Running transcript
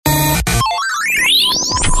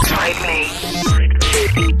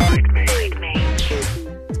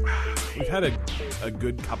tried a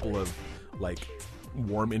good couple of like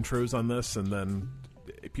warm intros on this, and then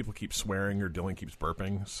people keep swearing or Dylan keeps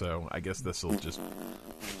burping. So I guess this will just.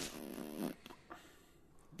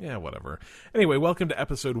 Yeah, whatever. Anyway, welcome to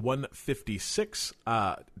episode 156.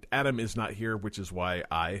 Adam is not here, which is why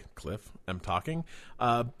I, Cliff, am talking.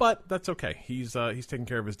 But that's okay. He's taking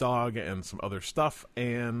care of his dog and some other stuff,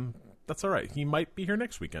 and that's all right. He might be here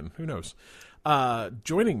next weekend. Who knows?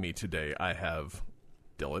 Joining me today, I have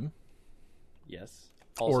Dylan. Yes.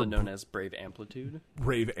 Also known as Brave Amplitude.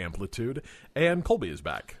 Brave Amplitude. And Colby is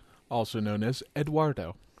back. Also known as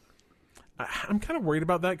Eduardo. I'm kind of worried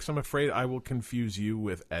about that because I'm afraid I will confuse you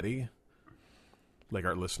with Eddie, like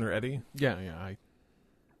our listener Eddie. Yeah. I Is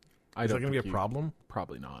that don't going to be think a problem?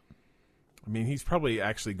 Probably not. I mean, he's probably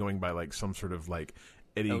actually going by like some sort of like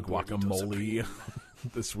Eddie Guacamole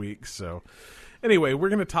this week. So anyway, we're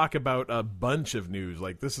going to talk about a bunch of news.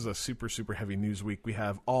 Like this is a super, super heavy news week. We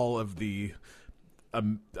have all of the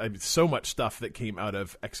so much stuff that came out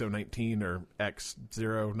of XO19 or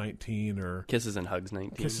X019 or Kisses and Hugs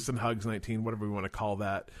 19. Kisses and Hugs 19, whatever we want to call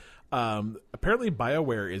that. Apparently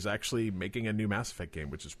BioWare is actually making a new Mass Effect game,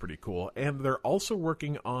 which is pretty cool. And they're also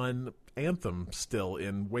working on Anthem still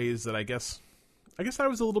in ways that I guess I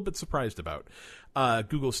was a little bit surprised about.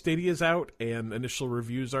 Google Stadia is out, and initial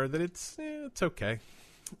reviews are that it's okay.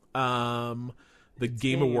 The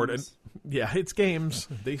Game Award, it's games.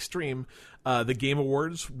 They stream. The Game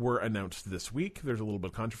Awards were announced this week. There's a little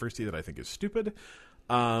bit of controversy that I think is stupid.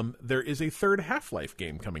 There is a third Half-Life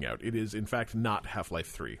game coming out. It is, in fact, not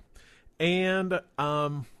Half-Life 3. And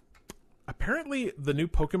apparently the new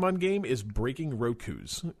Pokemon game is breaking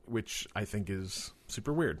Rokus, which I think is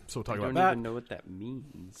super weird. So we'll talk about that. I don't even know what that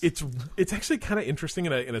means. It's actually kind of interesting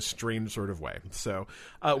in a strange sort of way. So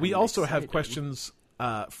we also have questions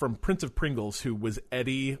from Prince of Pringles, who was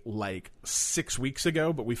Eddie like 6 weeks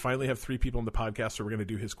ago, but we finally have 3 people on the podcast, so we're going to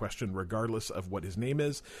do his question regardless of what his name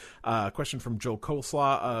is. Question from Joel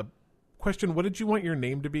Coleslaw. Question, what did you want your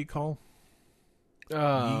name to be, Cole?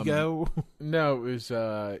 Ego? No, it was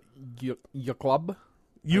Uclub.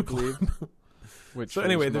 Uclub. So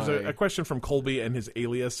anyway, there's a question from Colby and his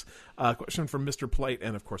alias, a question from Mr. Polite,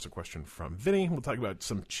 and of course a question from Vinny. We'll talk about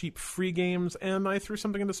some cheap free games, and I threw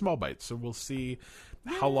something into Small Bites, so we'll see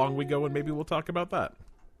how long we go, and maybe we'll talk about that.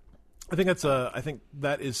 I think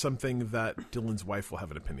that is something that Dylan's wife will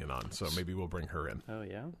have an opinion on, so maybe we'll bring her in. Oh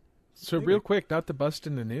yeah. So maybe. Real quick, not to bust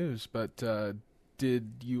in the news, but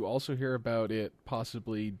did you also hear about it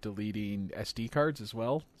possibly deleting SD cards as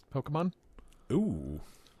well, Pokemon? Ooh.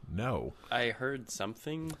 No. I heard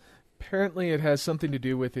something. Apparently it has something to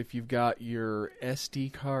do with if you've got your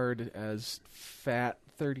SD card as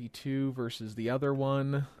FAT32 versus the other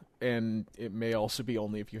one, and it may also be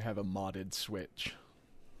only if you have a modded Switch.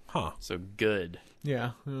 Huh. So good.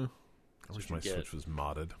 Yeah. I wish my Switch was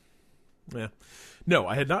modded. Yeah. No,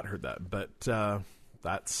 I had not heard that, but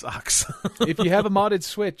that sucks. If you have a modded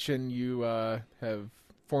Switch and you have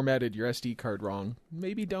formatted your SD card wrong,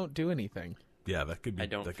 maybe don't do anything. Yeah, that could be. I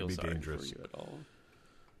don't that feel could be sorry dangerous for you at all.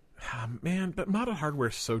 Man, but modded hardware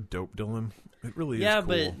is so dope, Dylan. It really is. Yeah, cool.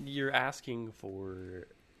 but you're asking for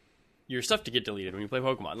your stuff to get deleted when you play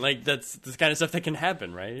Pokemon. Like that's the kind of stuff that can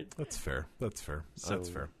happen, right? That's fair. That's fair. So That's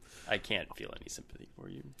fair. I can't feel any sympathy for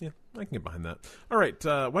you. Yeah, I can get behind that. All right,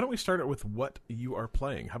 why don't we start it with what you are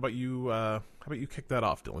playing? How about you kick that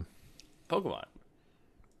off, Dylan? Pokemon.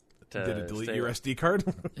 Did it delete your SD card?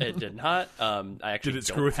 It did not. I actually did it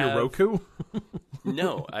screw with your Roku?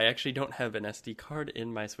 No, I actually don't have an SD card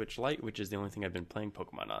in my Switch Lite, which is the only thing I've been playing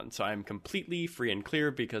Pokemon on. So I'm completely free and clear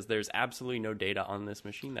because there's absolutely no data on this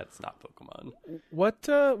machine that's not Pokemon.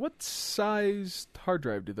 What size hard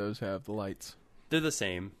drive do those have, the Lights? They're the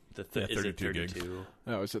same. Is it 32 32? gig.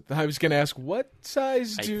 Oh, is it? I was going to ask, what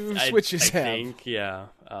size do Switches have? I think, yeah.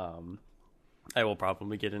 I will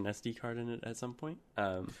probably get an SD card in it at some point.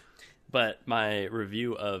 But my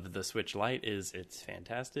review of the Switch Lite is it's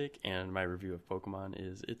fantastic, and my review of Pokemon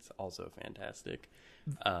is it's also fantastic.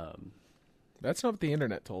 That's not what the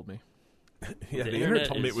internet told me. Yeah, the internet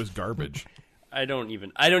told me it was garbage. I don't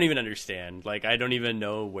even understand. Like, I don't even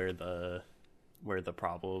know where the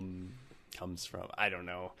problem comes from. I don't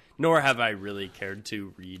know. Nor have I really cared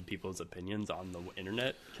to read people's opinions on the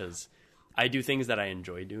internet because I do things that I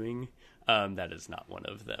enjoy doing. That is not one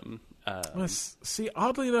of them. See,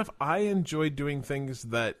 oddly enough, I enjoy doing things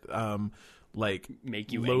that like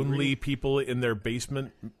make you lonely angry? People in their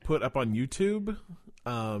basement put up on YouTube.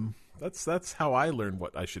 That's how I learn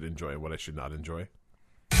what I should enjoy and what I should not enjoy.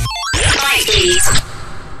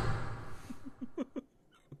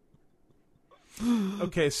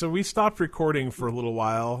 Okay, so we stopped recording for a little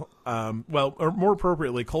while. Or more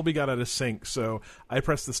appropriately, Colby got out of sync, so I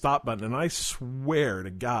pressed the stop button, and I swear to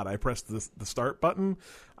God, I pressed the start button.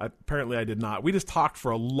 Apparently, I did not. We just talked for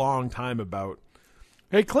a long time about.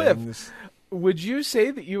 Hey, Cliff, things. Would you say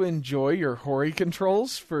that you enjoy your Hori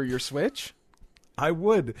controls for your Switch? I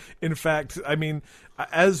would. In fact, I mean,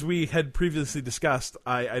 as we had previously discussed,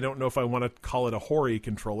 I don't know if I want to call it a Hori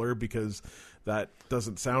controller because that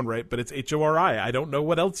doesn't sound right, but it's Hori. I don't know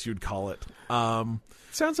what else you'd call it.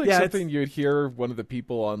 Sounds like something you'd hear one of the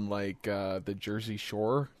people on the Jersey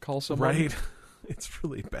Shore call someone. Right. It's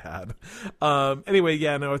really bad. Anyway,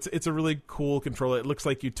 yeah, no, it's a really cool controller. It looks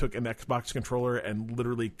like you took an Xbox controller and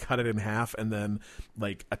literally cut it in half and then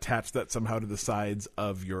attached that somehow to the sides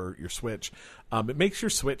of your Switch. It makes your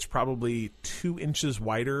Switch probably 2 inches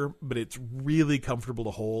wider, but it's really comfortable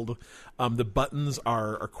to hold. The buttons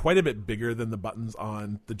are quite a bit bigger than the buttons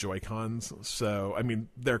on the Joy-Cons. So, I mean,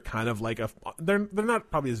 they're kind of like they're not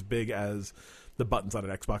probably as big as the buttons on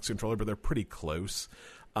an Xbox controller, but they're pretty close.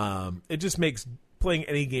 It just makes playing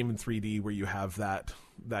any game in 3D where you have that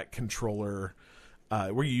controller,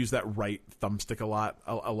 where you use that right thumbstick a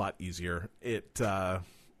lot easier.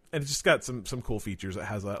 And it's just got some cool features. It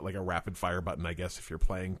has a rapid fire button, I guess, if you're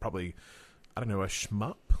playing probably, I don't know, a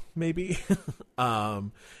shmup maybe.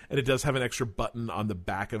 And it does have an extra button on the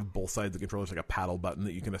back of both sides of the controller. It's like a paddle button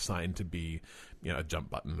that you can assign to be, a jump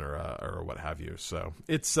button or what have you. So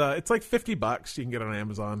it's like $50. You can get it on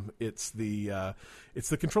Amazon. It's the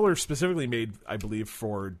controller specifically made, I believe,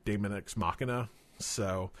 for Daemon X Machina.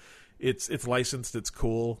 So it's licensed. It's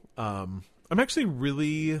cool. I'm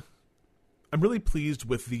really pleased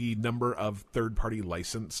with the number of third-party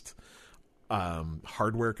licensed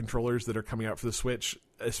hardware controllers that are coming out for the Switch,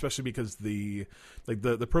 especially because the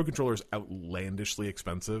Pro controller is outlandishly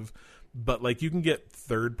expensive, but you can get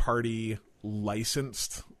third-party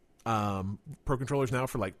licensed Pro controllers now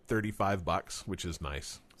for $35, which is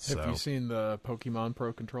nice. Have you seen the Pokemon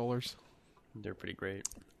Pro controllers? They're pretty great.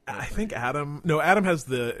 I think Adam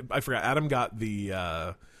has Adam got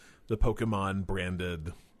the Pokemon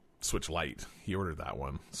branded Switch Lite. He ordered that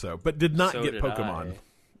one, but did not get Pokemon.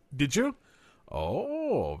 Did you?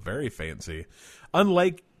 Oh, very fancy.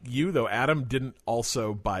 Unlike you, though, Adam didn't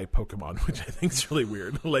also buy Pokemon, which I think is really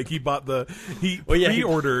weird. He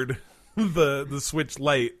pre-ordered the Switch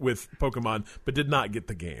Lite with Pokemon, but did not get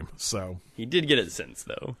the game. So he did get it since,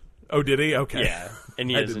 though. Oh, did he? Okay. Yeah, and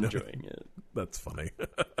he is enjoying it. That's funny.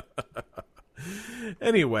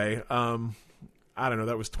 Anyway, I don't know.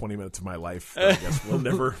 That was 20 minutes of my life that I guess we'll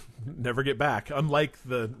never get back. Unlike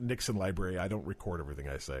the Nixon library, I don't record everything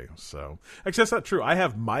I say. So, actually, that's not true. I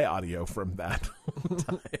have my audio from that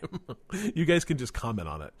time. You guys can just comment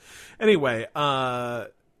on it. Anyway,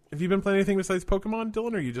 have you been playing anything besides Pokemon,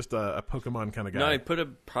 Dylan, or are you just a Pokemon kind of guy? No, I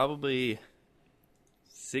put probably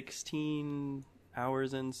 16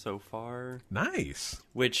 hours in so far. Nice.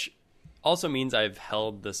 Which also means I've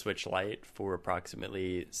held the Switch Lite for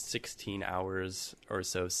approximately 16 hours or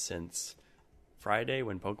so since Friday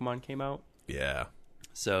when Pokemon came out. Yeah.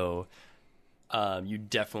 So you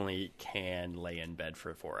definitely can lay in bed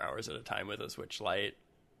for 4 hours at a time with a Switch Lite,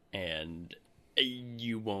 and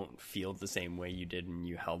you won't feel the same way you did when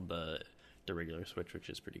you held the regular Switch, which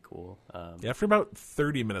is pretty cool. After about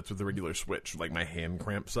 30 minutes with the regular Switch, my hand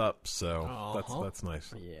cramps up, so that's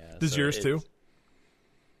nice. Yeah. Does yours too?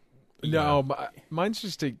 No, mine's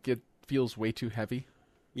just feels way too heavy.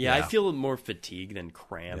 Yeah, I feel more fatigue than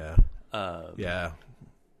cramp. Yeah.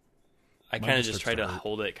 I kind of just try to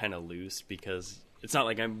hold it kind of loose because it's not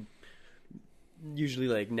like I'm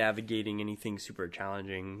usually navigating anything super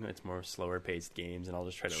challenging. It's more slower paced games, and I'll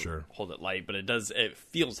just try to hold it light. But it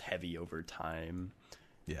feels heavy over time.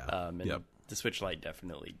 Yeah. And the Switch Lite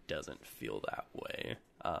definitely doesn't feel that way.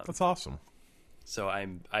 That's awesome. So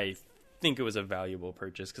I think it was a valuable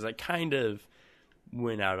purchase because I kind of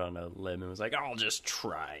went out on a limb and was like, I'll just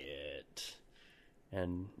try it,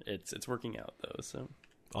 and it's working out though. So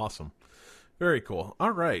awesome, very cool.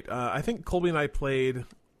 All right, I think Colby and I played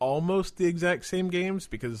almost the exact same games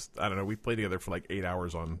because I don't know, we played together for 8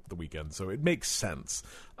 hours on the weekend, so it makes sense.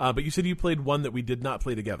 But you said you played one that we did not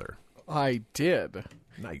play together. I did.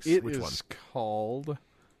 Nice. Which one? Is called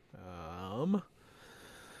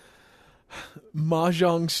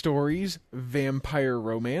Mahjong Stories Vampire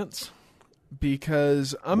Romance,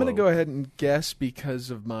 because I'm going to go ahead and guess because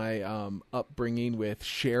of my upbringing with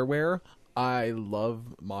shareware, I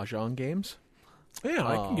love Mahjong games. Yeah,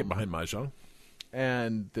 I can get behind Mahjong.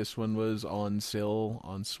 And this one was on sale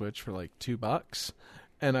on Switch for $2,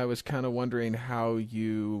 and I was kind of wondering how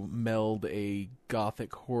you meld a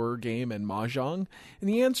gothic horror game and Mahjong, and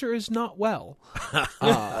the answer is not well.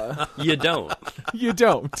 You don't. You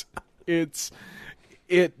don't.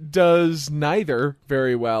 It does neither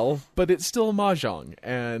very well, but it's still Mahjong,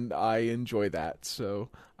 and I enjoy that. So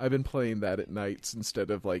I've been playing that at nights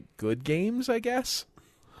instead of like good games, I guess.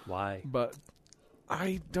 Why? But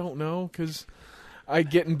I don't know, because I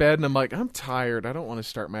get in bed and I'm like, I'm tired. I don't want to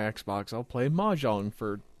start my Xbox. I'll play Mahjong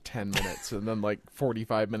for 10 minutes, and then like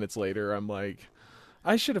 45 minutes later, I'm like,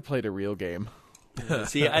 I should have played a real game.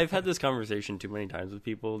 See, I've had this conversation too many times with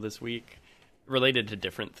people this week related to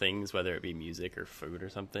different things, whether it be music or food or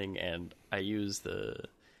something, and I use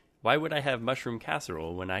why would I have mushroom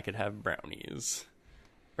casserole when I could have brownies?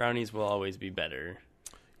 Brownies will always be better.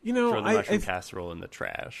 Throw the mushroom casserole in the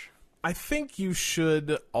trash. I think you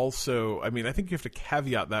should also, I think you have to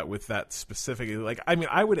caveat that with that specifically. Like,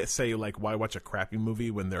 I would say, like, why watch a crappy movie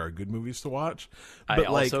when there are good movies to watch? But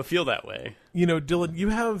I also feel that way. Dylan, you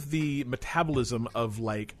have the metabolism of,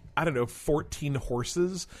 like, 14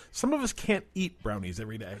 horses. Some of us can't eat brownies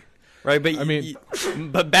every day. Right, but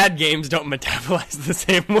but bad games don't metabolize the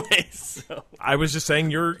same way. So. I was just saying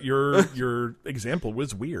your example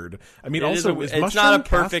was weird. It's not a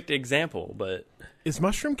perfect example, but is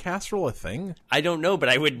mushroom casserole a thing? I don't know, but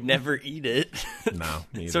I would never eat it. No,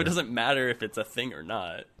 neither. So it doesn't matter if it's a thing or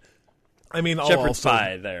not. Shepherd's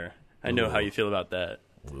pie. There, I know how you feel about that.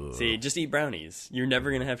 See, just eat brownies. You're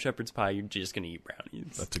never going to have shepherd's pie. You're just going to eat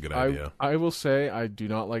brownies. That's a good idea. I will say I do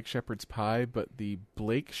not like shepherd's pie, but the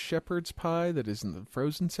Blake shepherd's pie that is in the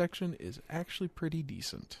frozen section is actually pretty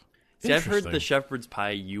decent. See, I've heard the shepherd's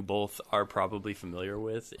pie you both are probably familiar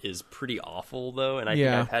with is pretty awful, though, and I think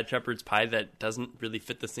I've had shepherd's pie that doesn't really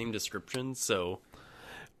fit the same description, so...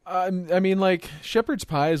 like, shepherd's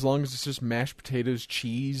pie, as long as it's just mashed potatoes,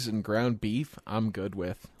 cheese, and ground beef, I'm good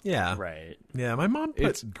with. Yeah. Right. Yeah, my mom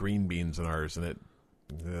put green beans in ours, and it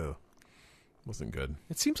wasn't good.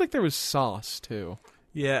 It seems like there was sauce, too.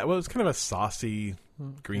 Yeah, well, it was kind of a saucy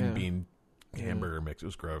green bean hamburger mix. It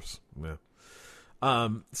was gross. Yeah.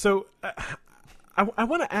 So... I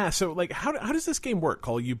want to ask, so, like, how does this game work,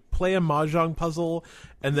 Cole? You play a Mahjong puzzle,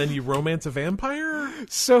 and then you romance a vampire?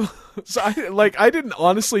 So I didn't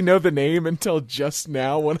honestly know the name until just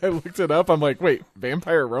now when I looked it up. I'm like, wait,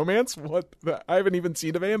 vampire romance? What? I haven't even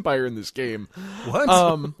seen a vampire in this game. What?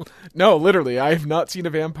 No, literally, I have not seen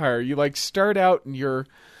a vampire. You, like, start out and you're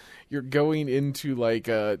going into, like,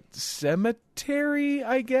 a cemetery,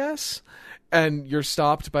 I guess, and you're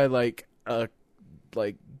stopped by, like, a,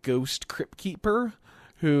 like, ghost crypt keeper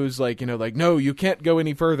who's like, no, you can't go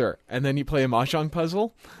any further. And then you play a Mahjong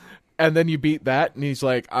puzzle, and then you beat that, and he's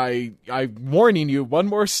like, I'm warning you, one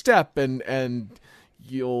more step and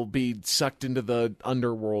you'll be sucked into the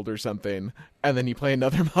underworld or something. And then you play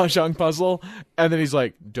another Mahjong puzzle, and then he's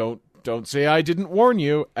like, don't say I didn't warn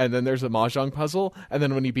you. And then there's a Mahjong puzzle, and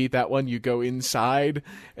then when you beat that one, you go inside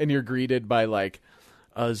and you're greeted by like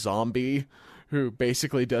a zombie who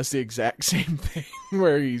basically does the exact same thing,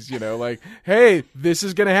 where he's, like, hey, this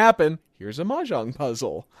is going to happen. Here's a Mahjong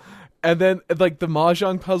puzzle. And then, like, the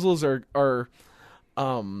Mahjong puzzles are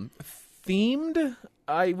themed.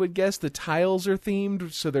 I would guess the tiles are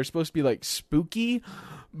themed, so they're supposed to be, like, spooky.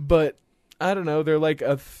 But, I don't know, they're like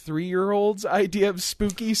a 3-year-old's idea of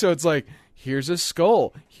spooky. So it's like, here's a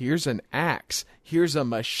skull, here's an axe, here's a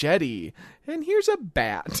machete, and here's a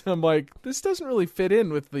bat. I'm like, this doesn't really fit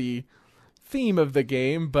in with the theme of the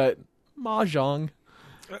game, but Mahjong.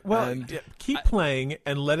 Well, keep playing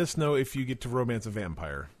and let us know if you get to romance a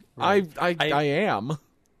vampire. Right. I am.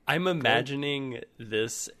 I'm imagining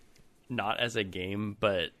this not as a game,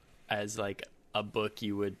 but as like a book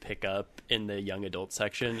you would pick up in the young adult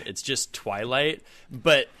section. It's just Twilight,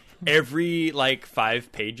 but every like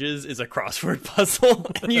 5 pages is a crossword puzzle,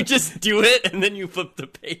 and you just do it and then you flip the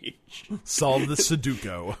page. Solve the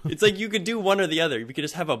Sudoku. It's like you could do one or the other. You could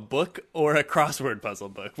just have a book or a crossword puzzle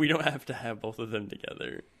book. We don't have to have both of them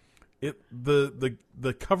together.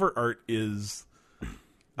 The cover art is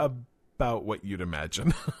about what you'd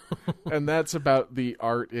imagine. And that's about the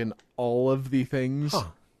art in all of the things,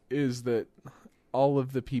 is that all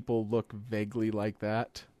of the people look vaguely like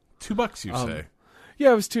that. $2, you say?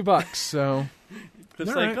 Yeah, it was $2, so...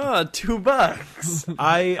 It's like, $2.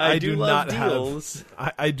 I do not love deals.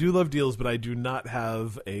 I do love deals, but I do not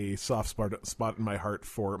have a soft spot in my heart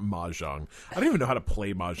for Mahjong. I don't even know how to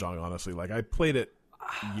play Mahjong, honestly. Like, I played it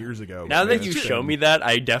years ago. Now that you show me that,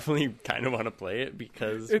 I definitely kind of want to play it,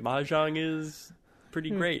 because Mahjong is pretty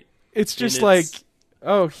great. It's just like,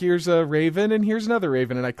 oh, here's a raven and here's another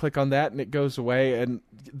raven, and I click on that and it goes away, and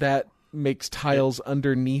that makes tiles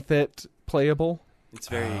underneath it playable. It's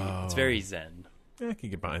very zen. Yeah, I can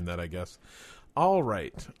get behind that, I guess. All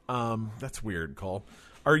right. That's weird, Cole.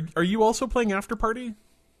 Are you also playing After Party?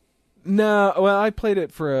 No, well, I played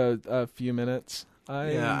it for a few minutes.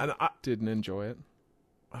 I didn't enjoy it.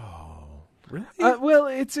 Oh, really? Well,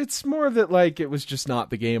 it's more that like it was just not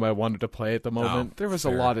the game I wanted to play at the moment. There was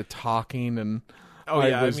fair. a lot of talking, and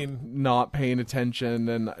I was not paying attention,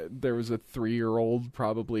 and there was a 3-year-old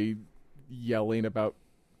probably yelling about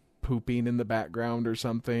pooping in the background or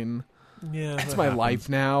something. Yeah, that's my life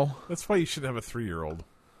now. That's why you should have a 3-year-old.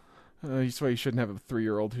 That's why you shouldn't have a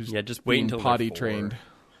 3-year-old who's just wait until potty trained.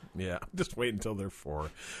 Yeah, just wait until they're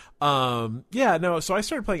 4. So I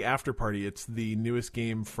started playing After Party. It's the newest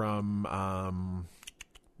game from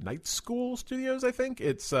Night School Studios, I think.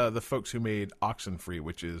 It's the folks who made Oxenfree,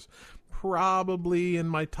 which is probably in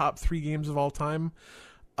my top 3 games of all time.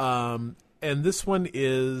 And this one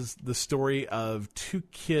is the story of 2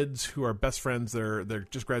 kids who are best friends. They're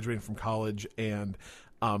just graduating from college and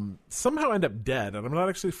somehow end up dead. And I'm not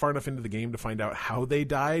actually far enough into the game to find out how they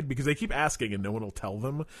died because they keep asking and no one will tell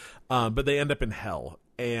them. But they end up in hell.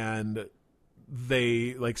 And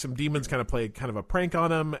they, like, some demons kind of play kind of a prank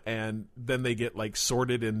on them, and then they get, like,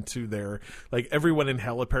 sorted into their, like, everyone in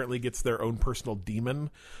hell apparently gets their own personal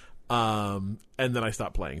demon. And then I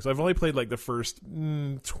stopped playing. So I've only played like the first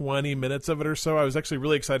 20 minutes of it or so. I was actually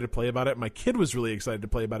really excited to play about it. My kid was really excited to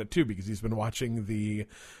play about it too because he's been watching the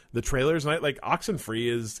trailers. And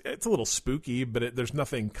Oxenfree it's a little spooky, but there's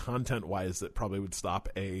nothing content wise that probably would stop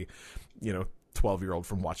a 12-year-old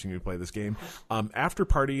from watching me play this game. After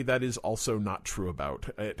Party, that is also not true about.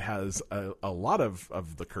 It has a lot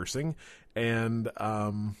of the cursing and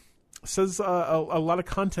says a lot of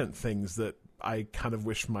content things that I kind of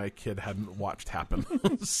wish my kid hadn't watched happen.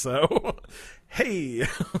 So, hey.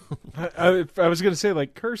 I was going to say,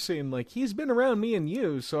 like, cursing, like, he's been around me and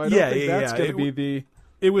you, so I don't think that's going to be the...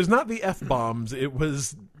 It was not the F-bombs. It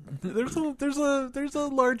was... There's a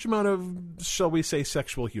large amount of, shall we say,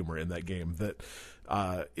 sexual humor in that game that...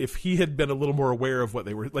 if he had been a little more aware of what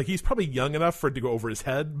they were... Like, he's probably young enough for it to go over his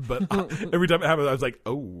head, but every time it happened, I was like,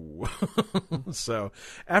 oh. So,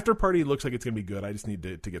 After Party looks like it's going to be good. I just need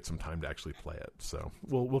to get some time to actually play it. So,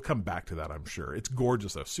 we'll come back to that, I'm sure. It's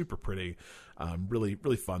gorgeous, though. Super pretty. Really,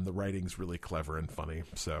 really fun. The writing's really clever and funny.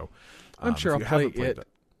 So, I'm sure I'll play it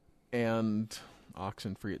and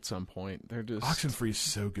Oxenfree at some point. Oxenfree is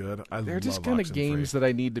so good. They're just kind of games that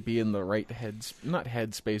I need to be in the right not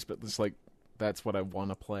headspace, but just like... That's what I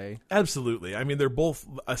want to play. Absolutely. I mean, they're both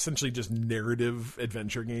essentially just narrative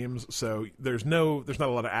adventure games. So there's not a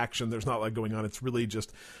lot of action. There's not a lot going on. It's really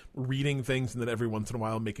just reading things and then every once in a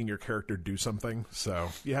while making your character do something. So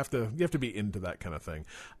you have to be into that kind of thing.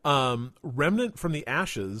 Remnant from the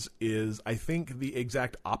Ashes is, I think, the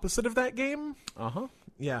exact opposite of that game. Uh-huh.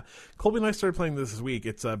 Yeah. Colby and I started playing this week.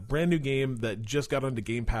 It's a brand new game that just got onto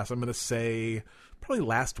Game Pass. I'm going to say probably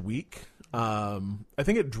last week. I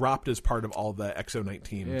think it dropped as part of all the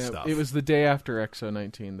XO19 stuff. It was the day after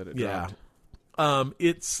XO19 that it dropped.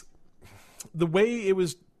 It's the way it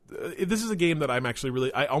was. This is a game that I'm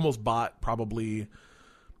actually I almost bought probably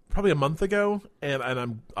a month ago, and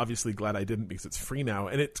I'm obviously glad I didn't because it's free now.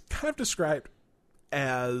 And it's kind of described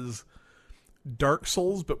as Dark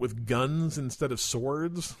Souls, but with guns instead of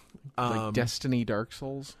swords. Like Destiny Dark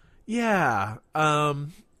Souls? Yeah.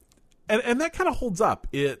 And that kind of holds up.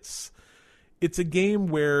 It's a game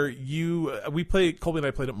where Colby and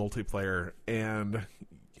I played it multiplayer, and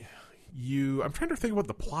I'm trying to think what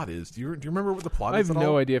the plot is. Do you remember what the plot is? I have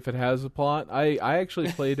no idea if it has a plot. I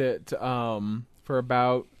actually played it for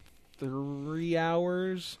about 3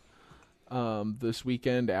 hours. This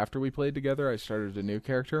weekend after we played together, I started a new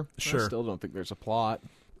character. Sure. I still don't think there's a plot.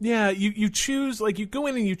 Yeah, you choose, like, you go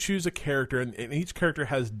in and you choose a character, and each character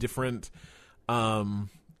has different,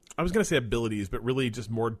 I was going to say abilities, but really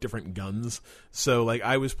just more different guns. So, like,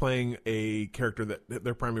 I was playing a character that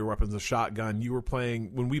their primary weapon is a shotgun. You were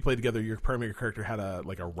playing, when we played together, your primary character had a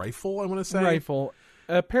rifle, I want to say. Rifle.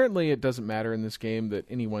 Apparently, it doesn't matter in this game that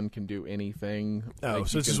anyone can do anything. Oh, like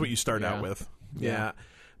so this is what you start out with. Yeah.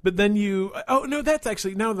 But then oh, no, that's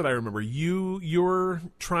actually, now that I remember, you're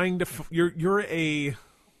trying to,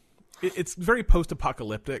 it's very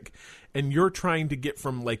post-apocalyptic, and you're trying to get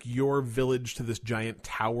from, like, your village to this giant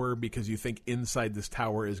tower because you think inside this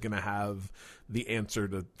tower is going to have the answer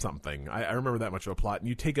to something. I remember that much of a plot. And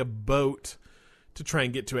you take a boat to try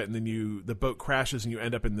and get to it, and then the boat crashes, and you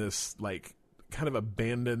end up in this, like, kind of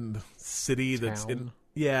abandoned city that's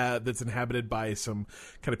inhabited by some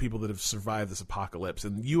kind of people that have survived this apocalypse,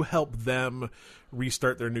 and you help them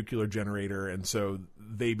restart their nuclear generator, and so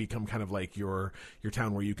they become kind of like your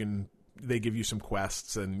town where you can they give you some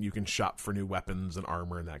quests, and you can shop for new weapons and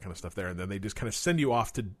armor and that kind of stuff there, and then they just kind of send you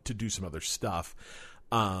off to do some other stuff.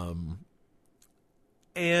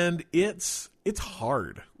 And it's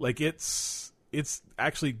hard. Like it's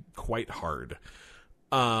actually quite hard.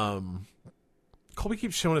 Colby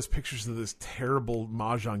keeps showing us pictures of this terrible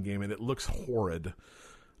Mahjong game, and it looks horrid.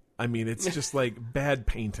 I mean, it's just like bad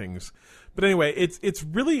paintings. But anyway, it's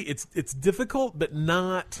really difficult, but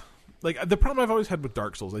not like the problem I've always had with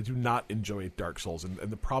Dark Souls. I do not enjoy Dark Souls, and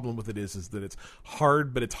the problem with it is that it's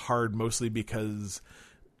hard, but it's hard mostly because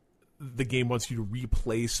the game wants you to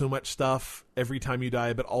replay so much stuff every time you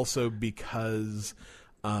die, but also because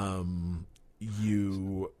it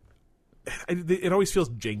always feels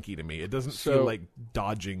janky to me. It doesn't feel like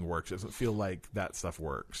dodging works. It doesn't feel like that stuff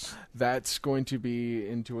works. That's going to be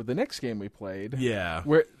into the next game we played. Yeah.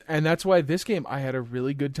 And that's why this game, I had a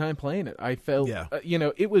really good time playing it. I felt,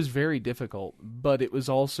 it was very difficult, but it was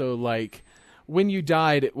also like, when you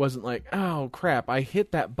died, it wasn't like, oh crap, I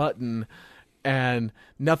hit that button and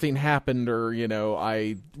nothing happened, or,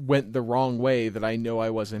 I went the wrong way that I know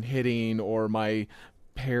I wasn't hitting, or my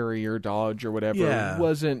parry or dodge or whatever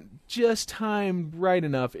wasn't just timed right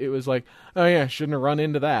enough. It was like, oh yeah, shouldn't have run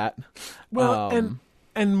into that. Well,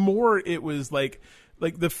 and more, it was like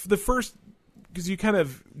the first, because you kind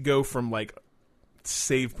of go from like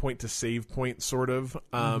save point to save point, sort of.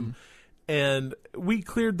 And we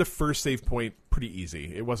cleared the first save point pretty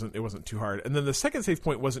easy. It wasn't too hard. And then the second save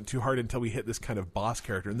point wasn't too hard until we hit this kind of boss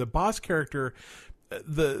character. And the boss character,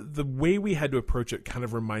 the way we had to approach it kind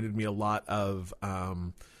of reminded me a lot of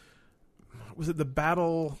was it the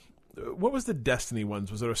battle? What was the Destiny ones?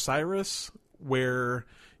 Was it Osiris, where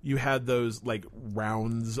you had those like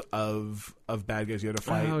rounds of bad guys you had to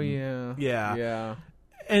fight? Oh yeah.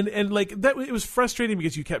 And like that, it was frustrating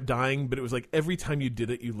because you kept dying, but it was like every time you did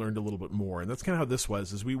it, you learned a little bit more, and that's kind of how this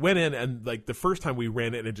was. Is we went in, and like the first time we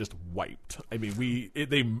ran it, and it just wiped. I mean,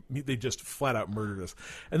 they just flat out murdered us.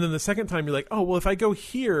 And then the second time, you're like, oh well, if I go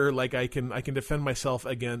here, like I can defend myself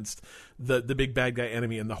against the big bad guy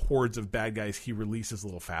enemy and the hordes of bad guys he releases a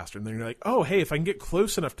little faster. And then you're like, oh hey, if I can get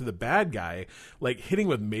close enough to the bad guy, like hitting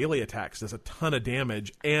with melee attacks does a ton of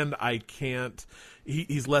damage, and I can't.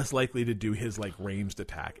 He's less likely to do his like ranged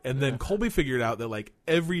attack. And then Colby figured out that like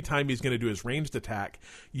every time he's going to do his ranged attack,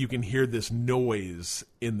 you can hear this noise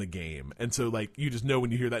in the game. And so like you just know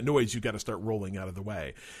when you hear that noise, you got to start rolling out of the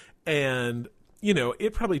way. And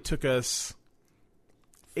it probably took us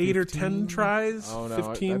 8 or 10 tries,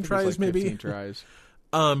 15 tries maybe. 15 tries.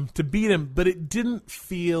 To beat him, but it didn't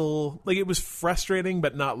feel like it was frustrating,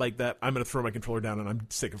 but not like that. I'm going to throw my controller down and I'm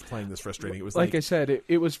sick of playing this frustrating. It was like I said,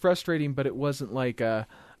 it was frustrating, but it wasn't like that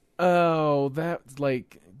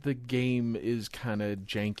like the game is kind of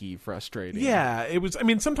janky, frustrating. Yeah, it was. I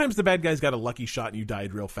mean, sometimes the bad guys got a lucky shot and you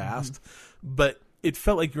died real fast, but it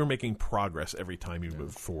felt like you were making progress every time you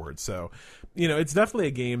moved forward. So, it's definitely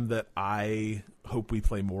a game that I hope we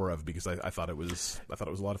play more of because I thought it was a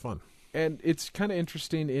lot of fun. And it's kind of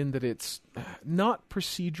interesting in that it's not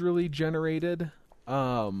procedurally generated.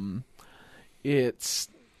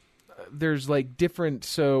 There's like different.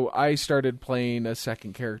 So I started playing a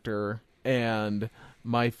second character, and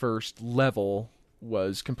my first level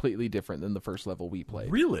was completely different than the first level we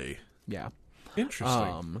played. Really? Yeah.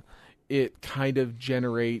 Interesting. It kind of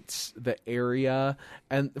generates the area,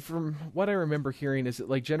 and from what I remember hearing is it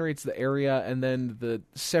like generates the area, and then the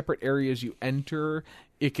separate areas you enter,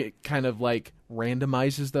 it kind of like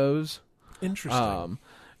randomizes those. Interesting.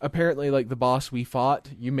 Apparently, like the boss we fought,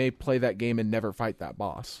 you may play that game and never fight that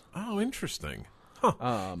boss. Oh, interesting.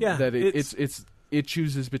 Huh. That it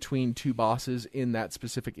chooses between two bosses in that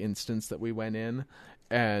specific instance that we went in,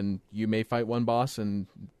 and you may fight one boss, and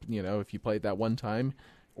if you played that one time.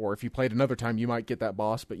 Or if you played another time, you might get that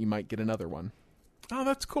boss, but you might get another one. Oh,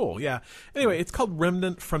 that's cool. Yeah. Anyway, it's called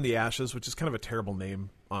Remnant from the Ashes, which is kind of a terrible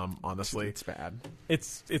name, honestly. It's bad.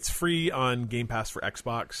 It's free on Game Pass for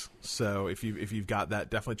Xbox, so if you've got that,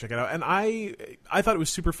 definitely check it out. And I thought it was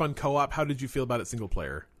super fun co-op. How did you feel about it single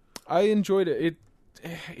player? I enjoyed it.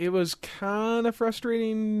 It was kind of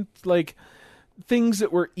frustrating. Like, things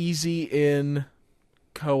that were easy in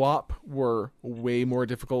co-op were way more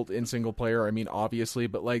difficult in single player. I mean, obviously,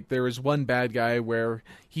 but like there was one bad guy where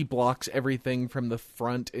he blocks everything from the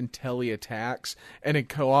front until he attacks, and in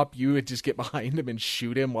co-op you would just get behind him and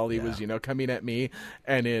shoot him while he was coming at me.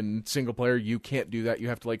 And in single player you can't do that. You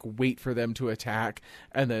have to like wait for them to attack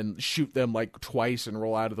and then shoot them like twice and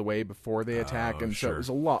roll out of the way before they attack. And so it was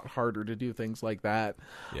a lot harder to do things like that.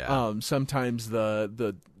 Sometimes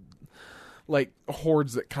the like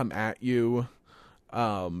hordes that come at you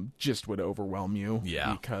just would overwhelm you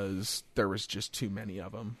because there was just too many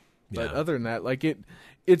of them. But other than that, like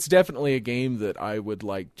it's definitely a game that I would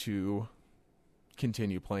like to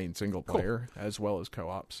continue playing single player as well as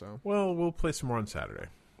co-op. So, well, we'll play some more on Saturday.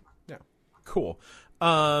 Yeah, cool.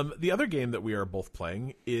 The other game that we are both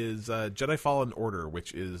playing is Jedi Fallen Order,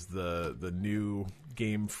 which is the new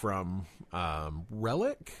game from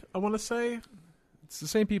Relic, I want to say. It's the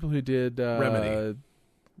same people who did Remedy.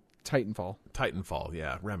 Titanfall,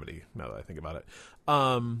 yeah, Remedy, now that I think about it.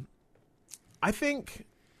 I think,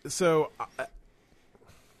 so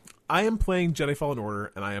I am playing Jedi Fallen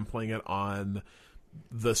Order, and I am playing it on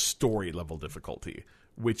the story level difficulty,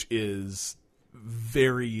 which is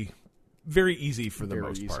very, very easy for the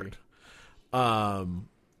most part.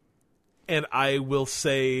 And I will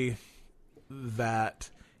say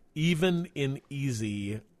that even in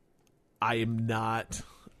easy, I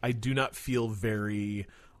do not feel very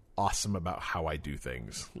awesome about how I do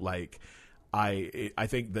things. Like I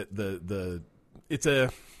think that it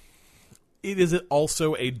is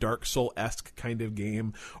also a Dark Soul-esque kind of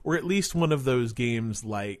game, or at least one of those games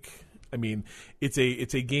like, I mean, it's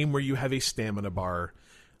a game where you have a stamina bar.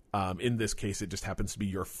 In this case, it just happens to be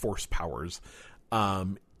your force powers.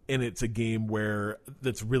 And it's a game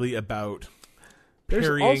that's really about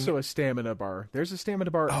parrying. There's also a stamina bar. There's a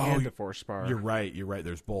stamina bar and a force bar. You're right.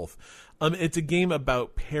 There's both. It's a game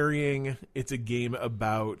about parrying. It's a game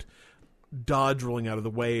about dodge rolling out of the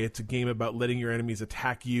way. It's a game about letting your enemies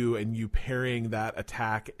attack you and you parrying that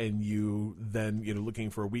attack and you then, looking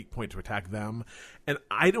for a weak point to attack them. And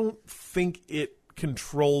I don't think it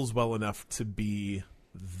controls well enough to be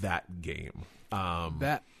that game.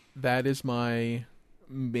 That is my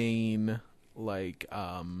main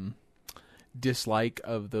dislike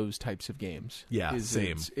of those types of games. Yeah,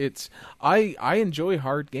 same. I enjoy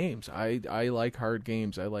hard games. I like hard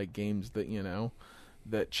games. I like games that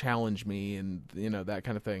that challenge me and that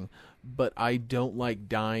kind of thing. But I don't like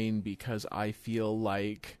dying because I feel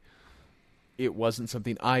like it wasn't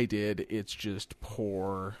something I did. It's just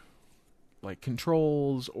poor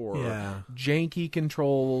controls or janky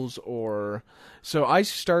controls, or so I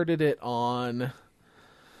started it on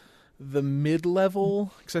the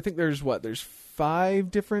mid-level because I think there's 5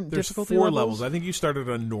 different difficulty 4 levels. I think you started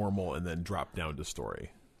on normal and then dropped down to story.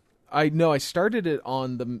 I started it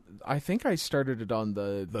on the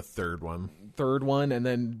third one and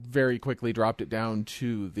then very quickly dropped it down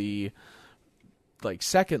to the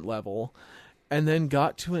second level and then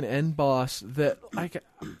got to an end boss that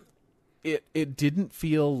it didn't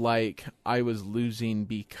feel like I was losing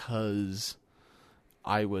because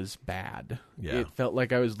I was bad. Yeah. It felt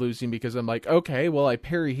like I was losing because I'm like, okay, well, I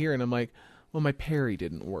parry here, and I'm like, well, my parry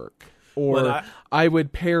didn't work. Or I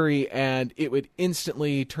would parry, and it would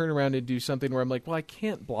instantly turn around and do something where I'm like, well, I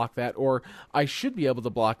can't block that, or I should be able to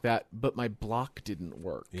block that, but my block didn't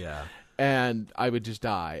work. Yeah. And I would just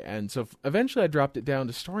die. And so eventually I dropped it down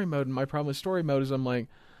to story mode, and my problem with story mode is I'm like,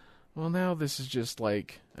 well, now this is just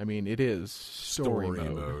it is story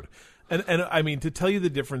mode. And I mean, to tell you the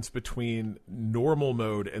difference between normal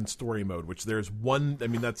mode and story mode, which there's one,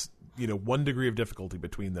 that's, 1 degree of difficulty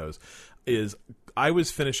between those, is I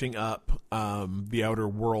was finishing up the Outer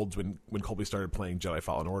Worlds when Colby started playing Jedi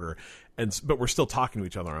Fallen Order, but we're still talking to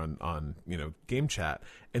each other on game chat,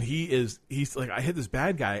 and he's like, I hit this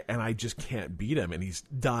bad guy and I just can't beat him, and he's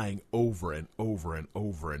dying over and over and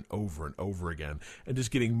over and over and over again, and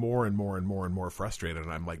just getting more and more and more and more frustrated.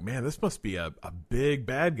 And I'm like, man, this must be a big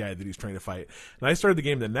bad guy that he's trying to fight. And I started the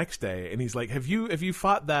game the next day, and he's like, have you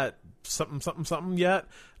fought that something yet?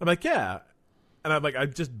 I'm like, yeah. And I'm like, I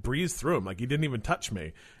just breezed through him. Like, he didn't even touch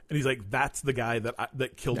me. And he's like, that's the guy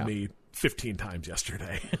that killed me 15 times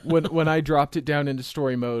yesterday. when I dropped it down into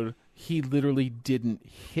story mode, he literally didn't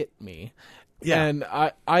hit me. Yeah. And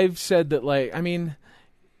I've said that,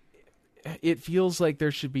 it feels like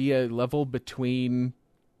there should be a level between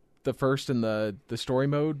the first and the story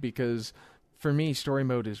mode, because for me, story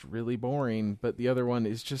mode is really boring, but the other one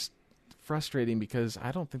is just frustrating because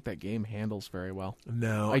I don't think that game handles very well.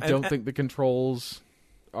 No. I don't think the controls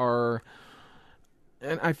are...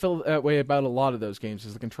 And I feel that way about a lot of those games,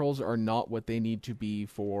 is the controls are not what they need to be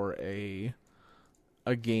for a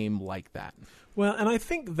game like that. Well, and I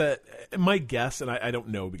think that my guess, and I don't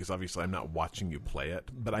know because obviously I'm not watching you play it,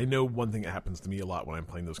 but I know one thing that happens to me a lot when I'm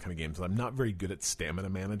playing those kind of games is I'm not very good at stamina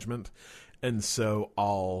management. And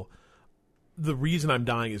so the reason I'm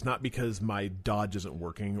dying is not because my dodge isn't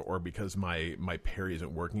working or because my parry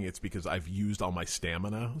isn't working. It's because I've used all my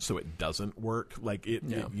stamina, so it doesn't work.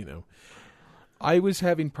 I was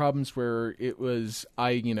having problems where I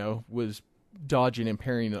was dodging and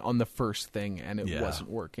parrying on the first thing, and it wasn't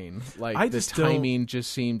working. The timing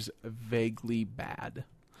just seems vaguely bad.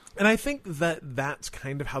 And I think that's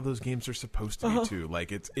kind of how those games are supposed to be too.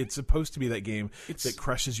 Like it's supposed to be that game that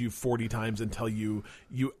crushes you 40 times until you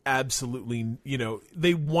absolutely,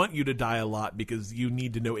 they want you to die a lot because you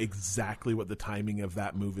need to know exactly what the timing of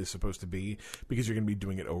that move is supposed to be because you're going to be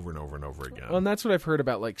doing it over and over and over again. Well, and that's what I've heard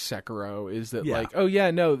about like Sekiro is that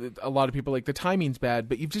a lot of people like the timing's bad,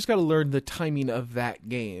 but you've just got to learn the timing of that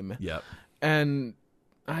game. Yep. And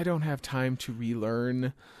I don't have time to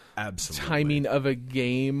relearn timing of a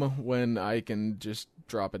game when I can just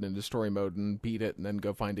drop it into story mode and beat it and then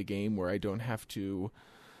go find a game where I don't have to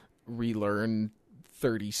relearn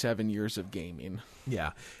 37 years of gaming.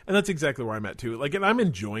 Yeah, and that's exactly where I'm at too. Like, and I'm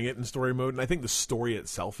enjoying it in story mode, and I think the story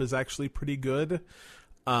itself is actually pretty good.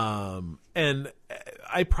 And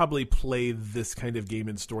I probably play this kind of game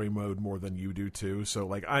in story mode more than you do too. So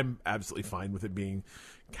like, I'm absolutely fine with it being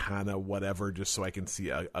kind of whatever, just so I can see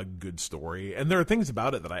a good story. And there are things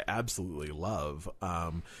about it that I absolutely love.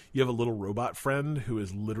 You have a little robot friend who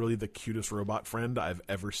is literally the cutest robot friend I've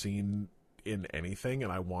ever seen in anything,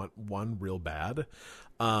 and I want one real bad.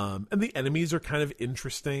 And the enemies are kind of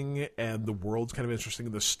interesting, and the world's kind of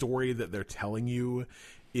interesting. The story that they're telling you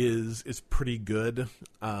is pretty good.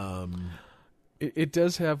 It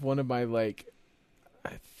does have one of my like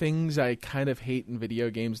things I kind of hate in video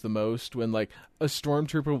games the most, when like a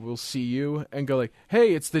stormtrooper will see you and go like,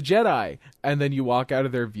 "Hey, it's the Jedi," and then you walk out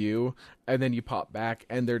of their view and then you pop back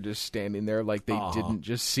and they're just standing there like they didn't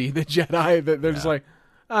just see the Jedi. They're just like,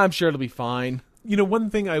 "I'm sure it'll be fine." One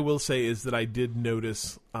thing I will say is that I did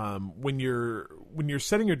notice when you're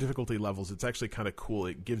setting your difficulty levels, it's actually kind of cool.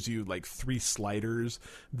 It gives you like 3 sliders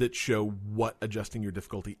that show what adjusting your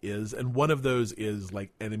difficulty is, and one of those is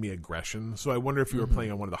like enemy aggression. So I wonder if you were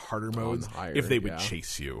playing on one of the harder modes, if they would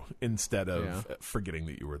chase you instead of forgetting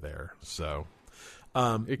that you were there. So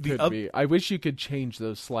it could be. I wish you could change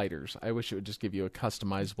those sliders. I wish it would just give you a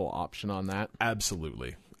customizable option on that.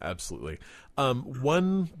 Absolutely.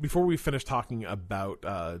 Before we finish talking about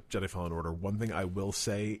Jedi Fallen Order, one thing I will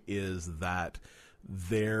say is that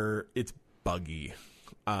it's buggy.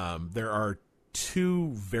 There are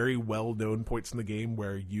 2 very well-known points in the game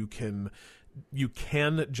where you can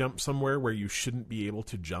jump somewhere where you shouldn't be able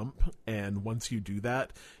to jump, and once you do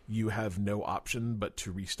that, you have no option but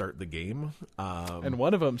to restart the game. And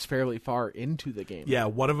one of them's fairly far into the game. Yeah,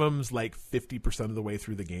 one of them's like 50% of the way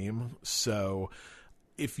through the game, so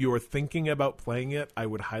if you're thinking about playing it, I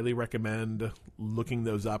would highly recommend looking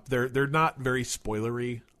those up. They're not very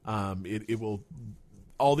spoilery. It will,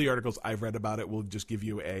 all the articles I've read about it will just give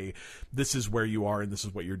you this is where you are and this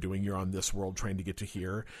is what you're doing. You're on this world trying to get to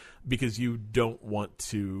here, because you don't want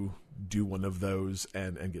to do one of those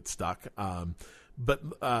and get stuck.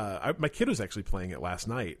 But my kid was actually playing it last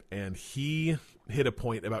night, and he hit a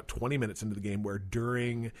point about 20 minutes into the game where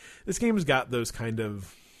this game's got those kind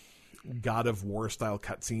of God of War style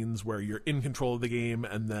cutscenes where you're in control of the game,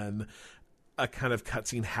 and then a kind of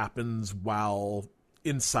cutscene happens while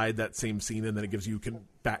inside that same scene, and then it gives you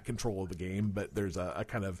back control of the game. But there's a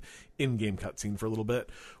kind of in-game cutscene for a little bit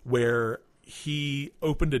where he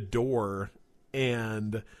opened a door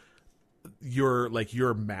and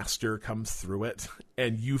your master comes through it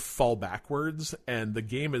and you fall backwards, and the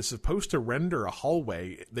game is supposed to render a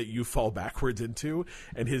hallway that you fall backwards into,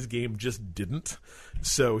 and his game just didn't.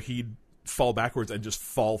 So he'd fall backwards and just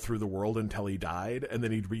fall through the world until he died, and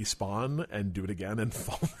then he'd respawn and do it again and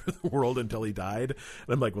fall through the world until he died.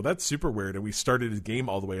 And I'm like, well, that's super weird. And we started his game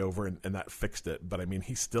all the way over, and that fixed it. But I mean,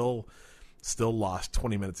 he still lost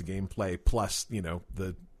 20 minutes of gameplay plus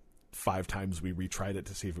the 5 times we retried it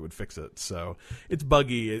to see if it would fix it. So it's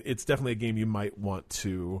buggy. It's definitely a game you might want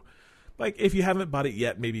to, like, if you haven't bought it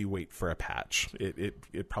yet, maybe wait for a patch.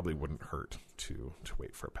 It probably wouldn't hurt to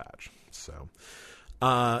wait for a patch. So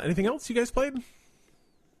anything else you guys played?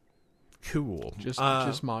 Cool. Just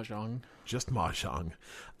Mahjong. Just Mahjong.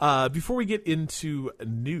 Before we get into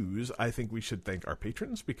news, I think we should thank our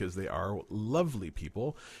patrons because they are lovely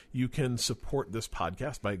people. You can support this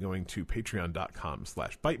podcast by going to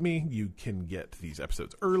patreon.com/biteme. You can get these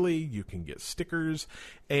episodes early. You can get stickers.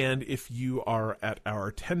 And if you are at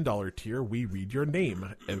our $10 tier, we read your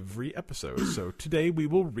name every episode. So today we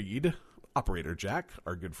will read Operator Jack,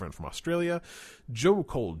 our good friend from Australia, Joe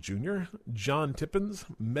Cole Jr., John Tippins,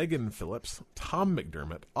 Megan Phillips, Tom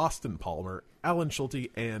McDermott, Austin Palmer, Alan Schulte,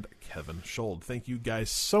 and Kevin Schold. Thank you guys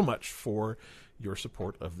so much for your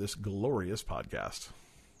support of this glorious podcast.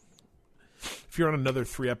 If you're on another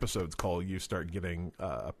 3 episodes call, you start getting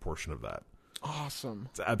a portion of that. Awesome.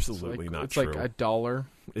 It's absolutely not it's true. It's like $1.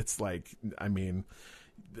 It's like, I mean,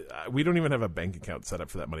 we don't even have a bank account set up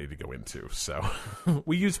for that money to go into, so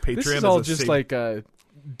we use Patreon. This is all just like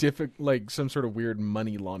like some sort of weird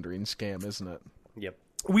money laundering scam, isn't it? Yep.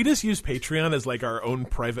 We just use Patreon as like our own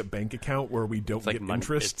private bank account where we don't Like get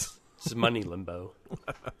interest. It's money limbo.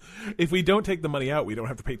 If we don't take the money out, we don't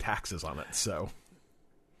have to pay taxes on it. So,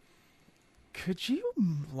 could you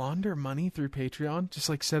launder money through Patreon? Just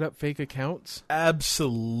like set up fake accounts?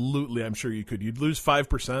 absolutely, I'm sure you could. You'd lose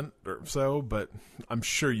 5% or so, but I'm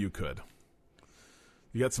sure you could.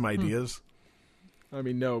 You got some ideas? I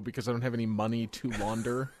mean, no, because I don't have any money to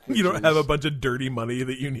launder. You don't have a bunch of dirty money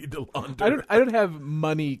that you need to launder. I don't have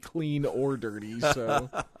money, clean or dirty. So,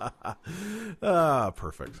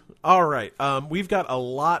 perfect. All right, we've got a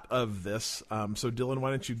lot of this. So, Dylan,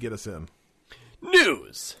 why don't you get us in?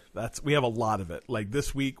 News. We have a lot of it. Like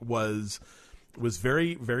this week was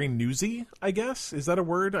very, very newsy. I guess, is that a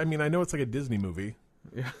word? I mean, I know it's like a Disney movie.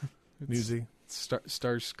 yeah, Newsy.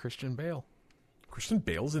 Stars Christian Bale. Christian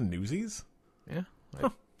Bale's in Newsies. Yeah, I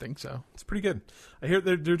think so. It's pretty good. I hear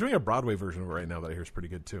they're doing a Broadway version of it right now that I hear is pretty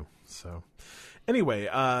good too. So, anyway,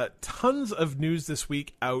 tons of news this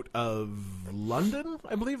week out of London.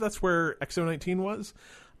 I believe that's where XO19 was.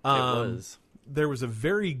 It was. There was a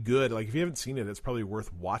very good, like if you haven't seen it, it's probably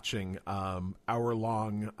worth watching.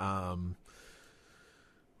 Hour-long. What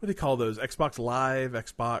do they call those? Xbox Live,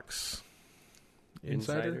 Xbox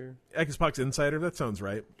Insider. Xbox Insider. That sounds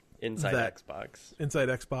right. Inside Xbox. Inside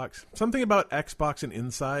Xbox. Something about Xbox and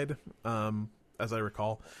Inside, as I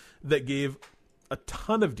recall, that gave a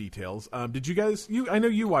ton of details. Did you guys? I know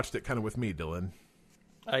you watched it kind of with me, Dylan.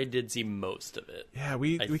 I did see most of it. Yeah,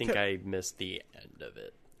 I missed the end of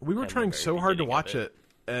it. We were trying so hard to watch it.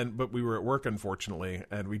 but we were at work, unfortunately,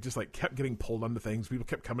 and we just like kept getting pulled onto things. People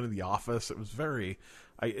kept coming to the office. It was very.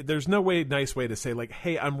 There's no nice way to say like,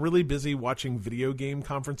 "Hey, I'm really busy watching video game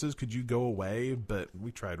conferences. Could you go away?" But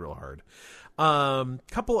we tried real hard.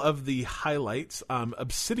 Couple of the highlights: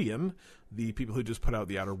 Obsidian, the people who just put out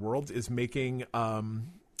The Outer Worlds, is making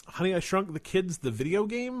Honey, I Shrunk the Kids, the video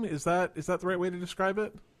game. Is that the right way to describe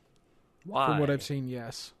it? Why? From what I've seen,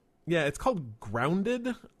 yes. Yeah, it's called Grounded.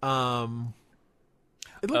 It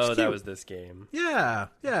looks cute. That was this game. Yeah,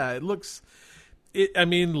 it looks. I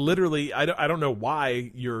mean, literally, I don't know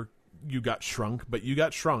why you got shrunk, but you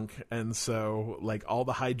got shrunk, and so like all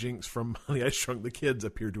the hijinks from Honey, I Shrunk the Kids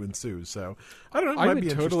appear to ensue. So I don't know. I would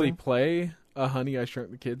totally play a Honey, I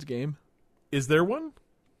Shrunk the Kids game. Is there one?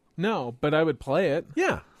 No, but I would play it.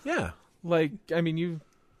 Yeah. Like, I mean, you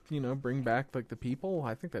bring back like the people.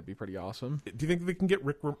 I think that'd be pretty awesome. Do you think they can get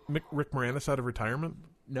Rick Moranis out of retirement?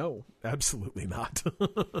 No, absolutely not.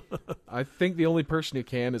 I think the only person who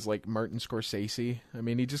can is like Martin Scorsese. I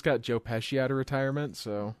mean, he just got Joe Pesci out of retirement,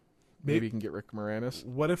 so maybe he can get Rick Moranis.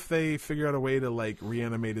 What if they figure out a way to like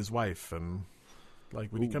reanimate his wife and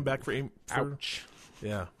like would he come back for ouch?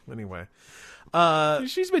 Yeah. Anyway.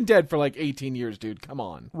 She's been dead for like 18 years, dude. Come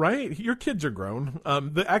on. Right? Your kids are grown.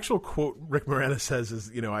 The actual quote Rick Moranis says is,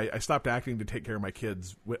 I stopped acting to take care of my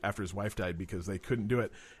kids after his wife died because they couldn't do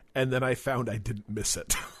it. And then I found I didn't miss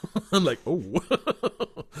it. I'm like, oh,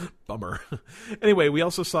 bummer. Anyway, we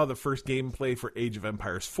also saw the first gameplay for Age of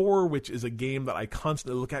Empires 4, which is a game that I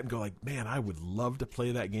constantly look at and go like, man, I would love to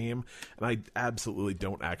play that game. And I absolutely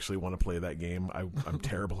don't actually want to play that game. I'm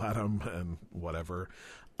terrible at them and whatever.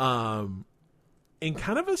 In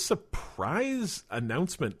kind of a surprise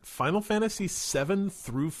announcement, Final Fantasy 7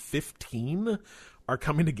 through 15 are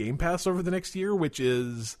coming to Game Pass over the next year, which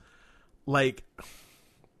is like...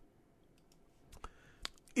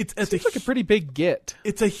 It seems like a pretty big get.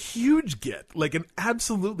 It's a huge get, like an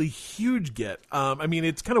absolutely huge get. I mean,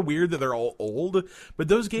 it's kind of weird that they're all old, but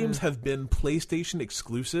those games have been PlayStation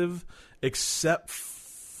exclusive, except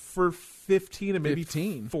for 15 and maybe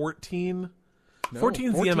 14. No,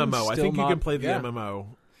 14's the MMO. I think you can play the MMO.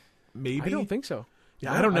 Maybe. I don't think so.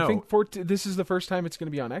 Yeah, I don't know. I think this is the first time it's going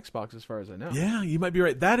to be on Xbox, as far as I know. Yeah, you might be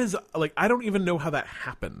right. That is like I don't even know how that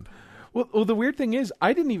happened. Well, the weird thing is,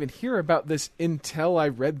 I didn't even hear about this until I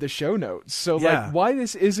read the show notes. So, like, why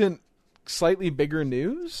this isn't slightly bigger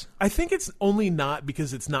news? I think it's only not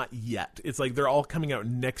because it's not yet. It's like they're all coming out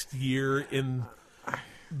next year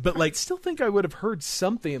but like, I still think I would have heard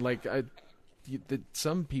something like that.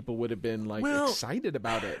 Some people would have been like excited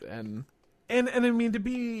about it, and I mean to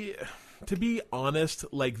be honest,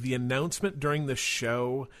 like the announcement during the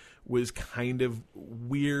show was kind of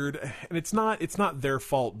weird, and it's not their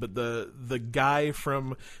fault, but the guy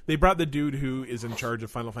they brought the dude who is in charge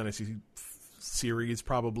of Final Fantasy series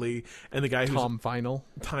probably, and the guy who's Tom Final,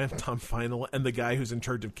 and the guy who's in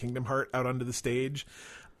charge of Kingdom Heart out onto the stage,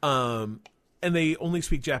 and they only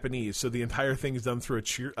speak Japanese, so the entire thing is done through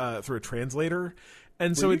a translator.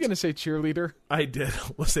 And so Were you going to say cheerleader? I did.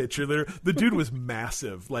 Let's say cheerleader. The dude was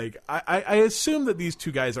massive. Like I assume that these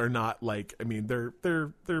two guys are not like. I mean, they're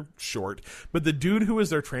short, but the dude who was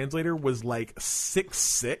their translator was like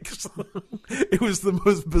 6'6". It was the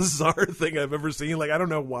most bizarre thing I've ever seen. Like I don't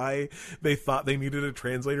know why they thought they needed a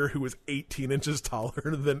translator who was 18 inches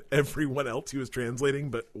taller than everyone else he was translating,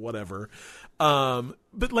 but whatever.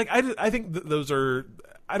 But like I think those are.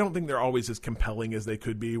 I don't think they're always as compelling as they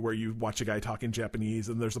could be, where you watch a guy talking Japanese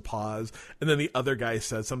and there's a pause and then the other guy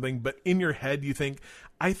says something, but in your head you think,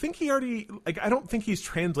 I think he already, like, I don't think he's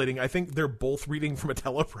translating. I think they're both reading from a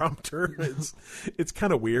teleprompter. It's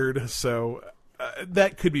kind of weird. So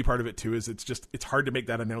that could be part of it too, is it's hard to make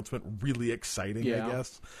that announcement really exciting, I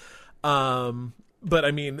guess. But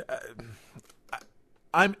I mean,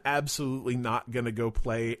 I'm absolutely not going to go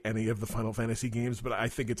play any of the Final Fantasy games, but I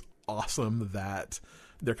think it's awesome that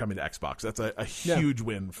they're coming to Xbox. That's a huge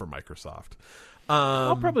win for Microsoft.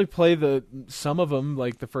 I'll probably play some of them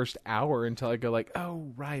like the first hour until I go like,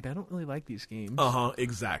 oh, right, I don't really like these games.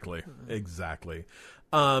 Exactly.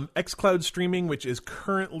 xCloud streaming, which is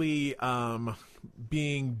currently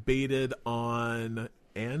being baited on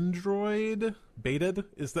Android. Baited?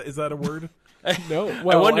 Is that a word? No.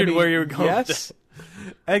 Well, I wondered where you were going. Yes.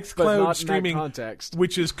 xCloud streaming, context.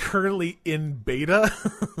 which is currently in beta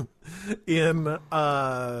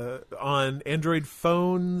on Android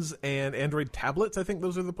phones and Android tablets. I think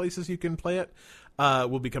those are the places you can play it.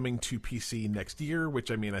 Will be coming to PC next year,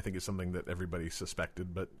 which I mean I think is something that everybody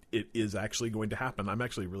suspected, but it is actually going to happen. I'm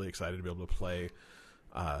actually really excited to be able to play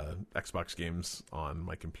Xbox games on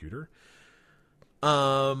my computer.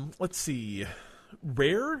 Let's see.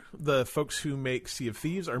 Rare, the folks who make Sea of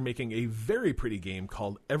Thieves, are making a very pretty game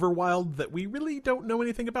called Everwild that we really don't know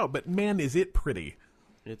anything about, but man, is it pretty.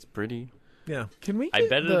 It's pretty. Yeah. Can we? I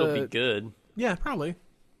bet it'll be good. Yeah, probably.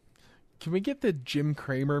 Can we get the Jim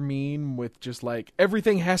Cramer meme with just like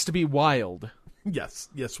everything has to be wild? Yes,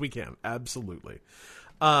 we can. Absolutely.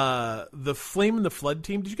 The Flame and the Flood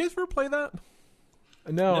team. Did you guys ever play that?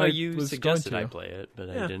 No, you suggested I play it, but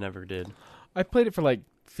I never did. I played it for like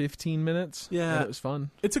 15 minutes. Yeah, and it was fun.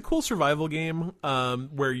 It's a cool survival game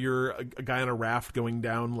where you're a guy on a raft going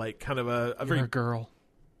down like kind of a very a girl.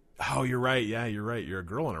 Oh, you're right. Yeah, you're right. You're a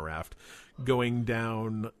girl on a raft going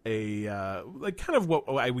down a like kind of what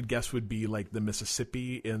I would guess would be like the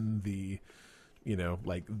Mississippi in the,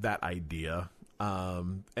 like that idea.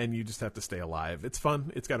 And you just have to stay alive. It's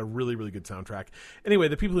fun. It's got a really, really good soundtrack. Anyway,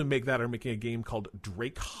 the people who make that are making a game called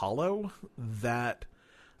Drake Hollow that,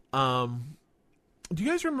 do you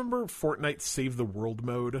guys remember Fortnite Save the World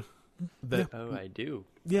mode? Oh, I do.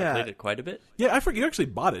 Yeah. I played it quite a bit. Yeah, I forget. You actually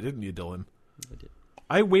bought it, didn't you, Dylan? I did.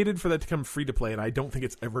 I waited for that to come free to play, and I don't think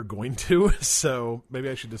it's ever going to. So maybe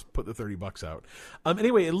I should just put the $30 out.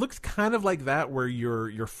 Anyway, it looks kind of like that, where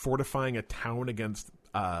you're fortifying a town against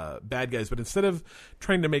bad guys, but instead of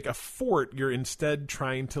trying to make a fort, you're instead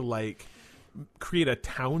trying to like create a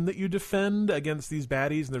town that you defend against these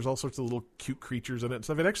baddies, and there's all sorts of little cute creatures in it and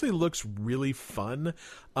stuff. It actually looks really fun,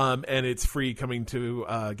 and it's free coming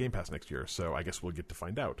to Game Pass next year, so I guess we'll get to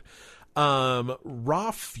find out.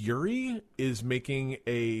 Raw Fury is making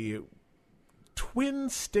a twin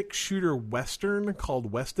stick shooter western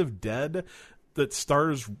called West of Dead that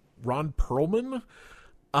stars Ron Perlman.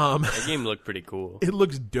 That game looked pretty cool. It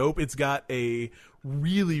looks dope. It's got a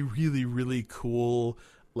really, really, really cool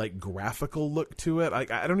like graphical look to it.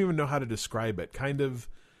 I don't even know how to describe it. It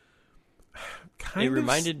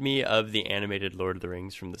reminded me of the animated Lord of the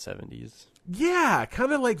Rings from the 70s. Yeah,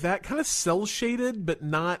 kind of like that. Kind of cell shaded, but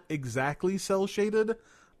not exactly cell shaded.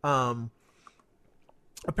 Apparently,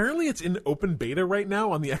 it's in open beta right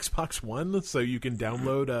now on the Xbox One, so you can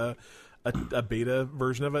download a beta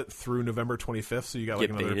version of it through November 25th. So you got like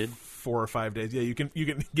another 4 or 5 days. Yeah, you can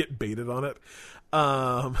get baited on it.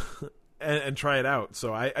 And try it out.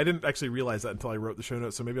 So I didn't actually realize that until I wrote the show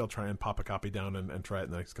notes, so maybe I'll try and pop a copy down and try it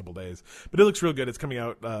in the next couple days. But it looks real good. It's coming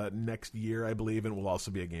out next year, I believe, and will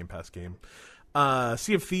also be a Game Pass game.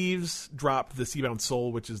 Sea of Thieves dropped the Seabound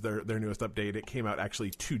Soul, which is their newest update. It came out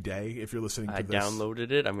actually today, if you're listening to this. I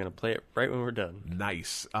downloaded it. I'm going to play it right when we're done.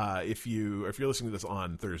 Nice. If you're listening to this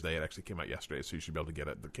on Thursday, it actually came out yesterday, so you should be able to get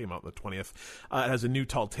it. It came out on the 20th. It has a new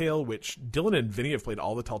Tall Tale, which Dylan and Vinny have played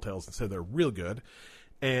all the Tall Tales and said they're real good.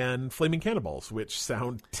 And Flaming Cannonballs, which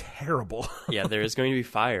sound terrible. Yeah, there is going to be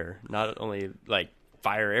fire. Not only like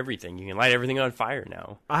fire everything. You can light everything on fire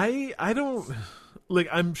now. I don't like.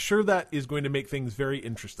 I'm sure that is going to make things very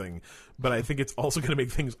interesting, but I think it's also going to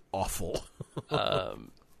make things awful.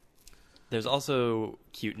 There's also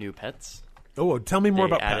cute new pets. Oh, tell me more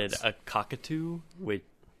about added pets. A cockatoo, which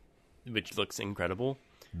looks incredible.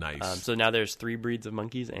 Nice. So now there's 3 breeds of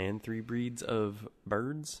monkeys and 3 breeds of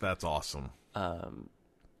birds. That's awesome.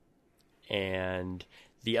 And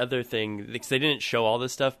the other thing, because they didn't show all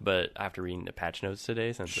this stuff, but after reading the patch notes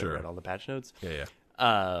today, since I read all the patch notes,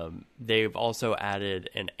 they've also added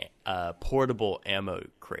a portable ammo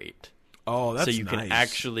crate. Oh, that's so you can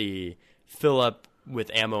actually fill up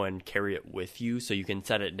with ammo and carry it with you, so you can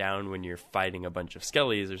set it down when you're fighting a bunch of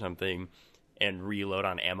skellies or something and reload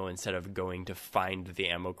on ammo instead of going to find the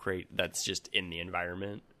ammo crate that's just in the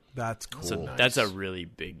environment. That's cool. So that's a really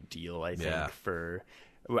big deal, I think, for...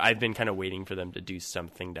 I've been kind of waiting for them to do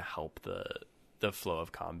something to help the flow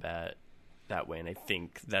of combat that way, and I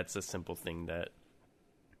think that's a simple thing that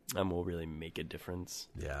will really make a difference.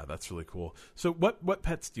 Yeah, that's really cool. So what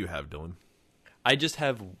pets do you have, Dylan? I just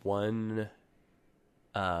have one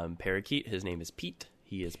parakeet. His name is Pete.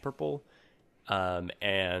 He is purple.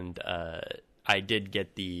 And I did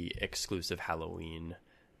get the exclusive Halloween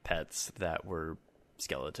pets that were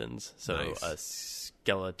skeletons. So nice. A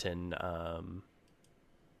skeleton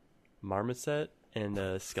marmoset and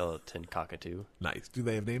a skeleton cockatoo. Nice. Do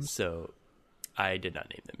they have names? So I did not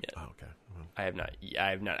name them yet. Oh, okay. Well, I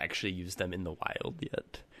have not actually used them in the wild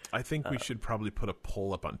yet. I think we should probably put a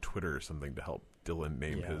poll up on Twitter or something to help Dylan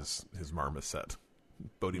name his marmoset.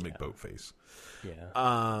 Bodie McBoatface.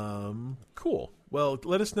 Yeah. Cool. Well,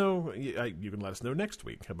 let us know. You can let us know next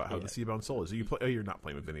week about how the Seabound Soul is. You're not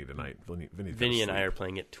playing with Vinny tonight. Vinny and I are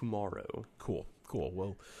playing it tomorrow. Cool.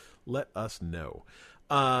 Well, let us know.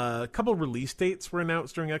 A couple release dates were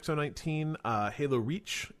announced during XO19. Halo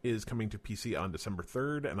Reach is coming to PC on December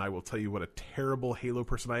 3rd, and I will tell you what a terrible Halo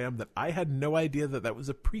person I am that I had no idea that was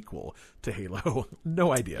a prequel to Halo.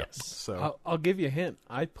 No idea. Yes. So I'll give you a hint.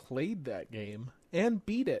 I played that game and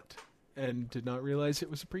beat it and did not realize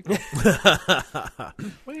it was a prequel.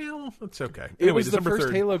 Well, that's okay. It was December the first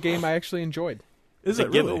 3rd. Halo game I actually enjoyed. Is the it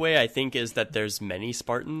really? giveaway, I think, is that there's many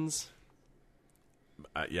Spartans.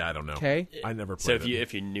 Yeah, I don't know. Okay. I never So played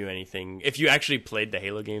if you knew anything, if you actually played the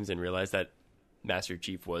Halo games and realized that Master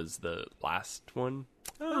Chief was the last one,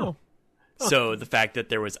 Oh. so the fact that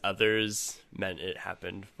there was others meant it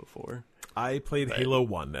happened before. I played Halo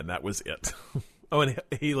 1, and that was it. Oh, and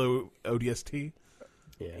Halo ODST?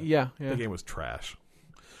 Yeah. The game was trash.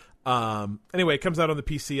 Anyway, it comes out on the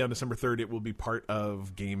PC on December 3rd. It will be part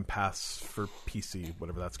of Game Pass for PC,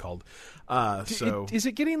 whatever that's called. Is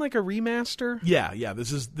it getting like a remaster? Yeah.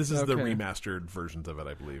 This is the Okay. remastered versions of it,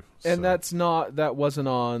 I believe. And So- that wasn't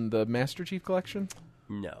on the Master Chief Collection?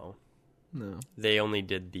 No, They they only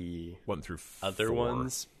did the 1 through other 4.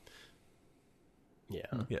 ones. Yeah.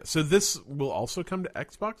 Yeah. So this will also come to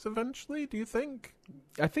Xbox eventually, do you think?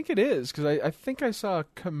 I think it is, because I think I saw a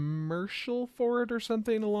commercial for it or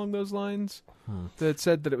something along those lines that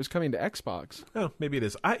said that it was coming to Xbox. Oh, maybe it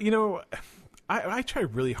is. I try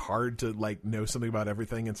really hard to know something about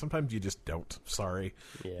everything, and sometimes you just don't. Sorry.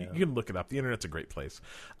 Yeah. You can look it up. The internet's a great place.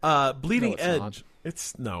 Bleeding No,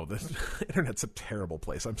 it's Edge. not. The internet's a terrible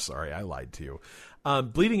place. I'm sorry. I lied to you.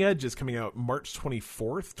 Bleeding Edge is coming out March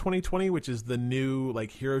 24th, 2020, which is the new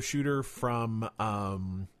hero shooter from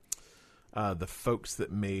the folks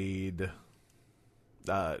that made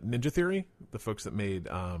Ninja Theory, the folks that made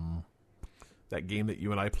that game that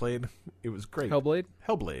you and I played. It was great. Hellblade?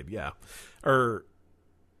 Hellblade, yeah. Hellblade,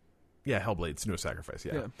 No Sacrifice,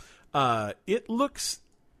 yeah. It looks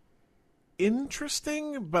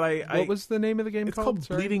interesting, but What was the name of the game it's called? called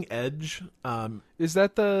Sorry? Bleeding Edge. Is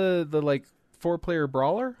that the 4-player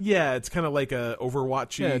brawler? Yeah, it's kind of like a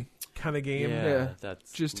Overwatchy Yeah. kind of game. Yeah.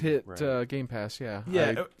 That's Just hit right. Game Pass, yeah.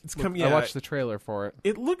 Yeah, I watched the trailer for it.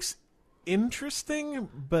 It looks interesting,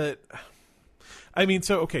 but I mean,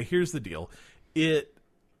 so okay, here's the deal.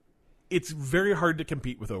 It's very hard to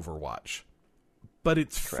compete with Overwatch, but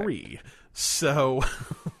it's free. So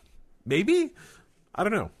maybe, I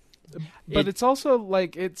don't know. But it's also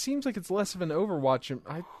it seems like it's less of an Overwatch.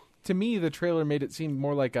 To me, the trailer made it seem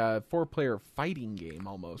more like a 4-player fighting game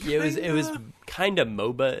almost. Yeah, it was kind of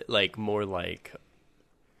MOBA, more like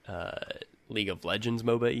League of Legends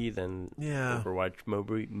MOBA-y than Overwatch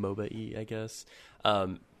MOBA-y, I guess.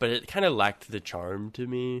 But it kind of lacked the charm to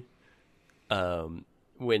me.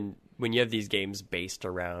 When you have these games based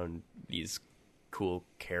around these cool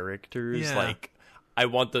characters, I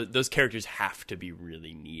want those characters have to be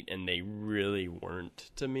really neat, and they really weren't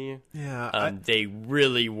to me. Yeah, they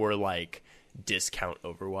really were discount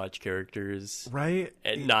Overwatch characters, right?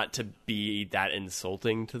 And not to be that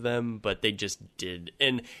insulting to them, but they just did.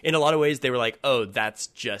 And in a lot of ways, they were like, "Oh, that's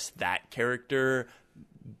just that character."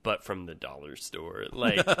 But from the dollar store,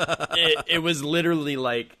 it was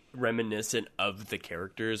literally reminiscent of the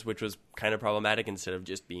characters, which was kind of problematic instead of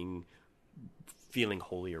just being feeling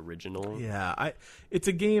wholly original. Yeah, it's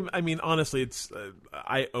a game. I mean, honestly, it's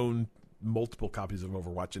I own multiple copies of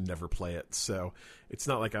Overwatch and never play it, so it's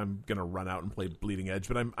not like I'm gonna run out and play Bleeding Edge.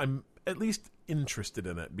 But I'm at least interested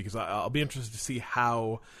in it because I'll be interested to see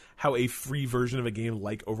how a free version of a game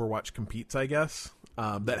like Overwatch competes. I guess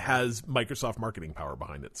that has Microsoft marketing power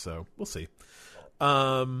behind it. So we'll see.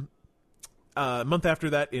 A month after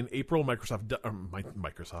that, in April, Minecraft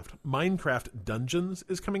Dungeons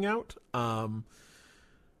is coming out.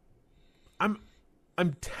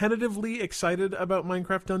 I'm tentatively excited about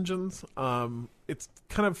Minecraft Dungeons. It's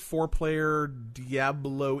kind of 4-player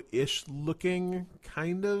Diablo-ish looking,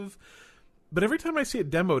 kind of. But every time I see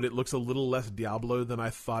it demoed, it looks a little less Diablo than I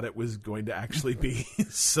thought it was going to actually be.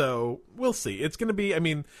 So we'll see. It's going to be, I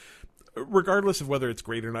mean, regardless of whether it's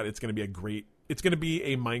great or not, it's going to be it's going to be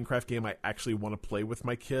a Minecraft game I actually want to play with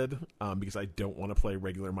my kid, because I don't want to play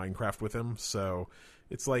regular Minecraft with him. So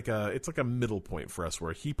it's like a middle point for us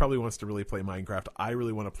where he probably wants to really play Minecraft. I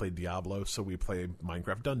really want to play Diablo, so we play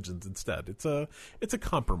Minecraft Dungeons instead. It's a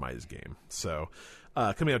compromise game. So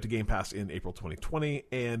coming out to Game Pass in April 2020,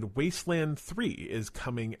 and Wasteland 3 is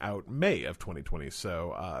coming out May of 2020.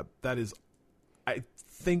 So that is, I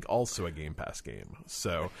think, also a Game Pass game.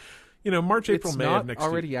 So, March, April, May of next year. It's not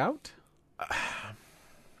already out?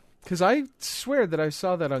 Because I swear that I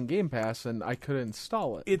saw that on Game Pass and I couldn't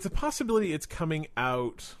install it. It's a possibility it's coming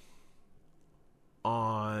out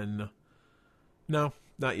on... No,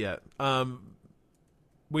 not yet.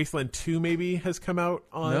 Wasteland 2 maybe has come out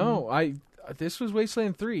on... No, this was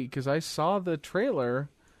Wasteland 3 because I saw the trailer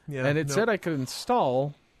and it said I could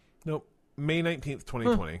install. Nope. May 19th,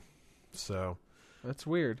 2020. Huh. So... That's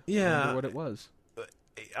weird. Yeah. I wonder what it was.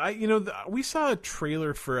 We saw a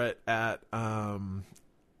trailer for it at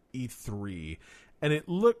E3, and it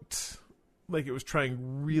looked like it was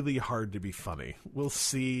trying really hard to be funny. We'll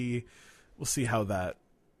see how that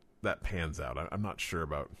pans out. I'm not sure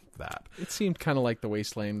about that. It seemed kind of like the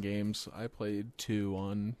Wasteland games. I played 2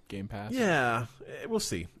 on Game Pass. Yeah, we'll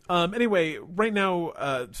see. Anyway, right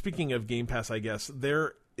now, speaking of Game Pass, I guess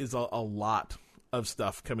there is a lot of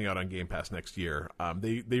stuff coming out on Game Pass next year.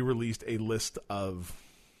 They released a list of,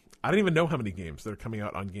 I don't even know how many games that are coming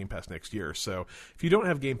out on Game Pass next year. So if you don't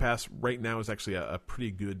have Game Pass, right now is actually a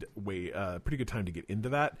pretty good time to get into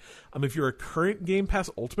that. If you're a current Game Pass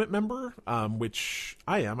Ultimate member, which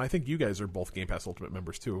I am, I think you guys are both Game Pass Ultimate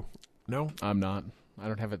members too. No, I'm not. I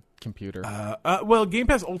don't have a computer. Well, Game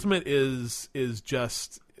Pass Ultimate is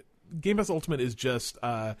just Game Pass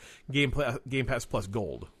Game Pass Plus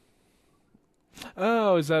Gold.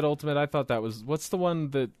 Oh, is that Ultimate? I thought that was... What's the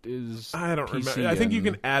one that is... I don't remember. I think you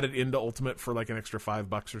can add it into Ultimate for like an extra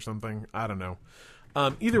 $5 or something. I don't know.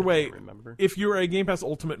 Either way, if you're a Game Pass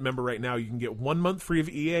Ultimate member right now, you can get 1 month free of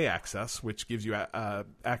EA access, which gives you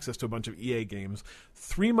access to a bunch of EA games.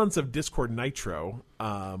 3 months of Discord Nitro,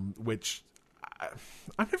 which...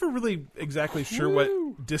 I'm never really exactly sure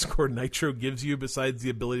what Discord Nitro gives you besides the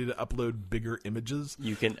ability to upload bigger images.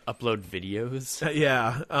 You can upload videos.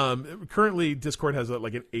 Yeah. Currently, Discord has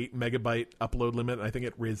like an 8 megabyte upload limit. I think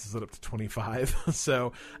it raises it up to 25.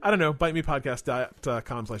 So, I don't know.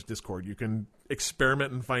 BiteMePodcast.com/Discord. You can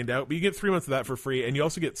experiment and find out. But you get 3 months of that for free. And you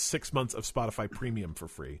also get 6 months of Spotify Premium for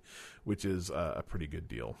free, which is a pretty good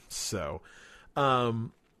deal. So,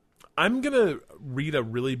 I'm going to read a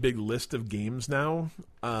really big list of games now.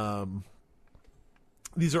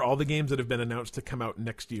 These are all the games that have been announced to come out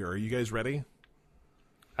next year. Are you guys ready?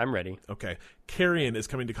 I'm ready. Okay. Carrion is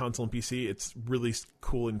coming to console and PC. It's really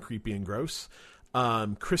cool and creepy and gross.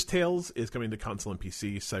 Cris Tales is coming to console and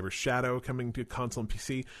PC. Cyber Shadow coming to console and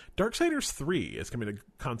PC. Darksiders 3 is coming to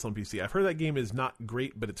console and PC. I've heard that game is not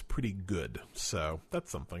great, but it's pretty good. So that's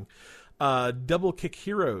something. Double Kick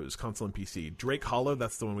Heroes, console and PC. Drake Hollow,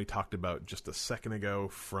 that's the one we talked about just a second ago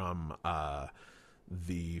from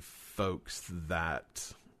the folks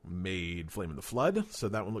that made Flame in the Flood. So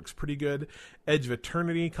that one looks pretty good. Edge of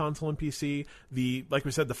Eternity, console and PC. Like we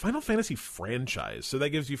said, the Final Fantasy franchise. So that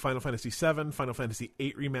gives you Final Fantasy VII, Final Fantasy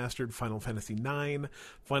VIII Remastered, Final Fantasy IX,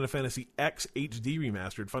 Final Fantasy X HD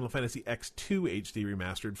Remastered, Final Fantasy X2 HD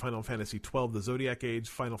Remastered, Final Fantasy XII The Zodiac Age,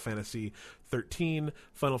 Final Fantasy XIII,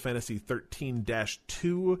 Final Fantasy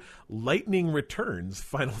XIII-2, Lightning Returns,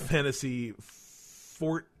 Final Fantasy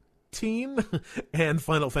XIV, and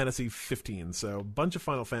Final Fantasy 15. So a bunch of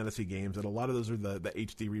Final Fantasy games, and a lot of those are the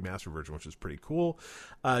HD remaster version, which is pretty cool.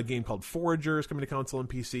 A game called Forager is coming to console and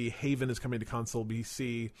PC. Haven is coming to console and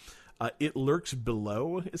PC. It Lurks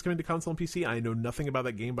Below is coming to console and PC. I know nothing about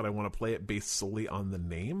that game, but I want to play it based solely on the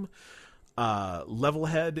name.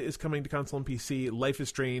 Levelhead is coming to console and PC. Life is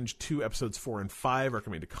Strange 2 episodes 4 and 5 are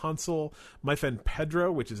coming to console. My Friend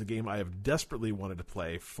Pedro, which is a game I have desperately wanted to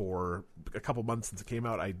play for a couple months since it came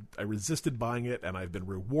out. I resisted buying it, and I've been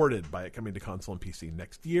rewarded by it coming to console and PC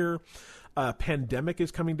next year. Pandemic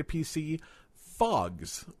is coming to PC.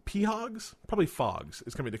 Fogs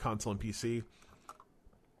is coming to console and PC.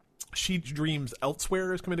 She Dreams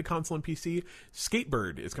Elsewhere is coming to console and PC.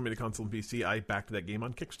 Skatebird is coming to console and PC. I backed that game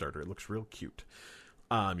on Kickstarter. It looks real cute.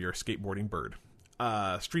 You're a skateboarding bird.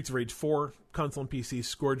 Streets of Rage 4, console and PC.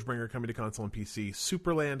 Scourgebringer coming to console and PC.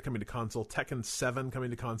 Superland coming to console. Tekken 7 coming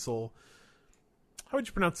to console. How would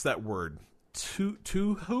you pronounce that word?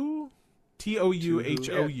 Touhou?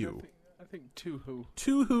 Touhou. I think Touhou.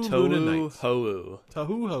 Touhou Luna Nights.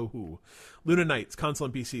 Touhou. Luna Nights, console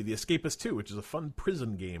and PC. The Escapist 2, which is a fun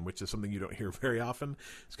prison game, which is something you don't hear very often.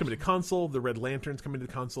 It's coming to console. The Red Lantern's coming to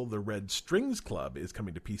console. The Red Strings Club is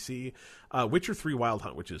coming to PC. Witcher 3 Wild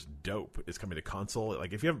Hunt, which is dope, is coming to console.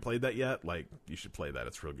 Like, if you haven't played that yet, like, you should play that.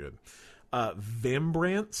 It's real good.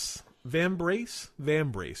 Vambrace,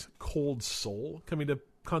 Cold Soul, coming to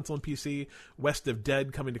console and PC. West of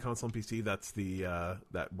Dead coming to console and PC. That's the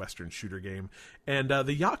that Western shooter game. And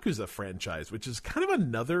the Yakuza franchise, which is kind of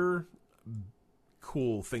another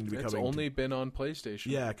cool thing to be coming. It's only been on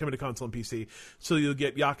PlayStation. Yeah, coming to console and PC. So you'll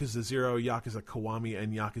get Yakuza 0, Yakuza Kiwami,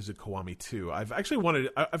 and Yakuza Kiwami 2. I've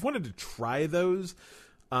wanted to try those,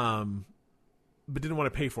 but didn't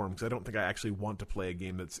want to pay for them because I don't think I actually want to play a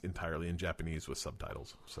game that's entirely in Japanese with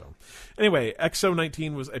subtitles. So anyway,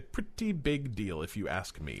 XO19 was a pretty big deal, if you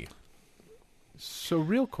ask me. So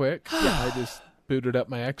real quick, I just booted up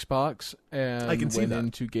my Xbox and I can see went that.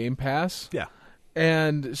 into Game Pass. Yeah.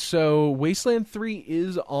 And so Wasteland 3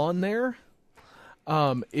 is on there.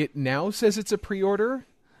 It now says it's a pre-order,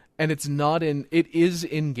 and it's not in. It is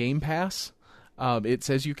in Game Pass. It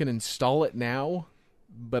says you can install it now,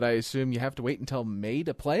 but I assume you have to wait until May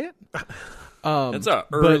to play it. It's a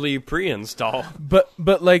early pre-install. But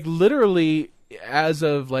like literally, as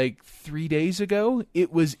of like 3 days ago,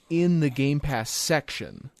 it was in the Game Pass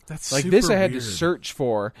section. That's like super this I had weird. to search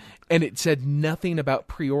for, and it said nothing about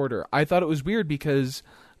pre-order. I thought it was weird because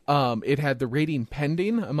it had the rating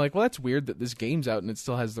pending. I'm like, well, that's weird that this game's out and it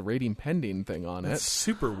still has the rating pending thing on That's it.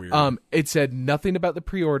 super weird. It said nothing about the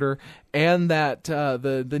pre-order, and that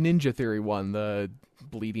the Ninja Theory one, the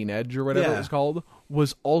Bleeding Edge or whatever it was called,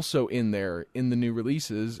 was also in there in the new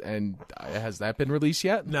releases. And has that been released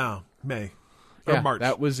yet? No, May or March.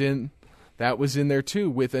 That was in there too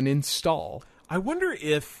with an install. I wonder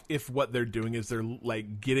if what they're doing is they're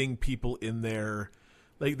like getting people in there,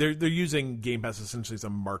 like they're using Game Pass essentially as a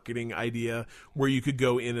marketing idea where you could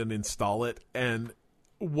go in and install it, and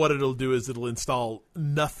what it'll do is it'll install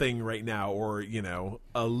nothing right now, or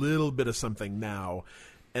a little bit of something now,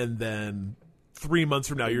 and then 3 months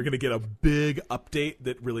from now you're going to get a big update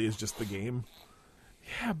that really is just the game.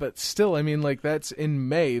 Yeah, but still, I mean, like that's in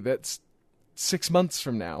May. That's 6 months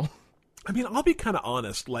from now. I mean, I'll be kind of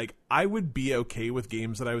honest. Like, I would be okay with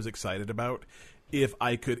games that I was excited about if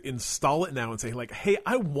I could install it now and say, like, hey,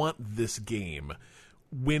 I want this game.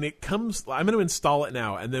 When it comes, I'm going to install it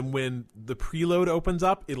now, and then when the preload opens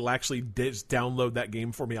up, it'll actually just download that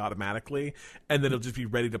game for me automatically, and then it'll just be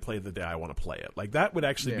ready to play the day I want to play it. Like, that would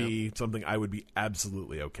actually be something I would be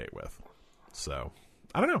absolutely okay with. So,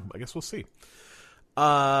 I don't know. I guess we'll see.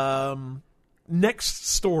 Next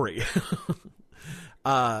story.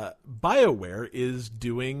 BioWare is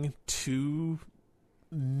doing two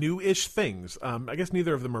new-ish things. I guess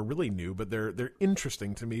neither of them are really new, but they're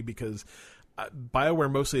interesting to me because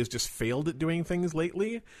BioWare mostly has just failed at doing things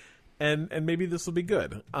lately, and maybe this will be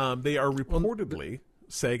good. They are reportedly...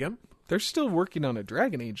 Say again? They're still working on a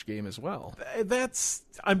Dragon Age game as well.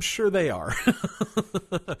 I'm sure they are.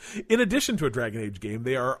 In addition to a Dragon Age game,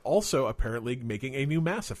 they are also apparently making a new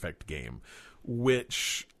Mass Effect game,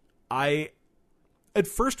 which I at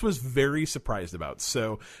first was very surprised about.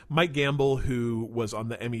 So Mike Gamble, who was on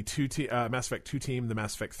the ME2 Mass Effect 2 team, the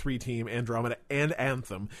Mass Effect 3 team, Andromeda, and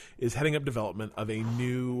Anthem, is heading up development of a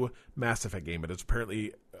new Mass Effect game. It is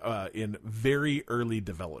apparently in very early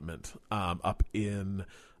development up in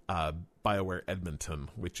BioWare Edmonton,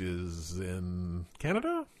 which is in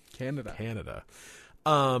Canada.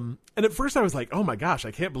 And at first I was like, oh my gosh,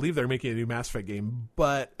 I can't believe they're making a new Mass Effect game.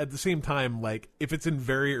 But at the same time, like, if it's in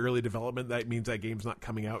very early development, that means that game's not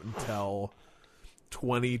coming out until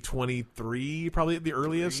 2023, probably at the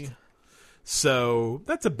earliest. So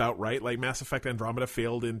that's about right. Like, Mass Effect Andromeda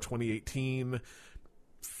failed in 2018.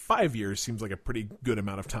 5 years seems like a pretty good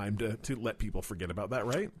amount of time to let people forget about that,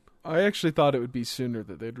 right? I actually thought it would be sooner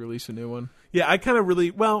that they'd release a new one. Yeah, I kind of really...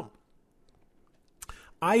 Well...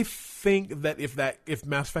 I think that if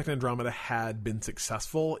Mass Effect Andromeda had been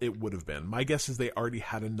successful, it would have been. My guess is they already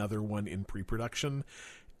had another one in pre-production.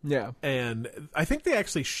 Yeah. And I think they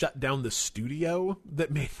actually shut down the studio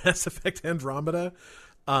that made Mass Effect Andromeda.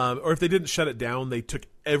 Or if they didn't shut it down, they took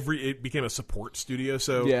it became a support studio.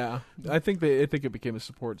 So yeah, I think it became a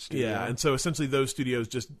support studio. Yeah, and so essentially those studios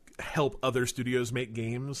just help other studios make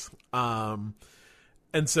games.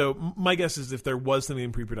 And so my guess is if there was something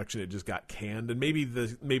in pre-production, it just got canned, and maybe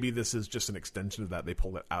this is just an extension of that. They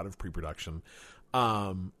pulled it out of pre-production.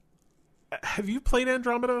 Have you played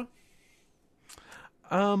Andromeda?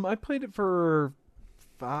 I played it for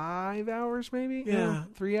 5 hours, maybe. Yeah,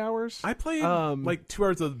 3 hours. I played like 2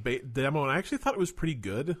 hours of the demo, and I actually thought it was pretty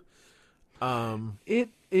good.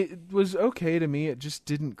 It was okay to me. It just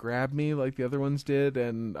didn't grab me like the other ones did,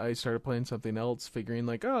 and I started playing something else, figuring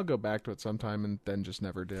like, oh, I'll go back to it sometime, and then just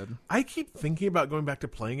never did. I keep thinking about going back to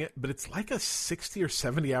playing it, but it's like a 60 or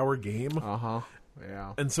 70 hour game.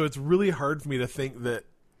 Yeah. And so it's really hard for me to think that,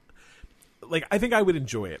 like, I think I would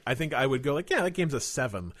enjoy it. I think I would go like, yeah, that game's a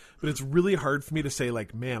 7. But it's really hard for me to say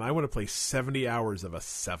like, man, I want to play 70 hours of a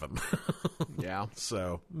 7. Yeah.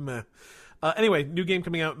 So, meh. Anyway, new game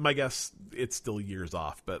coming out. My guess, it's still years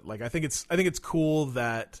off, but like I think it's cool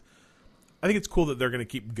that they're going to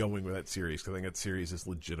keep going with that series, because I think that series is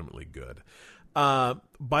legitimately good.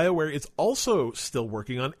 BioWare is also still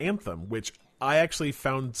working on Anthem, which I actually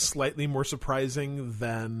found slightly more surprising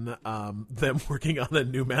than them working on a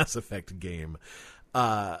new Mass Effect game.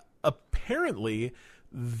 Apparently,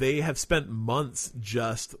 they have spent months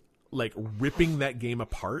just like ripping that game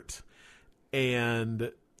apart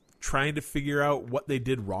and trying to figure out what they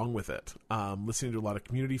did wrong with it. Listening to a lot of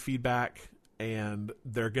community feedback, and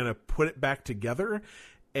they're going to put it back together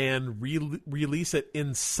and release it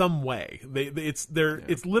in some way. It's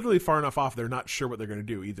literally far enough off. They're not sure what they're going to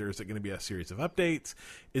do. Either is it going to be a series of updates?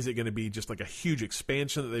 Is it going to be just like a huge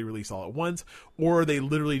expansion that they release all at once? Or are they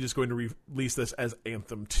literally just going to release this as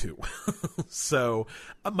Anthem 2? So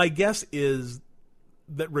my guess is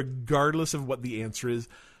that regardless of what the answer is,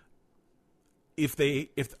 if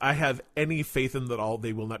I have any faith in that all,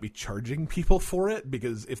 they will not be charging people for it,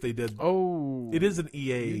 because if they did, it is an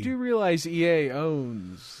EA. You do realize EA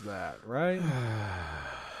owns that, right?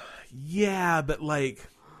 Yeah, but like,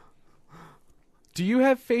 do you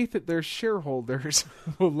have faith that their shareholders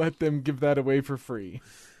will let them give that away for free?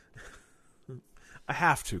 I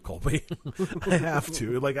have to, Colby. I have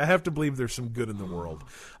to. Like, I have to believe there's some good in the world.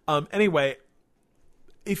 Anyway.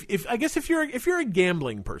 If you're a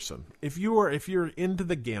gambling person, if you're into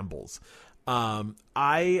the gambles,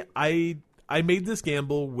 I made this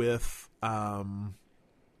gamble with what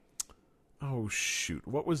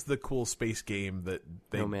was the cool space game that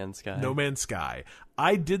No Man's Sky. No Man's Sky.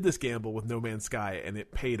 I did this gamble with No Man's Sky, and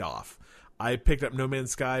it paid off. I picked up No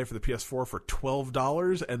Man's Sky for the PS4 for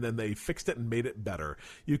 $12, and then they fixed it and made it better.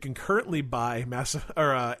 You can currently buy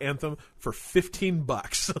Anthem for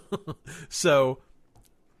 $15. So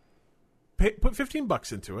put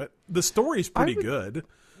 $15 into it. The story's pretty good.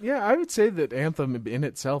 Yeah, I would say that Anthem in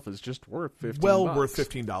itself is just worth $15. Well worth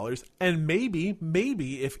 $15. And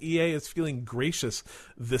maybe if EA is feeling gracious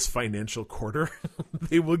this financial quarter,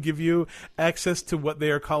 they will give you access to what they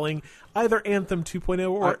are calling either Anthem 2.0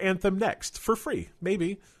 or Anthem Next for free.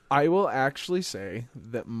 Maybe. I will actually say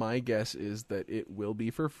that my guess is that it will be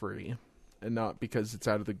for free, and not because it's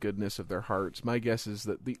out of the goodness of their hearts. My guess is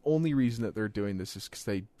that the only reason that they're doing this is because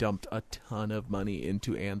they dumped a ton of money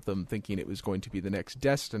into Anthem thinking it was going to be the next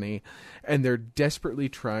Destiny, and they're desperately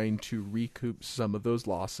trying to recoup some of those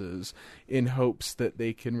losses in hopes that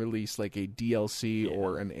they can release like a DLC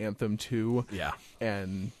or an Anthem 2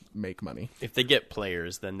 and make money. If they get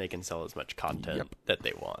players, then they can sell as much content that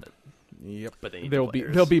they want. Yep. But they need there'll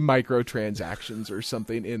players. be microtransactions or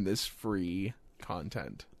something in this free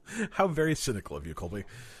content. How very cynical of you, Colby.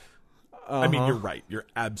 I mean, you're right. You're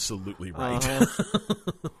absolutely right.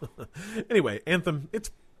 Anyway, Anthem,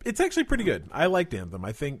 it's actually pretty good. I liked Anthem.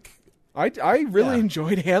 I think I really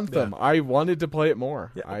enjoyed Anthem. I wanted to play it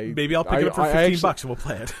more. Yeah, maybe I'll pick it up for $15 and we'll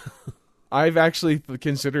play it. I've actually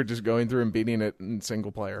considered just going through and beating it in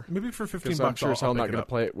single player. Maybe for $15, I'm sure as hell not going to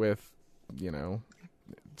play it with,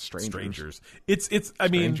 strangers. It's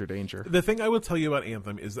Stranger danger. The thing I will tell you about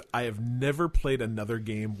Anthem is that I have never played another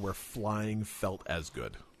game where flying felt as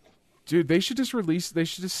good. Dude, they should just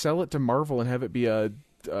sell it to Marvel and have it be a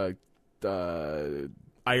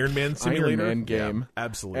Iron Man simulator. Iron Man game. Yeah,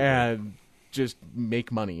 absolutely. And just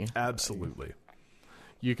make money. Absolutely.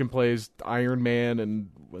 You can play as Iron Man and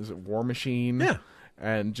was it War Machine? Yeah.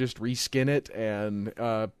 And just reskin it and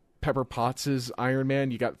Pepper Potts' Iron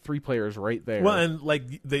Man, you got 3 players right there. Well, and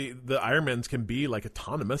like the Iron Mans can be like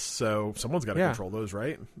autonomous, so someone's got to control those,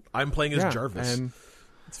 right? I'm playing as Jarvis. And,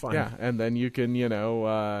 it's fine. Yeah, and then you can, you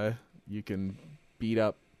can beat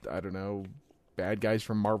up, I don't know, bad guys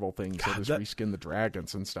from Marvel things. God, so just reskin the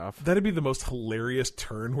dragons and stuff. That'd be the most hilarious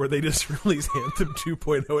turn where they just release Anthem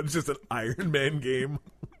 2.0 and it's just an Iron Man game.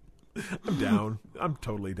 I'm down. I'm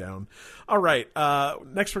totally down. All right.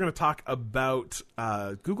 Next, we're going to talk about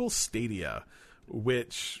Google Stadia,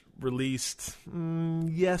 which released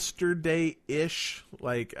yesterday-ish.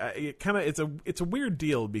 Like it's a weird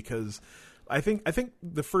deal because I think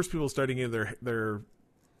the first people starting in their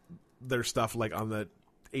stuff like on the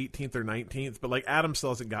 18th or 19th, but like Adam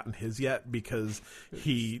still hasn't gotten his yet because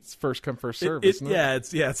it's first come first serve, isn't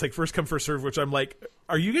it? Yeah, it's like first come first serve, which I'm like,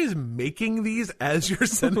 are you guys making these as you're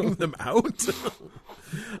sending them out?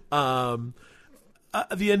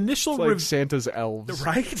 The initial it's like Santa's elves,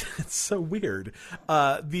 right? It's so weird.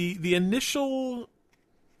 The initial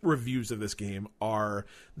reviews of this game are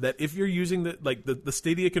that if you're using the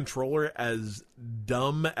Stadia controller, as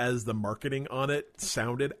dumb as the marketing on it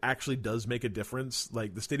sounded, actually does make a difference.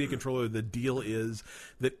 Like the Stadia controller, the deal is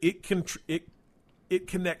that it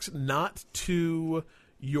connects not to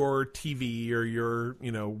your TV or your,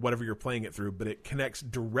 whatever you're playing it through, but it connects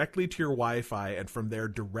directly to your Wi-Fi and from there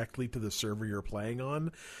directly to the server you're playing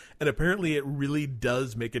on. And apparently it really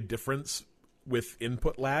does make a difference with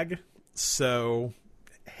input lag. So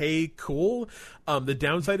hey, cool. The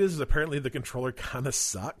downside is apparently the controller kind of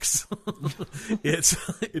sucks.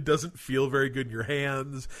 It doesn't feel very good in your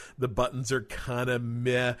hands. The buttons are kind of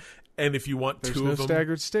meh. And if you want There's two no of them,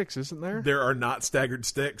 staggered sticks, isn't there? There are not staggered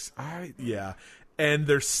sticks. Yeah. And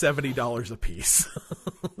they're $70 a piece.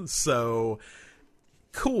 So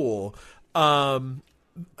cool. From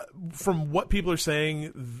what people are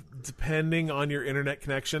saying, depending on your internet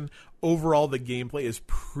connection, overall the gameplay is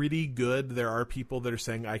pretty good. There are people that are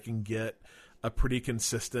saying I can get a pretty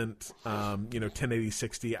consistent 1080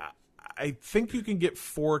 60. I think you can get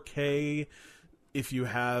 4K if you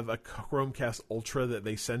have a Chromecast Ultra that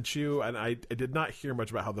they sent you, and I did not hear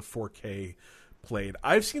much about how the 4K played.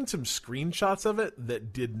 I've seen some screenshots of it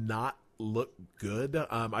that did not look good.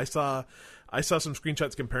 I saw some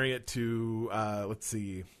screenshots comparing it to let's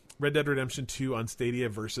see, Red Dead Redemption 2 on Stadia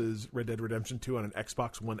versus Red Dead Redemption 2 on an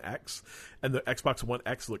Xbox One X, and the Xbox One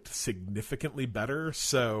X looked significantly better.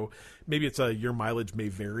 So maybe it's a your mileage may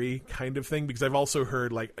vary kind of thing, because I've also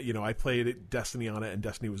heard, I played Destiny on it and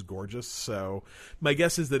Destiny was gorgeous. So my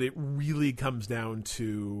guess is that it really comes down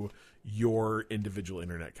to your individual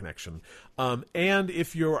internet connection. And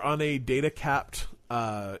if you're on a data capped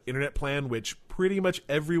internet plan, which pretty much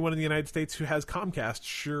everyone in the United States who has Comcast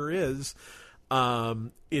sure is,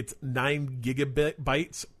 it's 9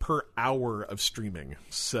 gigabytes per hour of streaming.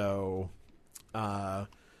 So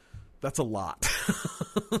that's a lot.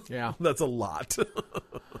 Yeah. That's a lot.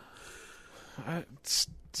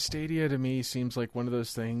 Stadia to me seems like one of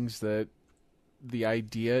those things that the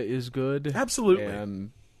idea is good. Absolutely. And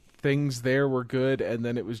things there were good, and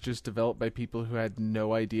then it was just developed by people who had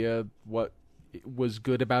no idea what was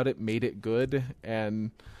good about it, made it good,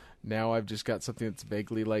 and now I've just got something that's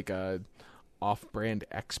vaguely like a off-brand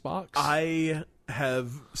Xbox. I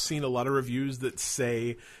have seen a lot of reviews that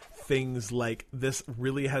say things like, this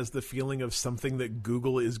really has the feeling of something that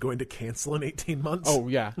Google is going to cancel in 18 months. Oh,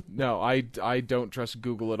 yeah. No, I don't trust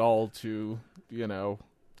Google at all to,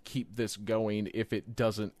 keep this going if it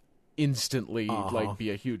doesn't instantly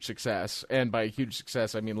be a huge success. And by a huge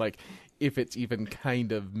success, I mean if it's even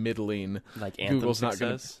kind of middling, like Anthem Google's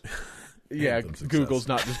success. Not gonna yeah, Google's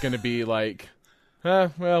not just going to be like,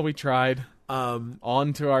 well, we tried.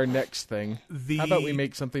 On to our next thing. How about we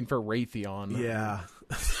make something for Raytheon? Yeah.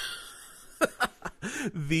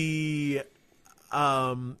 The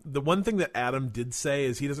one thing that Adam did say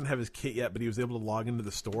is he doesn't have his kit yet, but he was able to log into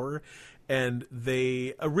the store, and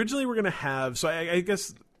they originally were going to have. So I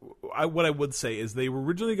guess what I would say is they were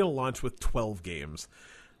originally going to launch with 12 games.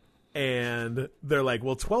 And they're like,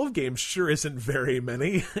 well, 12 games sure isn't very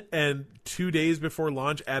many. And 2 days before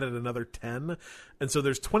launch added another 10. And so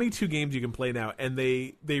there's 22 games you can play now. And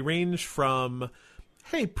they range from,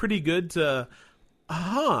 hey, pretty good to,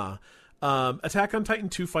 Attack on Titan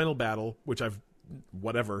 2 Final Battle, which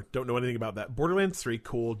don't know anything about that. Borderlands 3,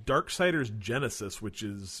 cool. Darksiders Genesis, which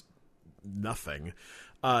is nothing.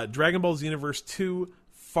 Dragon Ball Xenoverse 2,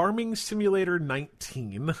 Farming Simulator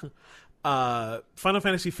 19, Final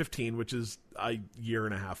Fantasy 15, which is a year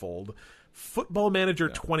and a half old, Football Manager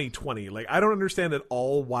 2020. Like, I don't understand at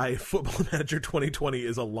all why Football Manager 2020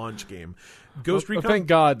 is a launch game. Ghost Recon. Thank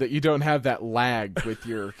God that you don't have that lag with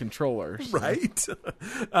your controllers. Right?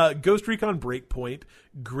 Ghost Recon Breakpoint,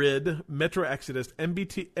 Grid, Metro Exodus,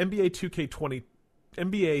 NBA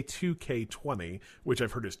 2K20, which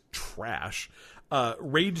I've heard is trash.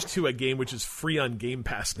 Rage 2, a game which is free on Game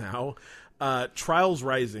Pass now. Trials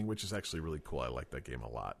Rising, which is actually really cool. I like that game a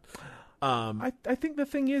lot. I think the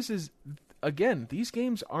thing is again, these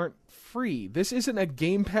games aren't free. This isn't a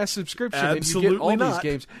Game Pass subscription. Absolutely and you get all not. these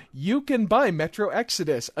games. You can buy Metro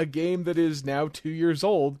Exodus, a game that is now 2 years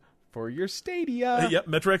old, for your Stadia. Yep,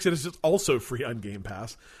 Metro Exodus is also free on Game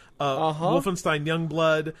Pass. Wolfenstein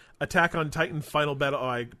Youngblood, Attack on Titan Final Battle. Oh,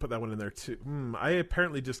 I put that one in there too. I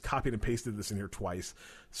apparently just copied and pasted this in here twice,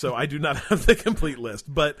 so I do not have the complete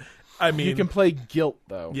list. But I mean, you can play Guilt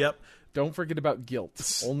though. Yep. Don't forget about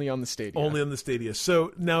Guilt. Only on the Stadia. Only on the Stadia.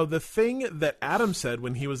 So now the thing that Adam said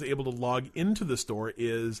when he was able to log into the store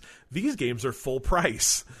is these games are full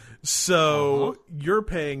price. So you're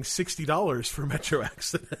paying $60 for Metro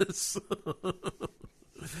Exodus.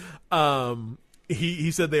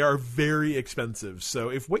 He said they are very expensive. So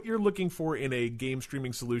if what you're looking for in a game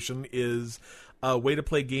streaming solution is a way to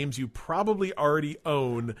play games you probably already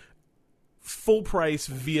own full price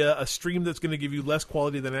via a stream that's going to give you less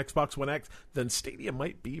quality than Xbox One X, then Stadia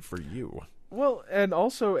might be for you. Well, and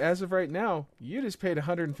also, as of right now, you just paid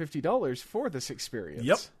 $150 for this experience.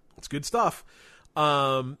 Yep. It's good stuff.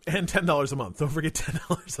 And $10 a month. Don't forget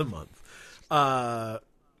 $10 a month.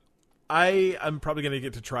 I'm probably going to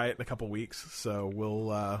get to try it in a couple weeks, so we'll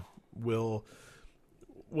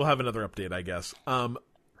have another update, I guess.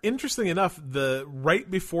 Interesting enough, right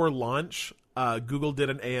before launch, Google did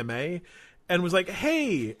an AMA and was like,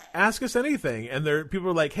 "Hey, ask us anything." And people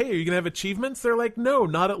were like, "Hey, are you going to have achievements?" They're like, "No,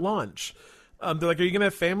 not at launch." They're like, "Are you going to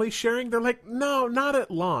have family sharing?" They're like, "No, not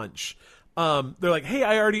at launch." They're like, "Hey,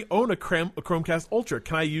 I already own a Chromecast Ultra.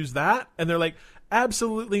 Can I use that?" And they're like,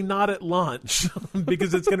 "Absolutely not at launch,"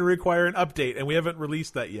 because it's going to require an update, and we haven't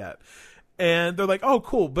released that yet. And they're like, "Oh,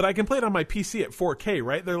 cool, but I can play it on my PC at 4K,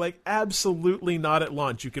 right?" They're like, "Absolutely not at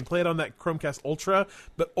launch. You can play it on that Chromecast Ultra,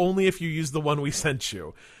 but only if you use the one we sent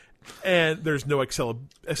you." And there's no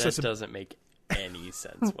That doesn't make any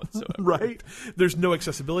sense whatsoever. Right? There's no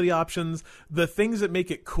accessibility options. The things that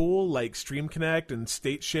make it cool, like Stream Connect and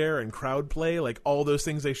State Share and Crowd Play, like all those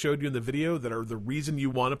things they showed you in the video that are the reason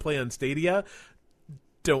you want to play on Stadia,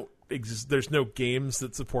 don't exist. There's no games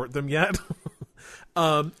that support them yet.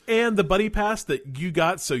 And the Buddy Pass that you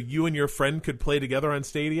got so you and your friend could play together on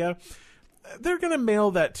Stadia, they're going to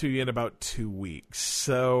mail that to you in about 2 weeks.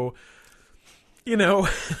 So,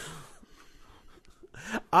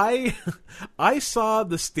 I saw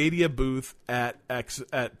the Stadia booth at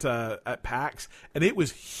PAX, and it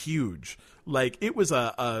was huge. Like, it was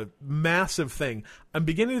a massive thing. I'm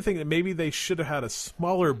beginning to think that maybe they should have had a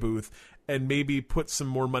smaller booth and maybe put some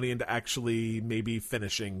more money into actually maybe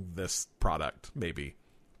finishing this product. Maybe.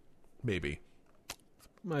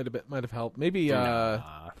 Might have helped. Maybe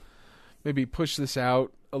push this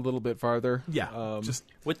out a little bit farther. Yeah. Just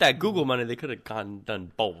with that Google money, they could have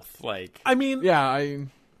done both. Like, I mean, yeah.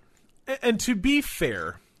 And to be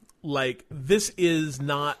fair, like, this is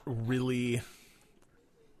not really,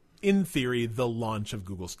 in theory, the launch of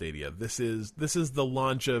Google Stadia. This is the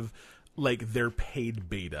launch of, like, their paid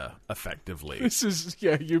beta, effectively. This is,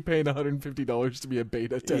 you paying $150 to be a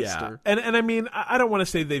beta tester. Yeah. And I mean, I don't want to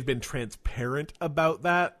say they've been transparent about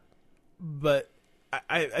that, but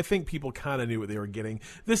I think people kind of knew what they were getting.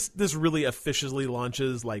 This really officially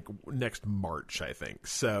launches like next March, I think.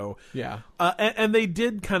 So yeah, and they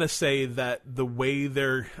did kind of say that the way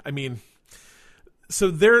the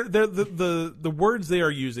words they are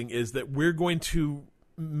using is that we're going to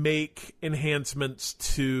make enhancements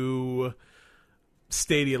to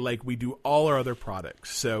Stadia like we do all our other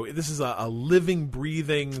products. So this is a living,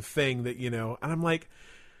 breathing thing that, and I'm like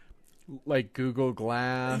Google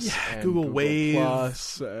Glass, and Google Wave,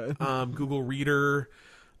 Plus, Google Reader,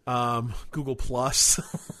 Google Plus.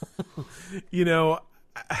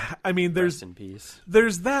 I mean, rest in peace.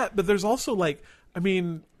 There's that, but there's also like, I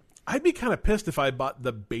mean, I'd be kind of pissed if I bought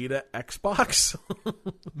the beta Xbox.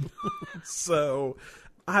 So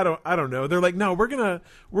I don't know. They're like, no, we're gonna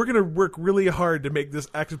work really hard to make this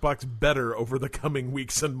Xbox better over the coming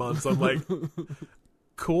weeks and months. I'm like,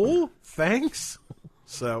 cool, thanks.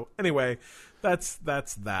 So anyway, that's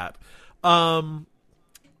that. I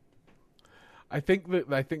think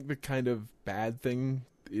the kind of bad thing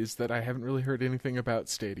is that I haven't really heard anything about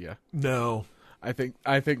Stadia. No. I think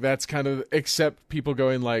that's kind of, except people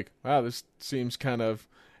going like, wow, this seems kind of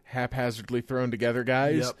haphazardly thrown together,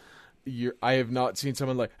 guys. Yep. I have not seen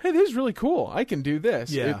someone like, hey, this is really cool. I can do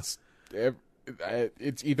this. Yeah.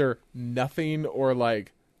 It's either nothing or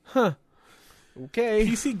like, huh. Okay.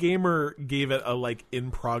 PC Gamer gave it a in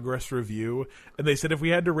progress review, and they said if we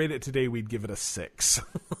had to rate it today, we'd give it a 6.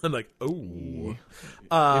 I'm like, oh,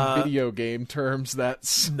 in video game terms,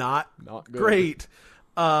 that's not good. Great.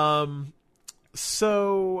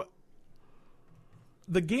 So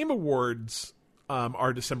the Game Awards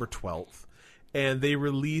are December 12th. And they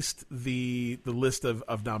released the list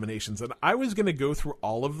of nominations. And I was going to go through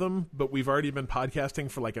all of them, but we've already been podcasting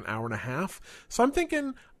for an hour and a half. So I'm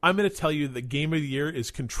thinking I'm going to tell you the Game of the Year is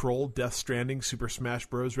Control, Death Stranding, Super Smash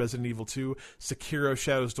Bros., Resident Evil 2, Sekiro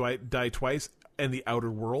Shadows Die Twice, and The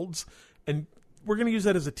Outer Worlds. And we're going to use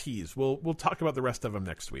that as a tease. We'll talk about the rest of them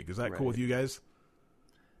next week. Is that cool with you guys?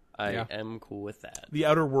 I am cool with that. The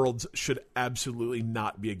Outer Worlds should absolutely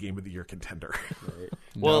not be a Game of the Year contender. Right.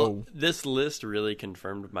 Well, this list really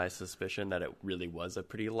confirmed my suspicion that it really was a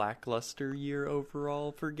pretty lackluster year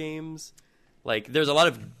overall for games. There's a lot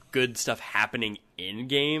of good stuff happening in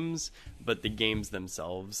games, but the games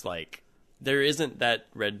themselves, there isn't that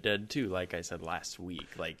Red Dead 2, like I said last week.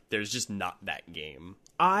 There's just not that game.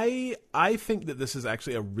 I think that this is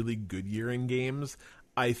actually a really good year in games.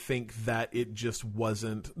 I think that it just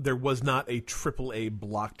wasn't. There was not a AAA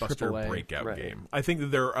blockbuster breakout game. I think that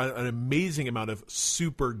there are an amazing amount of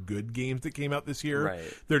super good games that came out this year.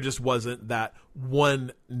 Right. There just wasn't that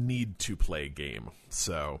one need to play game.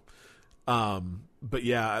 So, but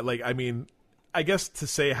yeah, I guess to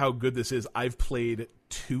say how good this is, I've played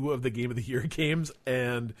 2 of the Game of the Year games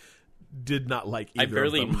and did not like either of them.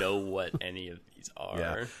 I barely know what any of these are.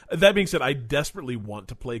 Yeah. That being said, I desperately want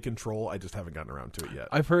to play Control. I just haven't gotten around to it yet.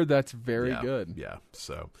 I've heard that's very good. Yeah.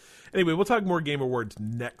 So, anyway, we'll talk more Game Awards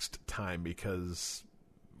next time because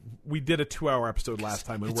we did a 2-hour episode last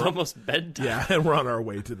time. And it's almost bedtime. Yeah, and we're on our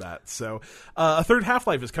way to that. So, a third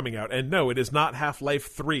Half-Life is coming out. And no, it is not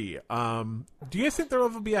Half-Life 3. Do you guys think there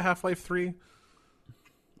will be a Half-Life 3?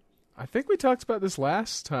 I think we talked about this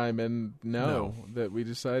last time, and that we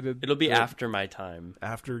decided it'll be after my time.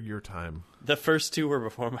 After your time. The first 2 were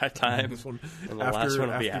before my time. This one, and the last one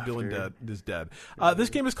will be after Dylan is dead. This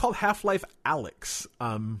game is called Half-Life Alyx,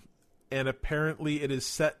 and apparently it is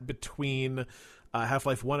set between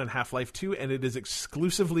Half-Life 1 and Half-Life 2, and it is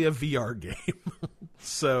exclusively a VR game.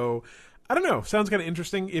 So, I don't know. Sounds kind of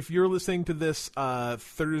interesting. If you're listening to this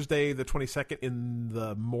Thursday the 22nd in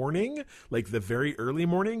the morning, the very early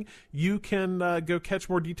morning, you can go catch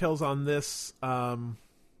more details on this.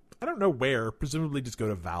 I don't know where. Presumably just go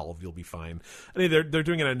to Valve. You'll be fine. I mean, they're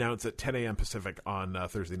doing an announce at 10 a.m. Pacific on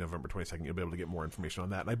Thursday, November 22nd. You'll be able to get more information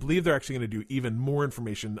on that. And I believe they're actually going to do even more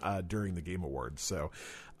information during the Game Awards. So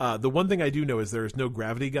the one thing I do know is there is no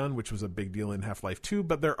gravity gun, which was a big deal in Half-Life 2,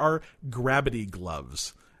 but there are gravity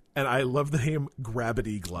gloves. And I love the name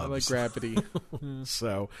Gravity Gloves. I like gravity.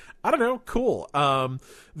 So, I don't know. Cool.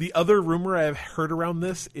 The other rumor I've heard around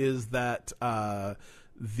this is that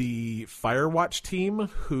the Firewatch team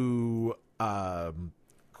who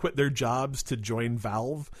quit their jobs to join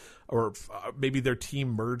Valve, or maybe their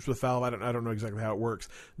team merged with Valve. I don't know exactly how it works.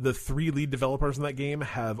 The 3 lead developers in that game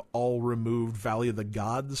have all removed Valley of the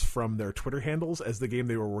Gods from their Twitter handles as the game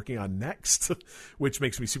they were working on next, which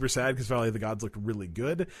makes me super sad because Valley of the Gods looked really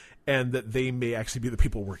good, and that they may actually be the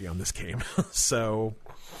people working on this game. So,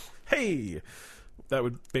 hey, that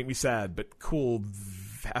would make me sad, but cool.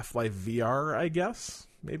 Half-Life VR, I guess,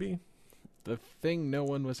 maybe. The thing no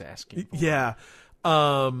one was asking for. Yeah.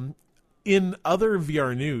 In other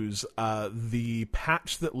VR news, the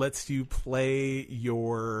patch that lets you play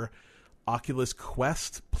your Oculus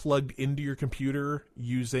Quest plugged into your computer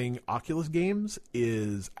using Oculus games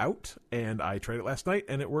is out, and I tried it last night,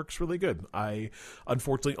 and it works really good. I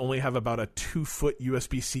unfortunately only have about a 2-foot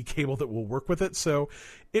USB-C cable that will work with it, so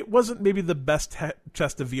it wasn't maybe the best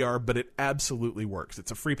test of VR, but it absolutely works.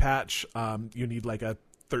 It's a free patch. You need a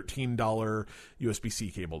 $13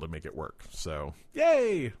 USB-C cable to make it work. So,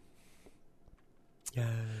 yay! Yeah.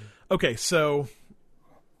 Okay, so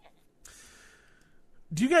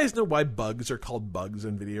do you guys know why bugs are called bugs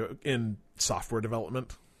in software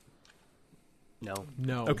development? No.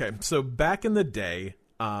 Okay, so back in the day,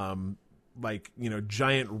 giant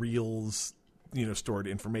reels, stored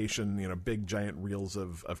information, big giant reels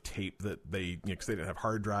of tape that they, because they didn't have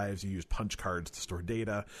hard drives, you used punch cards to store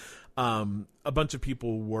data. A bunch of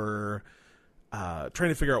people were trying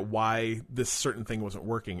to figure out why this certain thing wasn't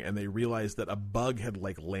working, and they realized that a bug had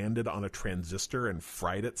landed on a transistor and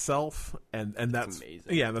fried itself, and that's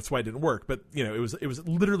amazing. Yeah, that's why it didn't work. But it was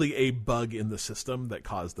literally a bug in the system that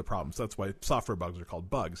caused the problem. So that's why software bugs are called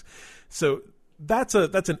bugs. So that's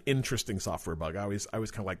an interesting software bug. I always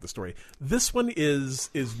kind of like the story. This one is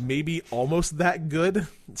maybe almost that good.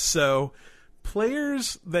 So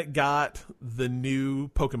players that got the new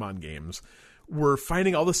Pokemon games were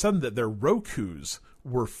finding all of a sudden that their Rokus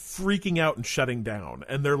were freaking out and shutting down.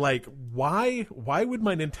 And they're like, why would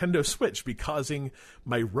my Nintendo Switch be causing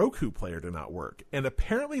my Roku player to not work? And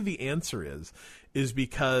apparently the answer is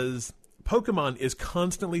because Pokemon is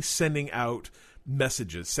constantly sending out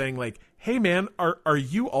messages saying like, hey man, are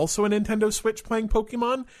you also a Nintendo Switch playing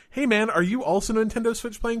Pokemon? Hey man, are you also a Nintendo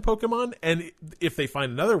Switch playing Pokemon? And if they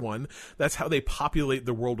find another one, that's how they populate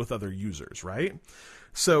the world with other users, right?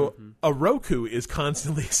 So a Roku is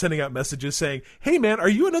constantly sending out messages saying, hey man, are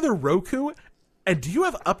you another Roku? And do you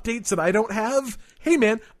have updates that I don't have? Hey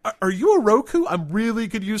man, are you a Roku? I really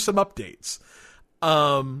could use some updates.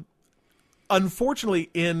 Unfortunately,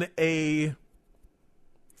 in a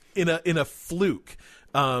fluke,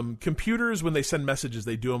 computers, when they send messages,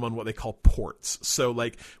 they do them on what they call ports. So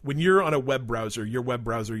like when you're on a web browser, your web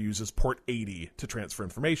browser uses port 80 to transfer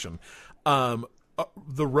information.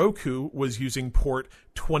 The Roku was using port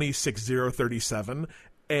 26037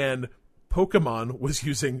 and Pokemon was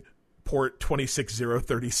using port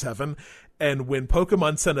 26037. And when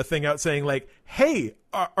Pokemon sent a thing out saying like, hey,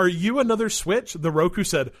 are you another Switch? The Roku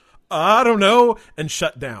said, I don't know, and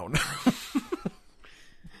shut down.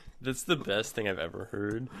 That's the best thing I've ever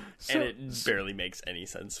heard, and it barely makes any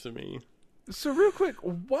sense to me. So real quick,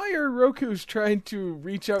 why are Rokus trying to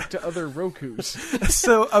reach out to other Rokus?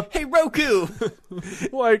 So, hey Roku,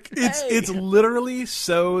 like it's literally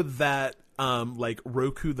so that like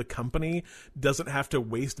Roku the company doesn't have to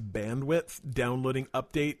waste bandwidth downloading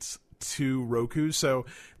updates to Roku. So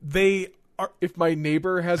they are. If my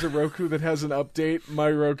neighbor has a Roku that has an update,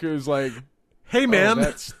 my Roku is like, hey man. Oh,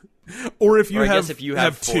 that's... Or if you if you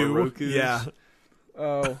have two, Rokus. Yeah.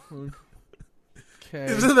 Oh. Okay.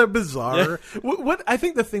 Isn't that bizarre? Yeah. What I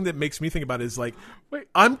think the thing that makes me think about it is like, wait,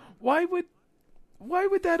 why would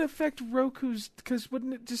that affect Roku's? Because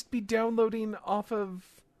wouldn't it just be downloading off of?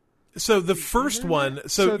 So the first one,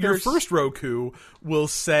 so your first Roku will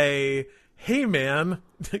say, "Hey man,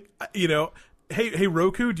 you know, hey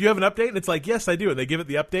Roku, do you have an update?" And it's like, "Yes, I do." And they give it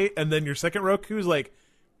the update, and then your second Roku is like,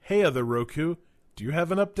 "Hey other Roku, do you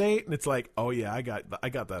have an update?" And it's like, "Oh yeah, I got that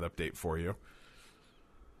update for you."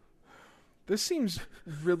 This seems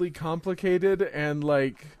really complicated, and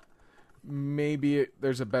like maybe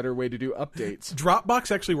there's a better way to do updates.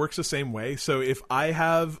 Dropbox actually works the same way. So if I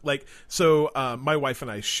have my wife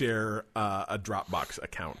and I share a Dropbox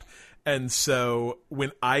account, and so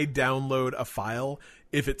when I download a file,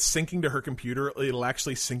 if it's syncing to her computer, it'll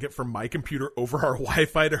actually sync it from my computer over our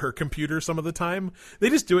Wi-Fi to her computer some of the time. They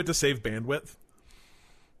just do it to save bandwidth.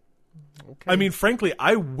 Okay. I mean, frankly,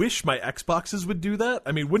 I wish my Xboxes would do that.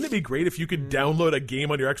 I mean, wouldn't it be great if you could download a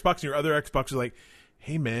game on your Xbox and your other Xbox is like,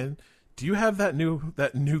 hey man, do you have that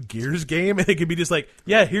new Gears game? And it could be just like,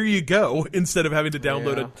 yeah, here you go, instead of having to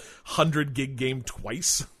download a 100 gig game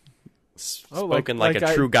twice. Spoken like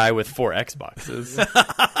a true guy with 4 Xboxes.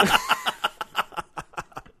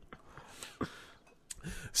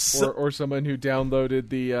 Or someone who downloaded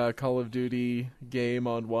the Call of Duty game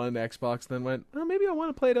on one Xbox, then went, oh, maybe I want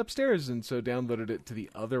to play it upstairs, and so downloaded it to the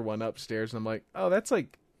other one upstairs, and I'm like, oh, that's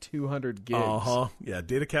like 200 gigs. Yeah,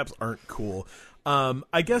 data caps aren't cool.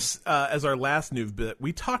 I guess as our last news bit,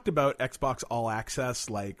 we talked about Xbox All Access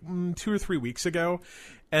like 2 or 3 weeks ago,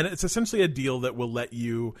 and it's essentially a deal that will let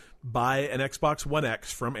you buy an Xbox One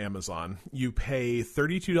X from Amazon. You pay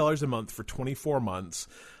 $32 a month for 24 months.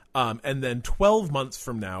 And then 12 months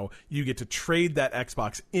from now, you get to trade that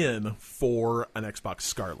Xbox in for an Xbox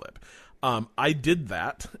Scarlet. I did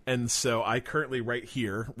that, and so I currently right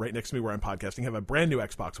here, right next to me where I'm podcasting, have a brand new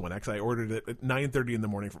Xbox One X. I ordered it at 9:30 in the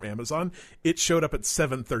morning from Amazon. It showed up at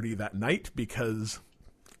 7:30 that night because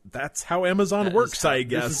that's how Amazon works, I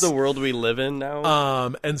guess. This is the world we live in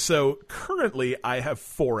now. And so currently I have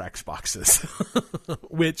 4 Xboxes,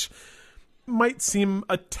 which might seem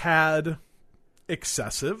a tad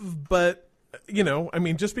excessive, but you know, I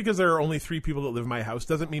mean, just because there are only 3 people that live in my house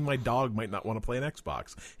doesn't mean my dog might not want to play an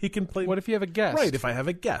Xbox. He can play. What if you have a guest? Right, if I have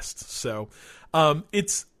a guest. So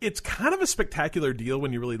it's kind of a spectacular deal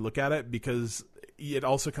when you really look at it, because it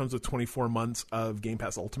also comes with 24 months of Game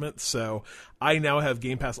Pass Ultimate. So I now have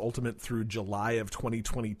Game Pass Ultimate through July of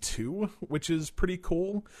 2022, which is pretty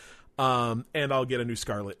cool. And I'll get a new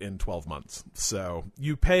Scarlet in 12 months. So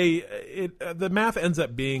you pay it. The math ends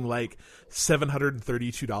up being like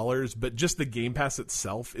 $732, but just the Game Pass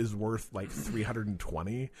itself is worth like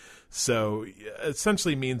 $320. So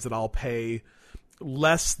essentially means that I'll pay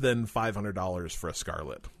less than $500 for a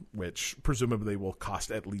Scarlet. which presumably will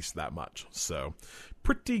cost at least that much. So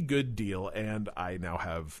pretty good deal, and I now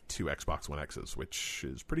have 2 Xbox One X's, which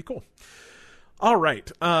is pretty cool. All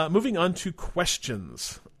right, moving on to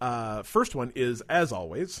questions. First one is, as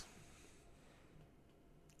always,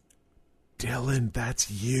 Dylan, that's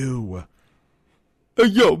you. Hey,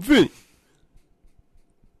 yo, Vinny.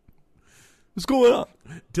 What's going on?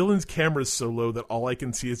 Dylan's camera is so low that all I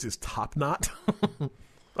can see is his top knot.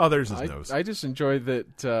 Oh, there's his nose. I just enjoy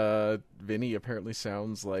that Vinny apparently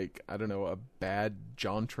sounds like, I don't know, a bad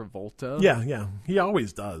John Travolta. Yeah, he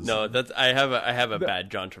always does. No, I have a bad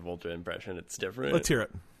John Travolta impression. It's different. Let's hear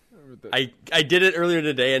it. I did it earlier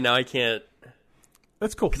today, and now I can't.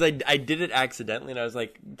 That's cool. Because I did it accidentally, and I was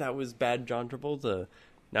like, that was bad John Travolta.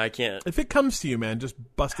 Now I can't. If it comes to you, man, just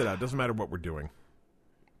bust it out. Doesn't matter what we're doing.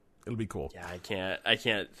 It'll be cool. Yeah, I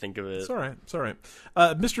can't think of it. It's all right.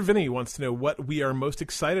 Mr. Vinny wants to know what we are most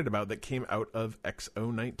excited about that came out of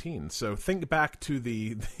XO19. So think back to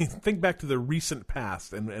the recent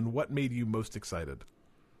past and what made you most excited.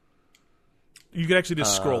 You can actually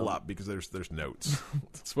just scroll up because there's notes.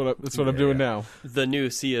 That's what I'm doing now. The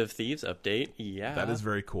new Sea of Thieves update. Yeah, that is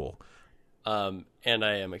very cool. And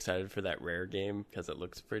I am excited for that Rare game because it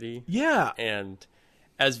looks pretty. Yeah, and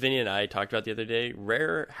as Vinny and I talked about the other day,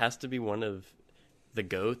 Rare has to be one of the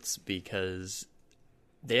GOATs because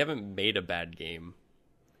they haven't made a bad game.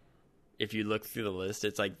 If you look through the list,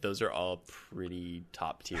 it's like those are all pretty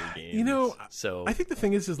top tier games. You know, so I think the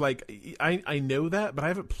thing is like I know that, but I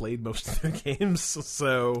haven't played most of their games.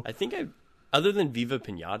 So I think other than Viva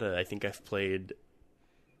Pinata, I think I've played.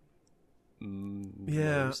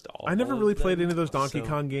 Most all I never really played them, any of those Donkey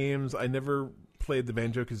Kong games. I never played the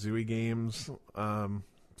Banjo-Kazooie games.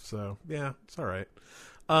 So yeah, it's all right.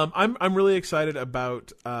 I'm really excited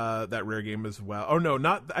about that Rare game as well. Oh no,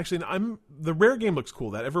 not actually. The Rare game looks cool.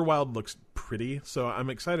 That Everwild looks pretty, so I'm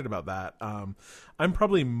excited about that. I'm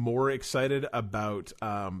probably more excited about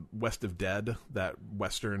West of Dead, that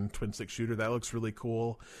Western twin stick shooter. That looks really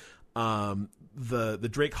cool. The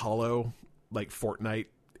Drake Hollow, like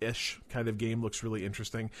Fortnite-ish kind of game, looks really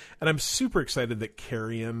interesting, and I'm super excited that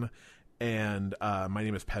Carrion and My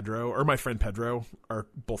Name is Pedro, or My Friend Pedro, are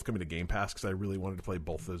both coming to Game Pass because I really wanted to play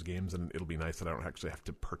both those games, and it'll be nice that I don't actually have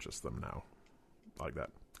to purchase them now. I like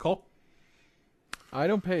that. Cole? I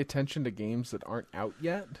don't pay attention to games that aren't out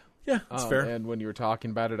yet. Yeah, that's fair. And when you were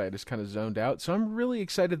talking about it, I just kind of zoned out. So I'm really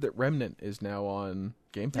excited that Remnant is now on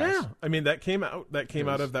Game Pass. Yeah, I mean, that came out.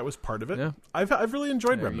 That was part of it. Yeah. I've really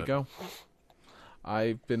enjoyed there Remnant. There you go.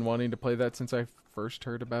 I've been wanting to play that since I first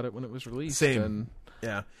heard about it when it was released. Same. And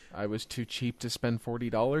yeah, I was too cheap to spend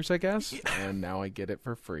 $40, I guess, and now I get it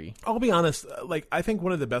for free. I'll be honest. Like, I think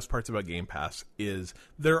one of the best parts about Game Pass is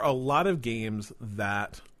there are a lot of games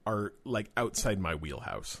that are like outside my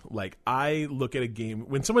wheelhouse. Like, I look at a game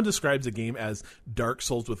when someone describes a game as Dark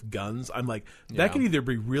Souls with guns, I'm like, that could either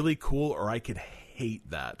be really cool or I could hate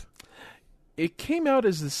that. It came out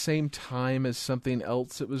as the same time as something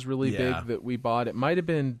else that was really big that we bought. It might have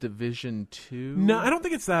been Division 2. No, I don't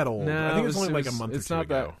think it's that old. No, I think it's only like a month or two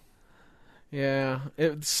ago. Yeah,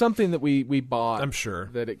 it's something that we bought. I'm sure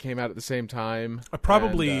that it came out at the same time.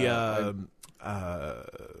 Probably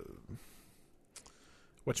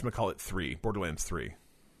whatchamacallit 3, Borderlands 3.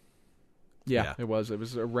 Yeah, it was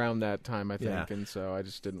around that time, I think, and so I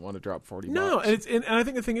just didn't want to drop $40. No, and I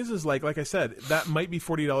think the thing is like I said, that might be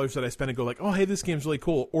 $40 that I spend and go like, oh, hey, this game's really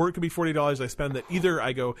cool, or it could be $40 I spend that either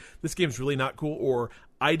I go, this game's really not cool, or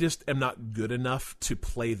I just am not good enough to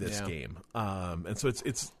play this game. And so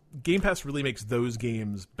it's Game Pass really makes those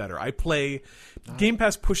games better. I play Game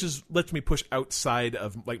Pass lets me push outside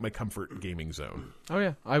of like my comfort gaming zone. Oh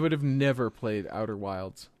yeah, I would have never played Outer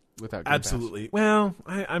Wilds without Game Absolutely. Pass. Well,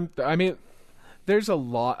 I mean, there's a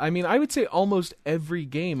lot. I mean, I would say almost every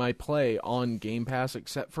game I play on Game Pass,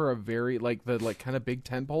 except for a very the kind of big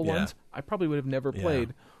tentpole ones, I probably would have never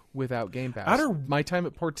played without Game Pass. My time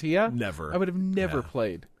at Portilla, never. I would have never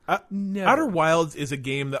played. Never. Outer Wilds is a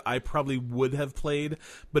game that I probably would have played,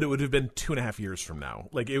 but it would have been 2.5 years from now.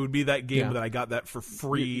 Like, it would be that game that I got that for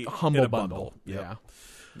free Humble in a bundle. Yep.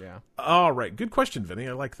 Yeah. All right. Good question, Vinny.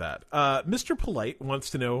 I like that. Mr. Polite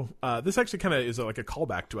wants to know, this actually kind of is like a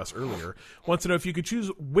callback to us earlier, wants to know if you could choose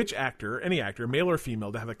which actor, any actor, male or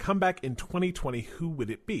female, to have a comeback in 2020, who would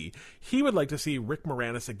it be? He would like to see Rick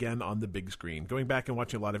Moranis again on the big screen. Going back and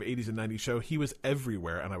watching a lot of 80s and 90s show, he was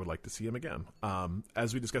everywhere, and I would like to see him again.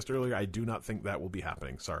 As we discussed earlier, I do not think that will be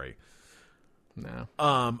happening. Sorry. No.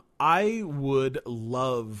 I would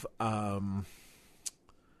love...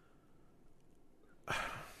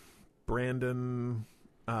 Brandon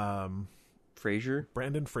Fraser.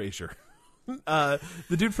 The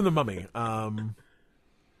dude from The Mummy.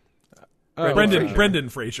 Brendan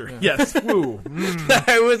Fraser. Yeah. Yes. Woo.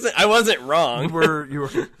 I wasn't wrong. You were.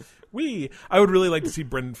 I would really like to see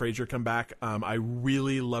Brendan Fraser come back. I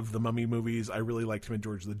really loved the Mummy movies. I really liked him in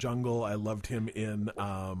George of the Jungle. I loved him in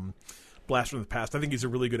Blast from the Past. I think he's a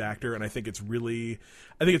really good actor, and I think it's really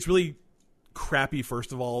crappy,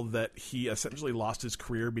 first of all, that he essentially lost his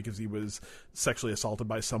career because he was sexually assaulted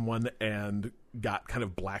by someone and got kind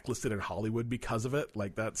of blacklisted in Hollywood because of it.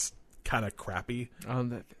 Like, that's kind of crappy.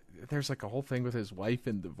 There's like a whole thing with his wife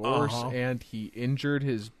and divorce, and he injured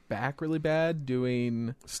his back really bad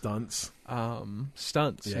doing stunts.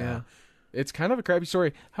 Yeah. It's kind of a crappy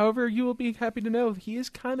story. However, you will be happy to know he is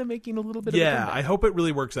kind of making a little bit of a comeback. I hope it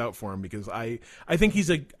really works out for him, because I think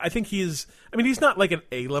he's not like an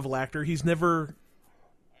A-level actor. He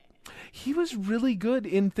was really good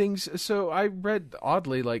in things. So I read,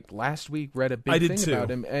 oddly, like last week, read a big thing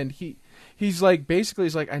about him, and he's like, basically,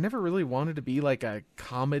 he's like, I never really wanted to be like a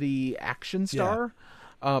comedy action star.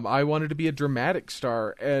 Yeah. I wanted to be a dramatic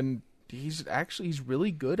star, and he's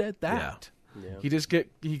really good at that. Yeah.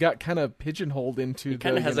 He got kind of pigeonholed into. He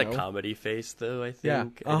kind of has a comedy face, though. I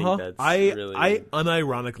think. Yeah. I think that's really. I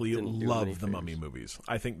unironically love the Mummy movies.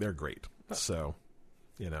 I think they're great. So,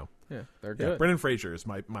 yeah, they're good. Brendan Fraser is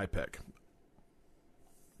my pick.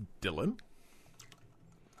 Dylan?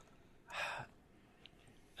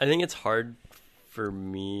 I think it's hard for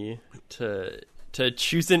me to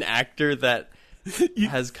choose an actor that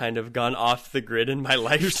has kind of gone off the grid in my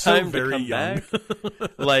lifetime to come back.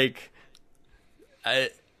 Like,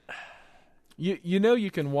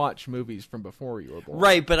 you can watch movies from before you were born,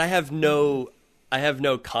 right? But I have no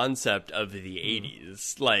concept of the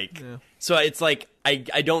 80s. Like, so it's like I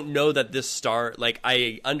don't know that this star. Like,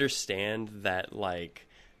 I understand that, like,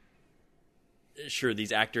 sure,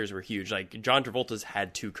 these actors were huge. Like, John Travolta's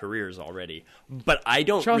had 2 careers already, but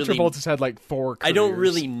John Travolta's had like 4 careers. I don't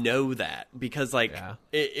really know that, because, like,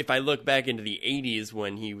 if I look back into the 80s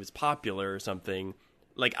when he was popular or something,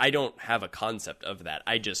 like, I don't have a concept of that.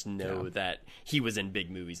 I just know that he was in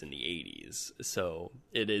big movies in the 80s. So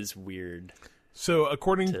it is weird. So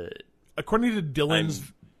according to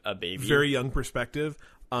Dylan's a baby. very young perspective,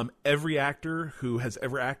 every actor who has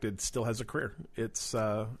ever acted still has a career. It's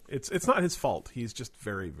not his fault. He's just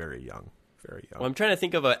very, very young. Very young. Well, I'm trying to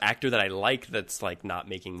think of an actor that I like that's, like, not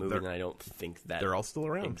making movies, and I don't think that they're all still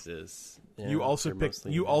around. Exists. Yeah, you also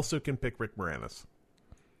can pick Rick Moranis.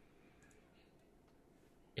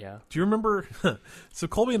 Yeah. Do you remember? So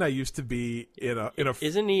Colby and I used to be in a.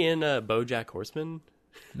 Isn't he in BoJack Horseman?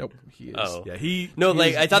 Nope, he is. Oh, yeah,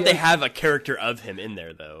 I thought they have a character of him in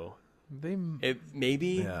there, though.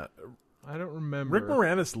 Maybe. Yeah, I don't remember. Rick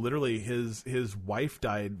Moranis, literally, his wife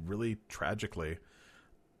died really tragically.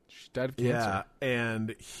 She died of cancer. Yeah,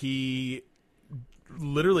 and he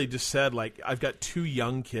literally just said, like, I've got 2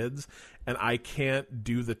 young kids, and I can't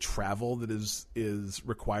do the travel that is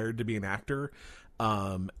required to be an actor.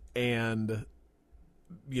 And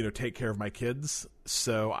take care of my kids,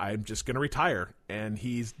 so I'm just going to retire. And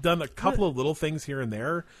he's done a couple of little things here and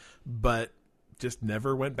there, but just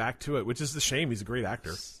never went back to it, which is a shame. He's a great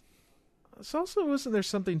actor. So also, wasn't there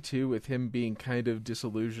something too with him being kind of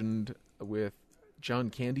disillusioned with John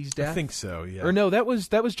Candy's death? I think so, yeah. Or no, that was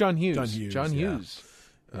John Hughes. John Hughes,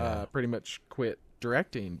 pretty much quit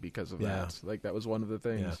directing because of that. Like, that was one of the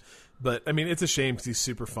things. Yeah. But I mean, it's a shame because he's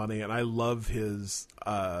super funny, and I love his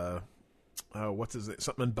what's his name?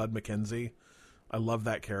 Something in Bud McKenzie. I love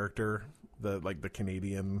that character, the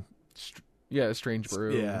Canadian. Strange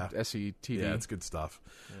Brew. Yeah, SCTV. Yeah, it's good stuff.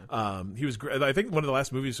 Yeah. He was great. I think one of the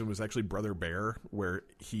last movies was actually Brother Bear, where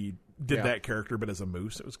he did that character, but as a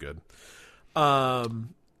moose. It was good.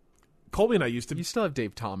 Colby and I used to. You still have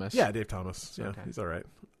Dave Thomas. Yeah, Dave Thomas. Yeah, he's all right.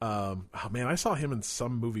 Oh man, I saw him in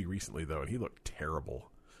some movie recently though, and he looked terrible.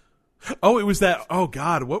 Oh, it was that. Oh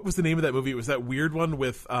God, what was the name of that movie? It was that weird one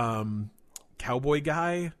with cowboy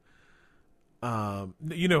guy.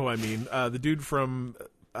 You know who I mean? The dude from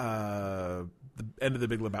the end of The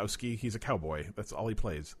Big Lebowski. He's a cowboy. That's all he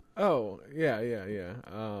plays. Oh yeah.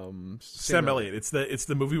 Sam Elliott. It's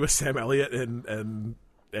the movie with Sam Elliott and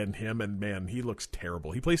him, and man, he looks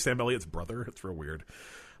terrible. He plays Sam Elliott's brother. It's real weird.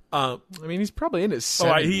 I mean, he's probably in his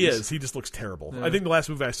 70s. Oh, he is. He just looks terrible. Yeah. I think the last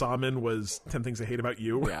movie I saw him in was 10 Things I Hate About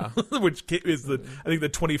You, which is the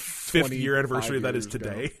 25th year anniversary of that is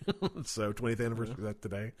today. So 20th anniversary of that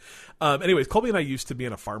today. Anyways, Colby and I used to be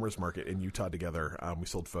in a farmer's market in Utah together. We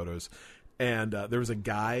sold photos. And there was a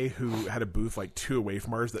guy who had a booth like 2 away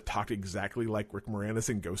from ours that talked exactly like Rick Moranis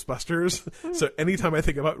in Ghostbusters. So anytime I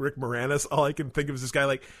think about Rick Moranis, all I can think of is this guy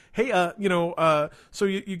like, hey, so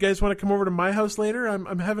you guys want to come over to my house later?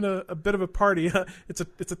 I'm having a bit of a party. It's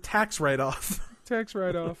a tax write-off. tax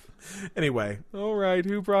write-off. Anyway. All right,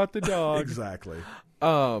 who brought the dog? Exactly.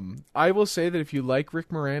 I will say that if you like Rick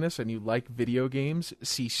Moranis and you like video games,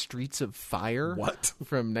 see Streets of Fire. What?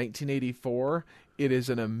 From 1984. It is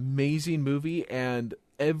an amazing movie, and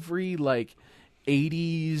every,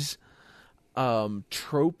 80s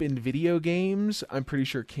trope in video games, I'm pretty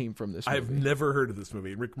sure came from this movie. I've never heard of this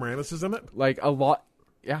movie. Rick Moranis is in it? A lot.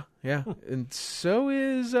 Yeah. And so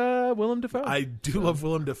is Willem Dafoe. I do love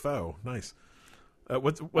Willem Dafoe. Nice.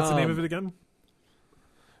 What's the name of it again?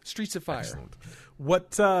 Streets of Fire. Excellent.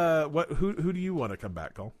 Who do you want to come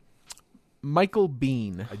back, Cole? Michael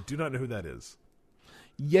Biehn. I do not know who that is.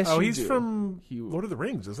 Yes, he's from Lord of the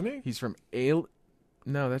Rings, isn't he? He's from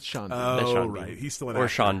No, that's Sean Bean. Oh, Sean right. Bean. He's still an actor.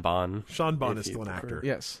 actor. Sean Bond. Sean Bond is still an actor.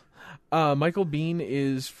 Yes. Michael Biehn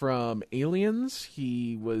is from Aliens.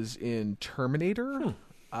 He was in Terminator.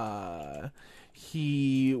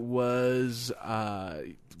 He was a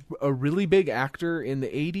really big actor in the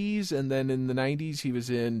 80s, and then in the 90s he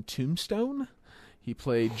was in Tombstone. He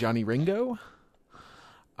played Johnny Ringo.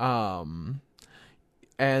 And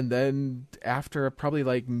then after probably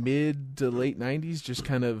mid to late 90s, just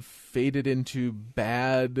kind of faded into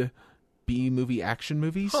bad B-movie action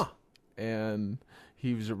movies. Huh. And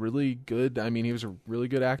he was he was a really good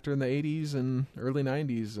actor in the 80s and early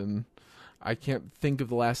 90s, and I can't think of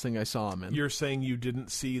the last thing I saw him in. You're saying you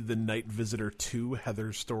didn't see The Night Visitor 2,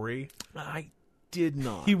 Heather's Story? I did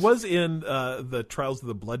not. He was in the Trials of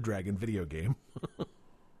the Blood Dragon video game.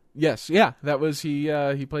 Yes, yeah, that was he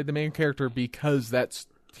played the main character because that's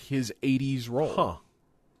his 80s role. Huh.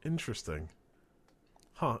 Interesting.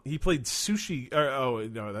 Huh. He played Sushi oh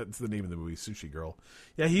no, that's the name of the movie, Sushi Girl.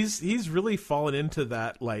 Yeah, he's really fallen into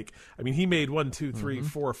that he made 1, 2, 3,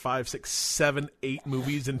 4, 5, 6, 7, 8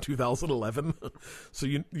 movies in 2011. So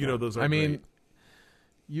you know those are great.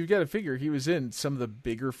 You got to figure he was in some of the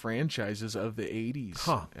bigger franchises of the 80s.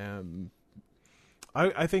 Huh.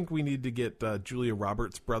 I think we need to get Julia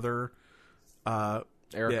Roberts' brother,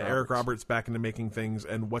 Eric Roberts, back into making things,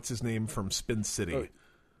 and what's his name from Spin City.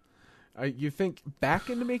 You think back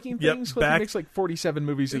into making Yep, things? back. He makes 47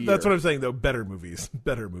 movies a year. That's what I'm saying, though. Better movies.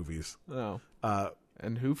 Oh.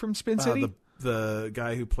 And who from Spin City? The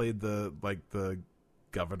guy who played the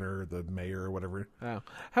governor, the mayor, or whatever. Oh.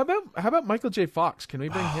 How about Michael J. Fox? Can we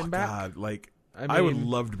bring him back? God, I would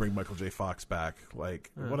love to bring Michael J. Fox back.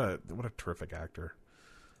 What a terrific actor.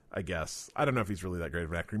 I guess. I don't know if he's really that great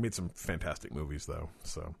of an actor. He made some fantastic movies, though.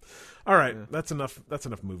 So, all right, that's enough. That's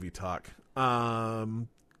enough movie talk.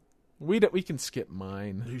 We can skip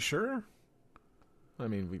mine. Are you sure? I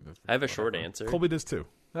have a short answer. Colby does too.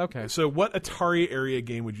 Okay. So, what Atari area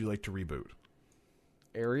game would you like to reboot?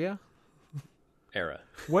 Area? Era.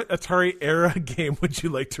 What Atari era game would you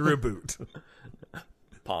like to reboot?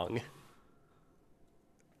 Pong.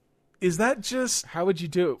 Is that just... How would you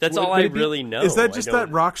do it? That's all I really know. Is that just that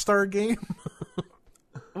Rockstar game?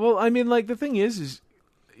 Well, the thing is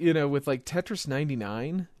with Tetris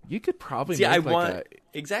 99, you could probably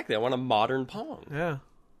exactly. I want a modern Pong. Yeah.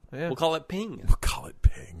 We'll call it Ping. We'll call it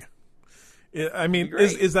Ping.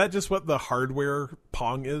 Is that just what the hardware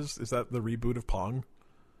Pong is? Is that the reboot of Pong?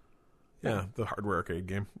 Yeah, the hardware arcade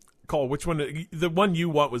game. Cole, which one? The one you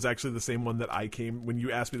want was actually the same one that when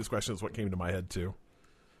you asked me this question, is what came to my head too.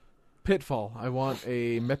 Pitfall. I want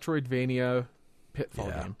a Metroidvania Pitfall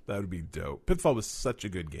game. That would be dope. Pitfall was such a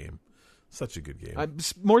good game. Such a good game.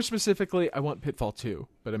 More specifically, I want Pitfall 2,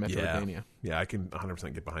 but a Metroidvania. Yeah, I can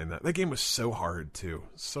 100% get behind that. That game was so hard, too.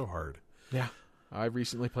 So hard. Yeah. I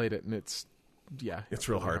recently played it, and it's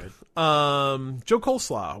real hard. Joe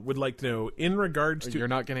Coleslaw would like to know, in regards to... You're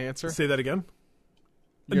not going to answer? Say that again?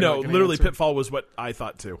 No, literally, Pitfall was what I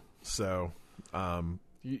thought, too. So...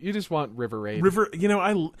 You just want River Raid.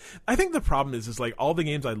 I think the problem is all the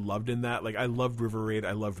games I loved in that, I loved River Raid,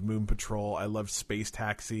 I loved Moon Patrol, I loved Space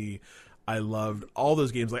Taxi, I loved all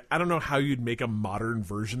those games. I don't know how you'd make a modern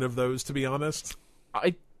version of those, to be honest.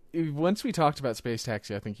 Once we talked about Space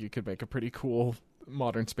Taxi, I think you could make a pretty cool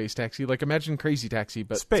modern Space Taxi. Imagine Crazy Taxi,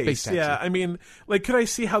 but Space Taxi. Yeah, could I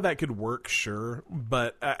see how that could work? Sure,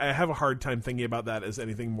 but I have a hard time thinking about that as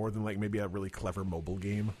anything more than maybe a really clever mobile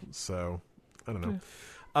game. So, I don't know.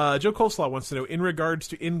 Joe Coleslaw wants to know, in regards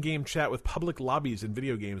to in-game chat with public lobbies in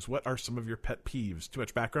video games, what are some of your pet peeves? Too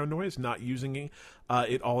much background noise, not using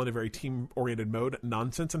it all in a very team-oriented mode,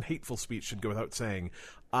 nonsense, and hateful speech should go without saying.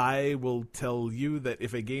 I will tell you that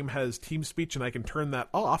if a game has team speech and I can turn that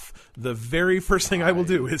off, the very first thing I will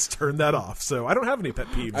do is turn that off. So I don't have any pet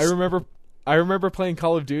peeves. I remember playing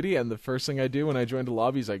Call of Duty, and the first thing I do when I joined a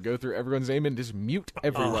lobby is I go through everyone's name and just mute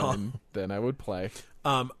everyone, and then I would play.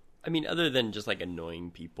 I mean, other than just like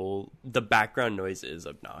annoying people, the background noise is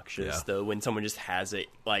obnoxious. Though when someone just has it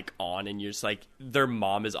like on, and you're just like, their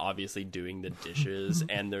mom is obviously doing the dishes,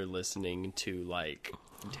 and they're listening to like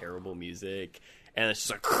terrible music, and it's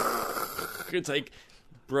just like, it's like,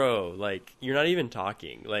 bro, like you're not even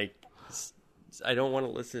talking. Like, I don't want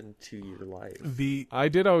to listen to your life. I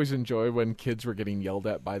did always enjoy when kids were getting yelled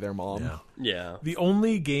at by their mom. Yeah. The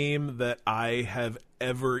only game that I have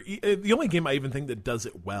the only game I even think that does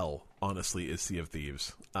it well, honestly, is Sea of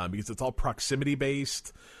Thieves, because it's all proximity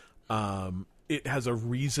based. It has a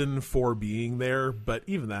reason for being there, but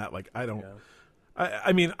even that, like, I don't. Yeah.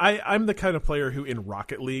 I mean, I'm the kind of player who in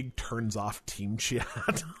Rocket League turns off team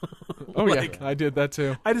chat. Oh, like, yeah, I did that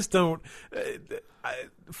too. I just don't.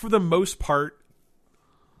 For the most part,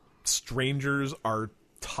 strangers are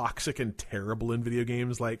toxic and terrible in video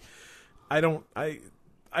games. Like, I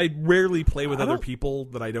rarely play with other people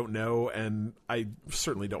that I don't know, and I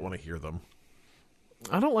certainly don't want to hear them.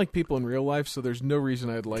 I don't like people in real life, so there's no reason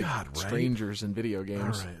I'd like strangers in video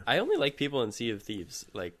games. Right. I only like people in Sea of Thieves,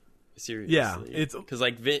 like, seriously. Yeah, it's because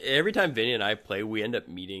like every time Vinny and I play, we end up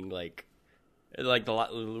meeting like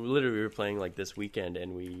literally we were playing like this weekend,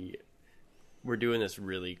 and we're doing this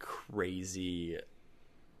really crazy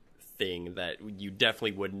thing that you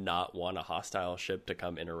definitely would not want a hostile ship to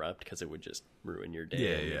come interrupt, because it would just ruin your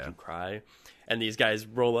day and make you cry. And these guys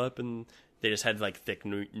roll up, and they just had like thick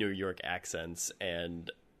New York accents, and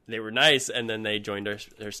they were nice, and then they joined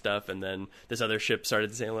their stuff, and then this other ship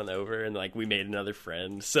started sailing over, and like we made another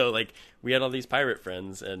friend. So like we had all these pirate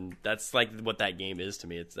friends, and that's like what that game is to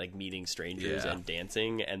me. It's like meeting strangers and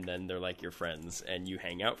dancing, and then they're like your friends, and you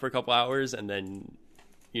hang out for a couple hours, and then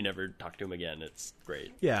you never talk to them again. It's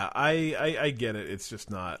great. Yeah, I get it. It's just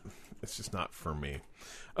not for me.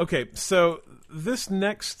 Okay, so this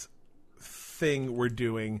next thing we're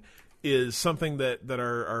doing is something that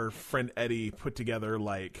our friend Eddie put together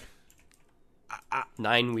like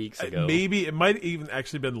 9 weeks ago. Maybe it might even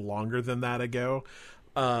actually been longer than that ago.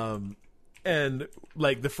 And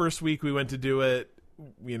like the first week we went to do it,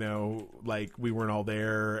 you know, like we weren't all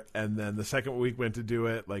there, and then the second week went to do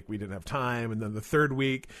it, like we didn't have time, and then the third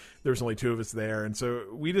week there was only 2 of us there, and so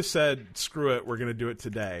we just said, screw it, we're going to do it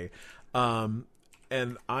today.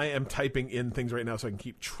 And I am typing in things right now so I can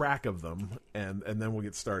keep track of them, and then we'll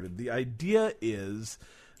get started. The idea is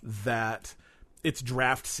that it's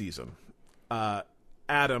draft season.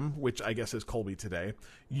 Adam, which I guess is Colby today,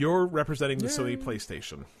 you're representing the Sony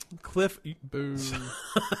PlayStation. Cliff,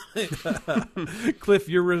 Cliff,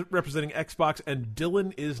 you're representing Xbox, and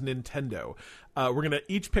Dylan is Nintendo. We're going to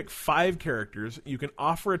each pick 5 characters. You can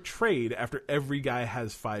offer a trade after every guy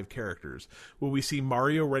has 5 characters. Will we see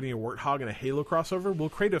Mario riding a warthog in a Halo crossover? Will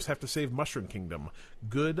Kratos have to save Mushroom Kingdom?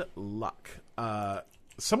 Good luck.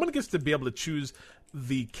 Someone gets to be able to choose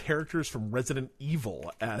the characters from Resident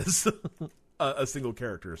Evil as a single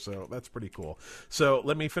character, so that's pretty cool. So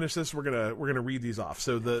let me finish this. We're gonna read these off.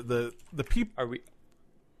 So the people are we.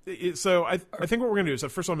 So I think what we're going to do is,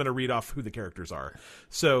 first of all, I'm going to read off who the characters are.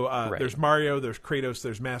 So there's Mario, there's Kratos,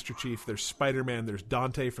 there's Master Chief, there's Spider-Man, there's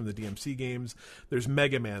Dante from the DMC games, there's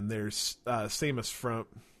Mega Man, there's Samus from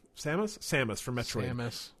Metroid.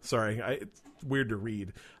 Samus. Sorry, it's weird to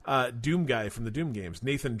read. Doom Guy from the Doom games,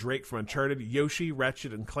 Nathan Drake from Uncharted, Yoshi,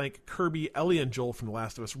 Ratchet and Clank, Kirby, Ellie and Joel from The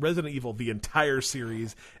Last of Us, Resident Evil, the entire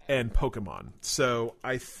series, and Pokemon. So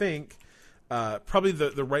I think probably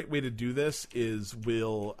the right way to do this is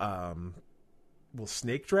we'll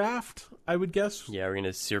snake draft, I would guess. Yeah, we're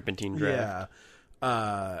gonna serpentine draft.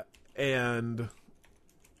 Yeah, and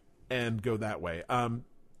go that way.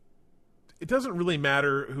 It doesn't really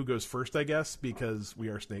matter who goes first, I guess, because we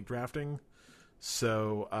are snake drafting.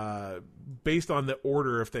 So based on the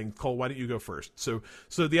order of things, Cole, why don't you go first? So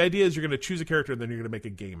the idea is you're going to choose a character and then you're going to make a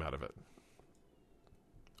game out of it.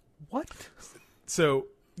 What? So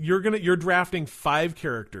you're drafting 5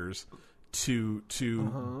 characters to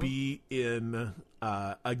be in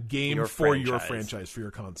a game for your franchise, for your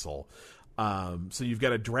console. So you've got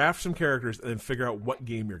to draft some characters and then figure out what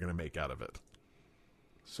game you're going to make out of it.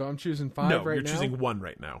 So I'm choosing 5 right now? No, you're choosing 1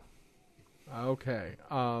 right now. Okay.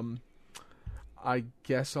 I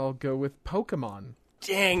guess I'll go with Pokemon.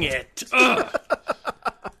 Dang it. All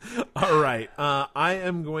right. I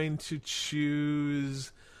am going to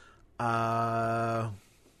choose... I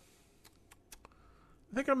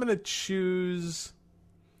think I'm going to choose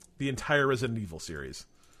the entire Resident Evil series.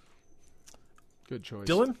 Good choice.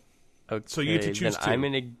 Dylan? Okay, so you get to choose 2. I'm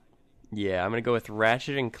going to go with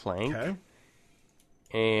Ratchet and Clank. Okay.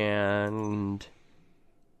 And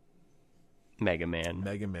Mega Man.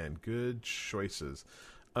 Mega Man. Good choices.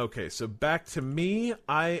 Okay, so back to me.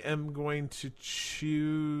 I am going to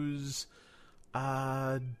choose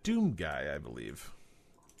Doom Guy, I believe.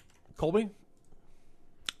 Colby?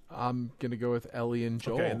 I'm going to go with Ellie and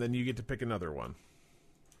Joel. Okay, and then you get to pick another one.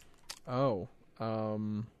 Oh,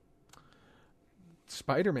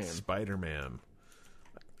 Spider-Man. Spider-Man.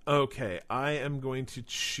 Okay, I am going to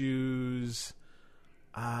choose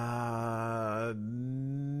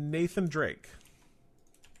Nathan Drake.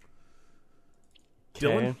 Okay.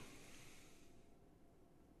 Dylan?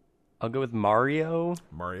 I'll go with Mario.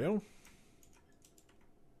 Mario?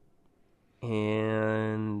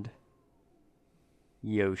 And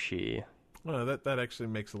Yoshi. Oh, that actually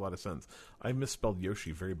makes a lot of sense. I misspelled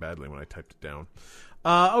Yoshi very badly when I typed it down.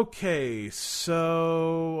 Okay,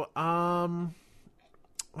 so I'm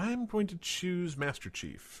going to choose Master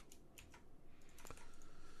Chief.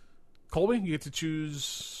 Colby, you get to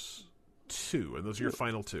choose 2, and those are your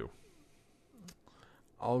final 2.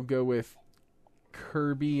 I'll go with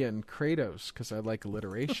Kirby and Kratos because I like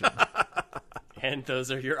alliteration. And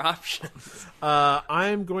those are your options.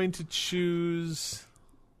 I'm going to choose.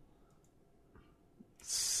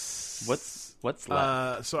 What's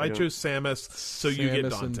left? So I chose Samus. So you get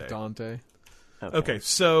Samus Dante. and Dante. Okay,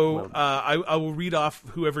 so Well- I will read off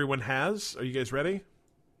who everyone has. Are you guys ready?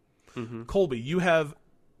 Mm-hmm. Colby, you have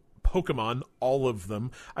Pokemon, all of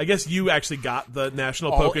them. I guess you actually got the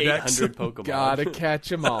National All Pokedex. 800 Pokemon. Gotta catch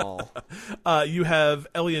them all. You have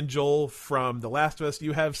Ellie and Joel from The Last of Us.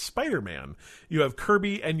 You have Spider-Man. You have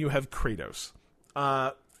Kirby, and you have Kratos.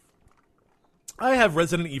 I have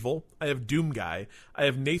Resident Evil. I have Doom Guy. I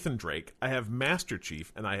have Nathan Drake. I have Master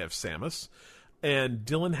Chief, and I have Samus. And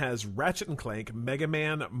Dylan has Ratchet and Clank, Mega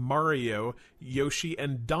Man, Mario, Yoshi,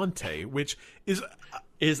 and Dante, which is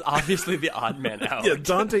obviously the odd man out. yeah,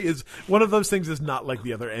 Dante is one of those things is not like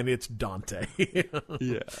the other, and it's Dante.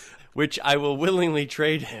 Yeah. Which I will willingly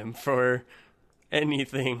trade him for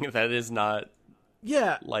anything that is not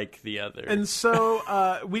Yeah, like the other. and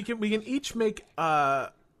so we can each make a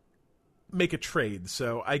trade.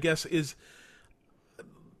 So I guess is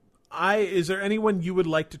there anyone you would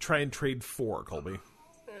like to try and trade for, Colby?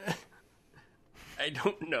 I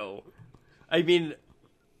don't know. I mean,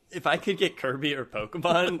 if I could get Kirby or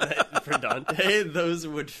Pokemon for Dante, those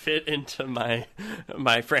would fit into my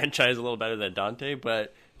franchise a little better than Dante.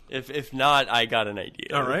 But if not, I got an idea.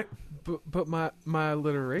 All right. But my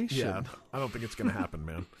alliteration. Yeah, I don't think it's going to happen,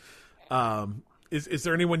 man. Is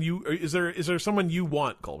there anyone is there someone you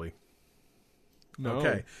want, Colby? No.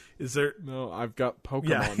 Okay. Is there? No, I've got Pokemon.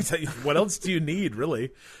 Yeah. Exactly. What else do you need,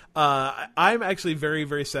 really? I'm actually very,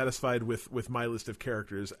 very satisfied with my list of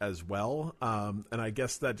characters as well. And I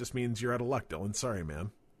guess that just means you're out of luck, Dylan. Sorry,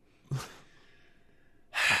 man.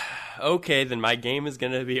 Okay, then my game is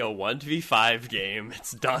going to be a 1v5 game.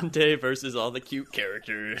 It's Dante versus all the cute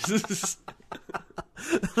characters.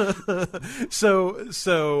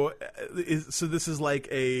 So this is like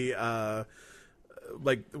a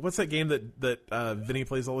like what's that game that Vinny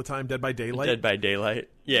plays all the time? Dead by Daylight. Dead by Daylight.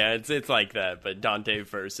 Yeah, it's like that, but Dante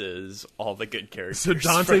versus all the good characters. So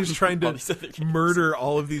Dante's trying all to these other games. murder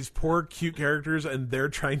all of these poor cute characters, and they're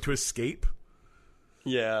trying to escape.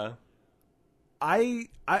 Yeah. I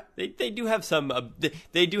They do have some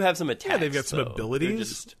they do have some attacks. Yeah, they've got some though. abilities. They're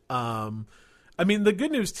just- I mean, the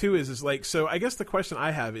good news too is like, so I guess the question I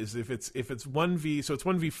have is if it's 1v, so it's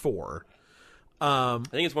 1v4. I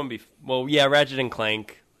think it's 1v. Well, yeah, Ratchet and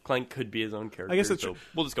Clank. Clank could be his own character. I guess that's so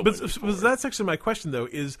we'll just go. But 1v4. that's actually my question though.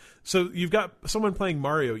 Is so you've got someone playing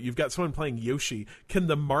Mario, you've got someone playing Yoshi. Can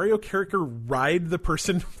the Mario character ride the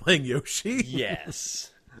person playing Yoshi? Yes.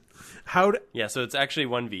 Yeah, so it's actually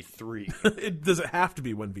 1v3. Does it have to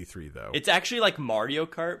be 1v3 though? It's actually like Mario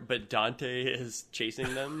Kart, but Dante is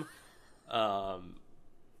chasing them. I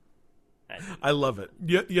love it.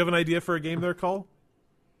 You have an idea for a game there, Cole?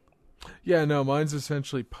 Yeah, no, mine's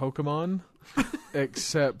essentially Pokemon,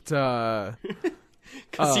 except Because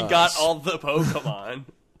he got all the Pokemon.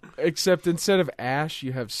 except instead of Ash,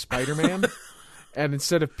 you have Spider-Man, and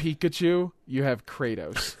instead of Pikachu, you have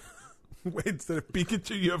Kratos. Wait, instead of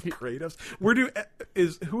Pikachu, you have Kratos.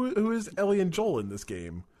 Who is Ellie and Joel in this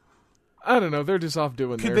game? I don't know. They're just off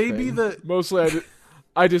doing Could their they thing. be the- Mostly,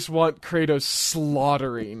 I just want Kratos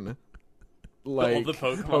slaughtering like all the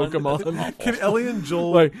Pokemon. Pokemon. Can Ellie and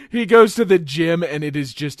Joel Like he goes to the gym and it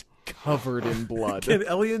is just covered in blood. Can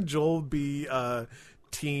Ellie and Joel be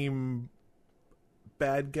team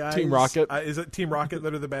bad guys? Team Rocket. Is it Team Rocket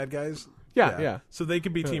that are the bad guys? Yeah. So they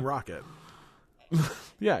could be Team Rocket.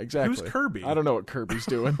 Yeah, exactly. Who's Kirby? I don't know what Kirby's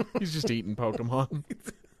doing. He's just eating Pokemon.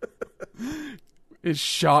 His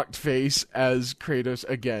shocked face as Kratos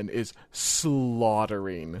again is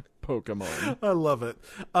slaughtering Pokemon. Pokemon. I love it.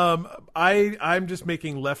 I'm just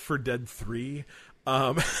making Left 4 Dead 3.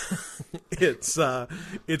 It's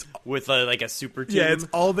with like a super team. Yeah, it's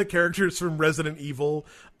all the characters from Resident Evil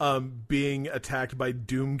being attacked by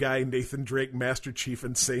Doom Guy, Nathan Drake, Master Chief,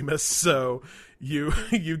 and Samus. So you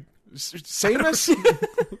Samus?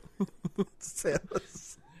 Samus.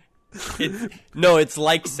 It's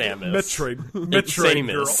like Samus. Metroid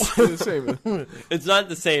Girl. It's not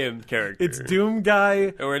the same character. It's Doom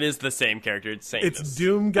Guy. Or it is the same character. It's Samus. It's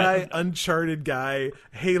Doom Guy, Uncharted Guy,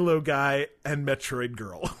 Halo Guy, and Metroid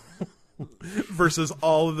Girl. Versus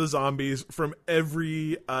all of the zombies from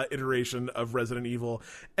every iteration of Resident Evil.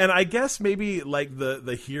 And I guess maybe like the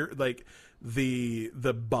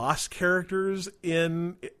boss characters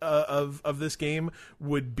in of this game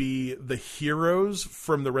would be the heroes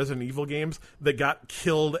from the Resident Evil games that got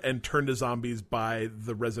killed and turned to zombies by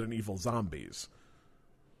the Resident Evil zombies.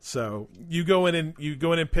 So you go in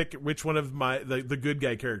and pick which one of the good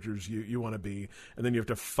guy characters you want to be, and then you have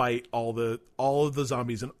to fight all of the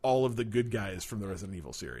zombies and all of the good guys from the Resident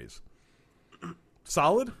Evil series.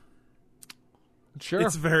 Solid? Sure.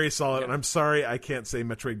 It's very solid, and I'm sorry I can't say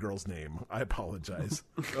Metroid Girl's name. I apologize.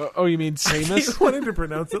 Oh, you mean Samus? I wanted to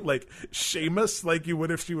pronounce it like Seamus, like you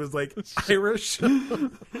would if she was like Irish.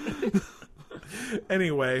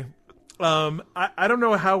 Anyway, I don't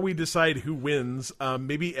know how we decide who wins.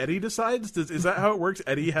 Maybe Eddie decides? Is that how it works?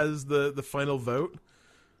 Eddie has the final vote?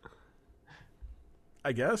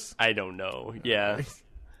 I guess. I don't know. Yeah.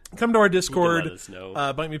 Come to our Discord, let us know.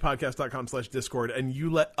 BunkMePodcast.com/Discord, and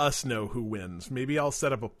you let us know who wins. Maybe I'll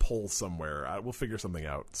set up a poll somewhere. We'll figure something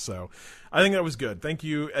out. So I think that was good. Thank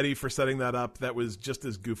you, Eddie, for setting that up. That was just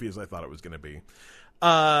as goofy as I thought it was going to be.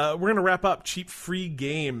 We're going to wrap up cheap free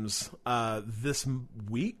games this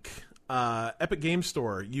week. Epic Game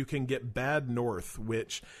Store, you can get Bad North,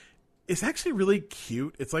 which is actually really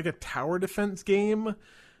cute. It's like a tower defense game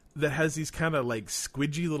that has these kind of like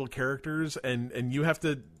squidgy little characters, and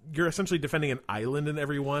you're essentially defending an island in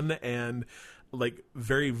every one, and like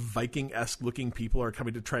very Viking-esque looking people are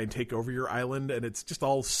coming to try and take over your island, and it's just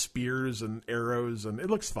all spears and arrows, and it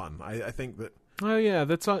looks fun. I think that. Oh yeah,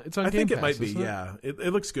 it's on Game I think Pass, it might be. isn't it? Yeah,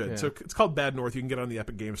 it looks good. Yeah. So it's called Bad North. You can get it on the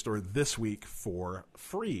Epic Game Store this week for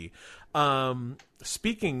free.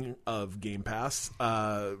 Speaking of Game Pass,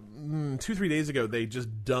 2-3 days ago they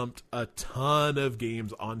just dumped a ton of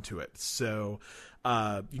games onto it. So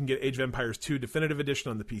you can get Age of Empires 2 Definitive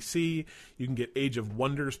Edition on the PC. You can get Age of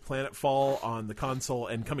Wonders Planetfall on the console,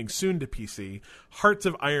 and coming soon to PC, Hearts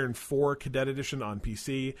of Iron 4 Cadet Edition on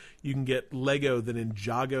PC. You can get Lego the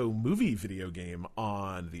Ninjago movie video game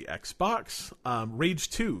on the Xbox. Rage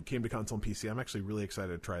 2 came to console and PC. I'm actually really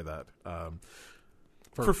excited to try that.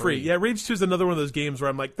 For free. Yeah, Rage 2 is another one of those games where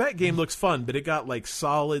I'm like, that game looks fun, but it got like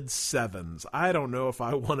solid 7s. I don't know if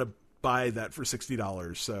I want to buy that for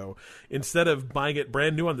 $60. So instead of buying it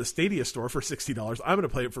brand new on the Stadia store for $60, I'm going to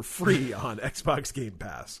play it for free on Xbox Game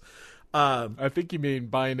Pass. I think you mean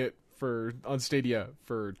buying it on Stadia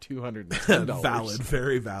for $210. Valid,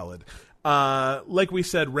 very valid. Like we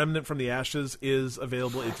said, Remnant from the Ashes is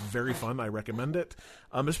available. It's very fun. I recommend it.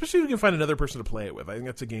 Especially if you can find another person to play it with. I think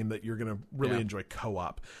that's a game that you're going to really enjoy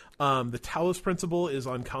co-op. The Talos Principle is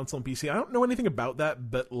on console and PC. I don't know anything about that,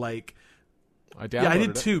 but like, I did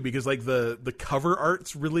it too, because like the cover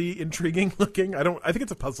art's really intriguing looking. I think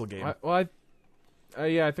it's a puzzle game. I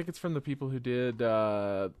think it's from the people who did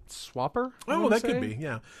Swapper. Oh, that could be,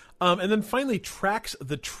 yeah. And then finally, Tracks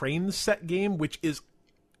the Train Set game, which is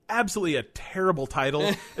absolutely a terrible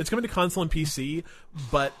title. It's coming to console and PC,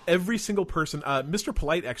 but every single person, Mr.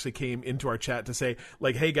 Polite actually came into our chat to say,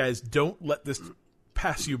 like, hey guys, don't let this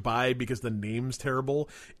pass you by because the name's terrible.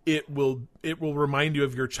 It will remind you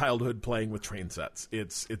of your childhood playing with train sets.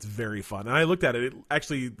 It's very fun. And I looked at it.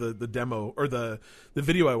 Actually, the demo or the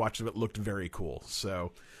video I watched of it looked very cool.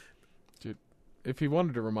 So, dude, if he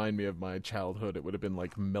wanted to remind me of my childhood, it would have been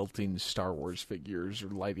like melting Star Wars figures or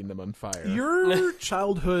lighting them on fire. Your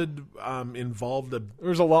childhood involved there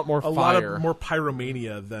was a lot more fire. lot of more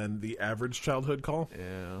pyromania than the average childhood call.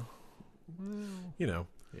 Yeah, you know.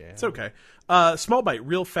 Yeah. It's okay. Small bite,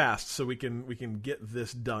 real fast, so we can get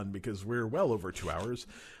this done because we're well over 2 hours.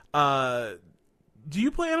 Do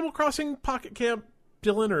you play Animal Crossing Pocket Camp,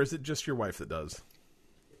 Dylan, or is it just your wife that does?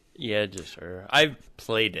 Yeah, just her. I've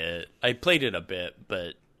played it. I played it a bit,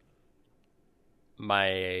 but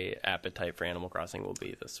my appetite for Animal Crossing will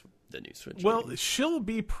be the new Switch. Well, game. she'll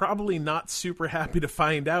be probably not super happy to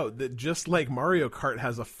find out that just like Mario Kart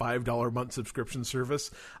has a $5 a month subscription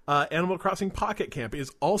service, Animal Crossing Pocket Camp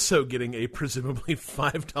is also getting a presumably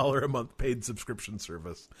 $5 a month paid subscription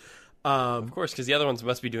service. Of course, because the other ones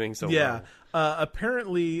must be doing so well.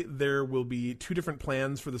 Apparently, there will be 2 different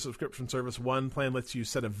plans for the subscription service. One plan lets you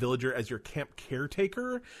set a villager as your camp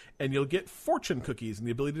caretaker, and you'll get fortune cookies and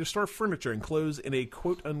the ability to store furniture and clothes in a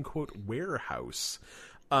quote-unquote warehouse.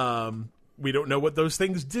 We don't know what those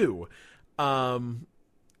things do. And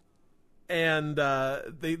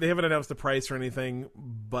they haven't announced the price or anything,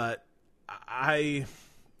 but I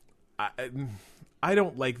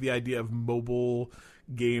don't like the idea of mobile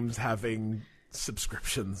games having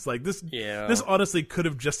subscriptions like this. This honestly could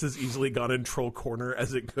have just as easily gone in Troll Corner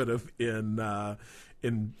as it could have in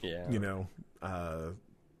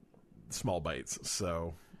Small Bites.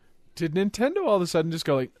 So did Nintendo all of a sudden just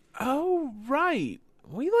go like, oh right,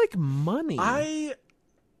 we like money?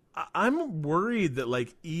 I'm worried that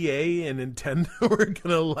like EA and Nintendo are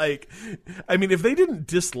gonna like. I mean, if they didn't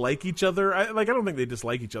dislike each other, I don't think they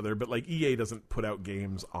dislike each other, but like EA doesn't put out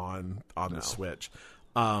games on the Switch.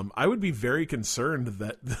 I would be very concerned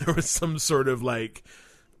that there was some sort of like,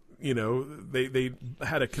 they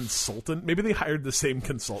had a consultant. Maybe they hired the same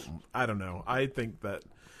consultant. I don't know. I think that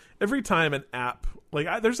every time an app,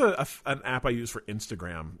 there's an app I use for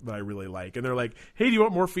Instagram that I really like, and they're like, "Hey, do you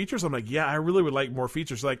want more features?" I'm like, "Yeah, I really would like more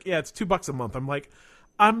features." Like, "Yeah, it's $2 a month." I'm like,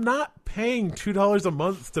 I'm not paying $2 a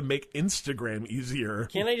month to make Instagram easier.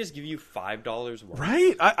 Can't I just give you $5 more?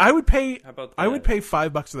 Right? I would pay. How about that? I would pay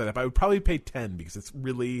 $5 for that app. I would probably pay $10 because it's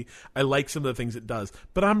really. I like some of the things it does,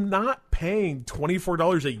 but I'm not paying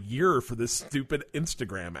 $24 a year for this stupid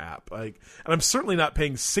Instagram app. And I'm certainly not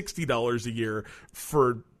paying $60 a year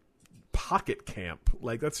for Pocket Camp.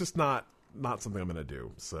 That's just not something I'm going to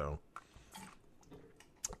do. So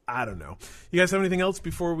I don't know. You guys have anything else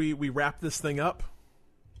before we wrap this thing up?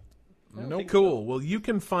 Nope. Cool. Well, you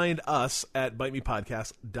can find us at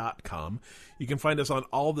bitemepodcast.com. You can find us on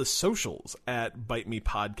all the socials at Bite Me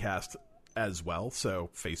Podcast as well. So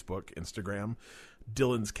Facebook, Instagram.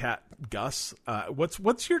 Dylan's cat, Gus.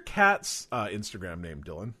 What's your cat's Instagram name,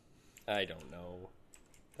 Dylan? I don't know.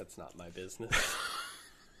 That's not my business.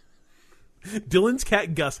 Dylan's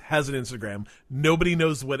cat, Gus, has an Instagram. Nobody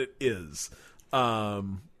knows what it is.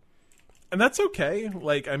 And that's okay.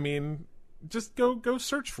 Just go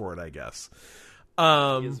search for it, I guess.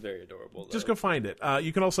 He is very adorable, though. Just go find it.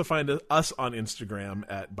 You can also find us on Instagram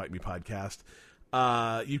at Bite Me Podcast.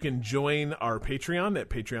 You can join our Patreon at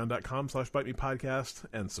patreon.com/bitemepodcast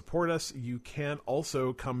and support us. You can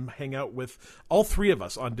also come hang out with all 3 of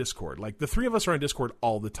us on Discord. The 3 of us are on Discord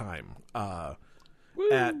all the time. At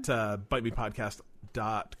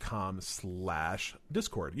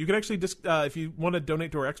bitemepodcast.com/Discord. You can actually if you want to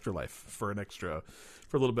donate to our Extra Life for a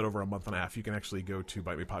little bit over a month and a half, you can actually go to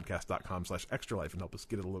bitemepodcast.com/Extra Life and help us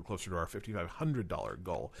get it a little closer to our $5,500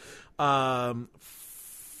 goal.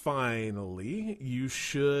 Finally, you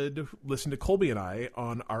should listen to Colby and I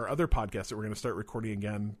on our other podcast that we're going to start recording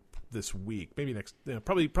again this week. Maybe next,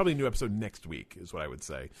 probably a new episode next week is what I would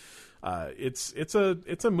say. It's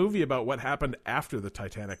a movie about what happened after the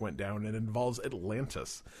Titanic went down and involves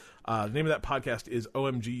Atlantis. The name of that podcast is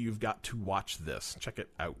OMG, You've Got to Watch This. Check it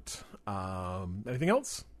out. Anything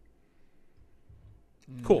else?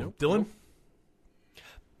 Cool. Nope. Dylan?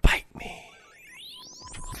 Bite me.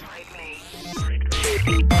 Bite me.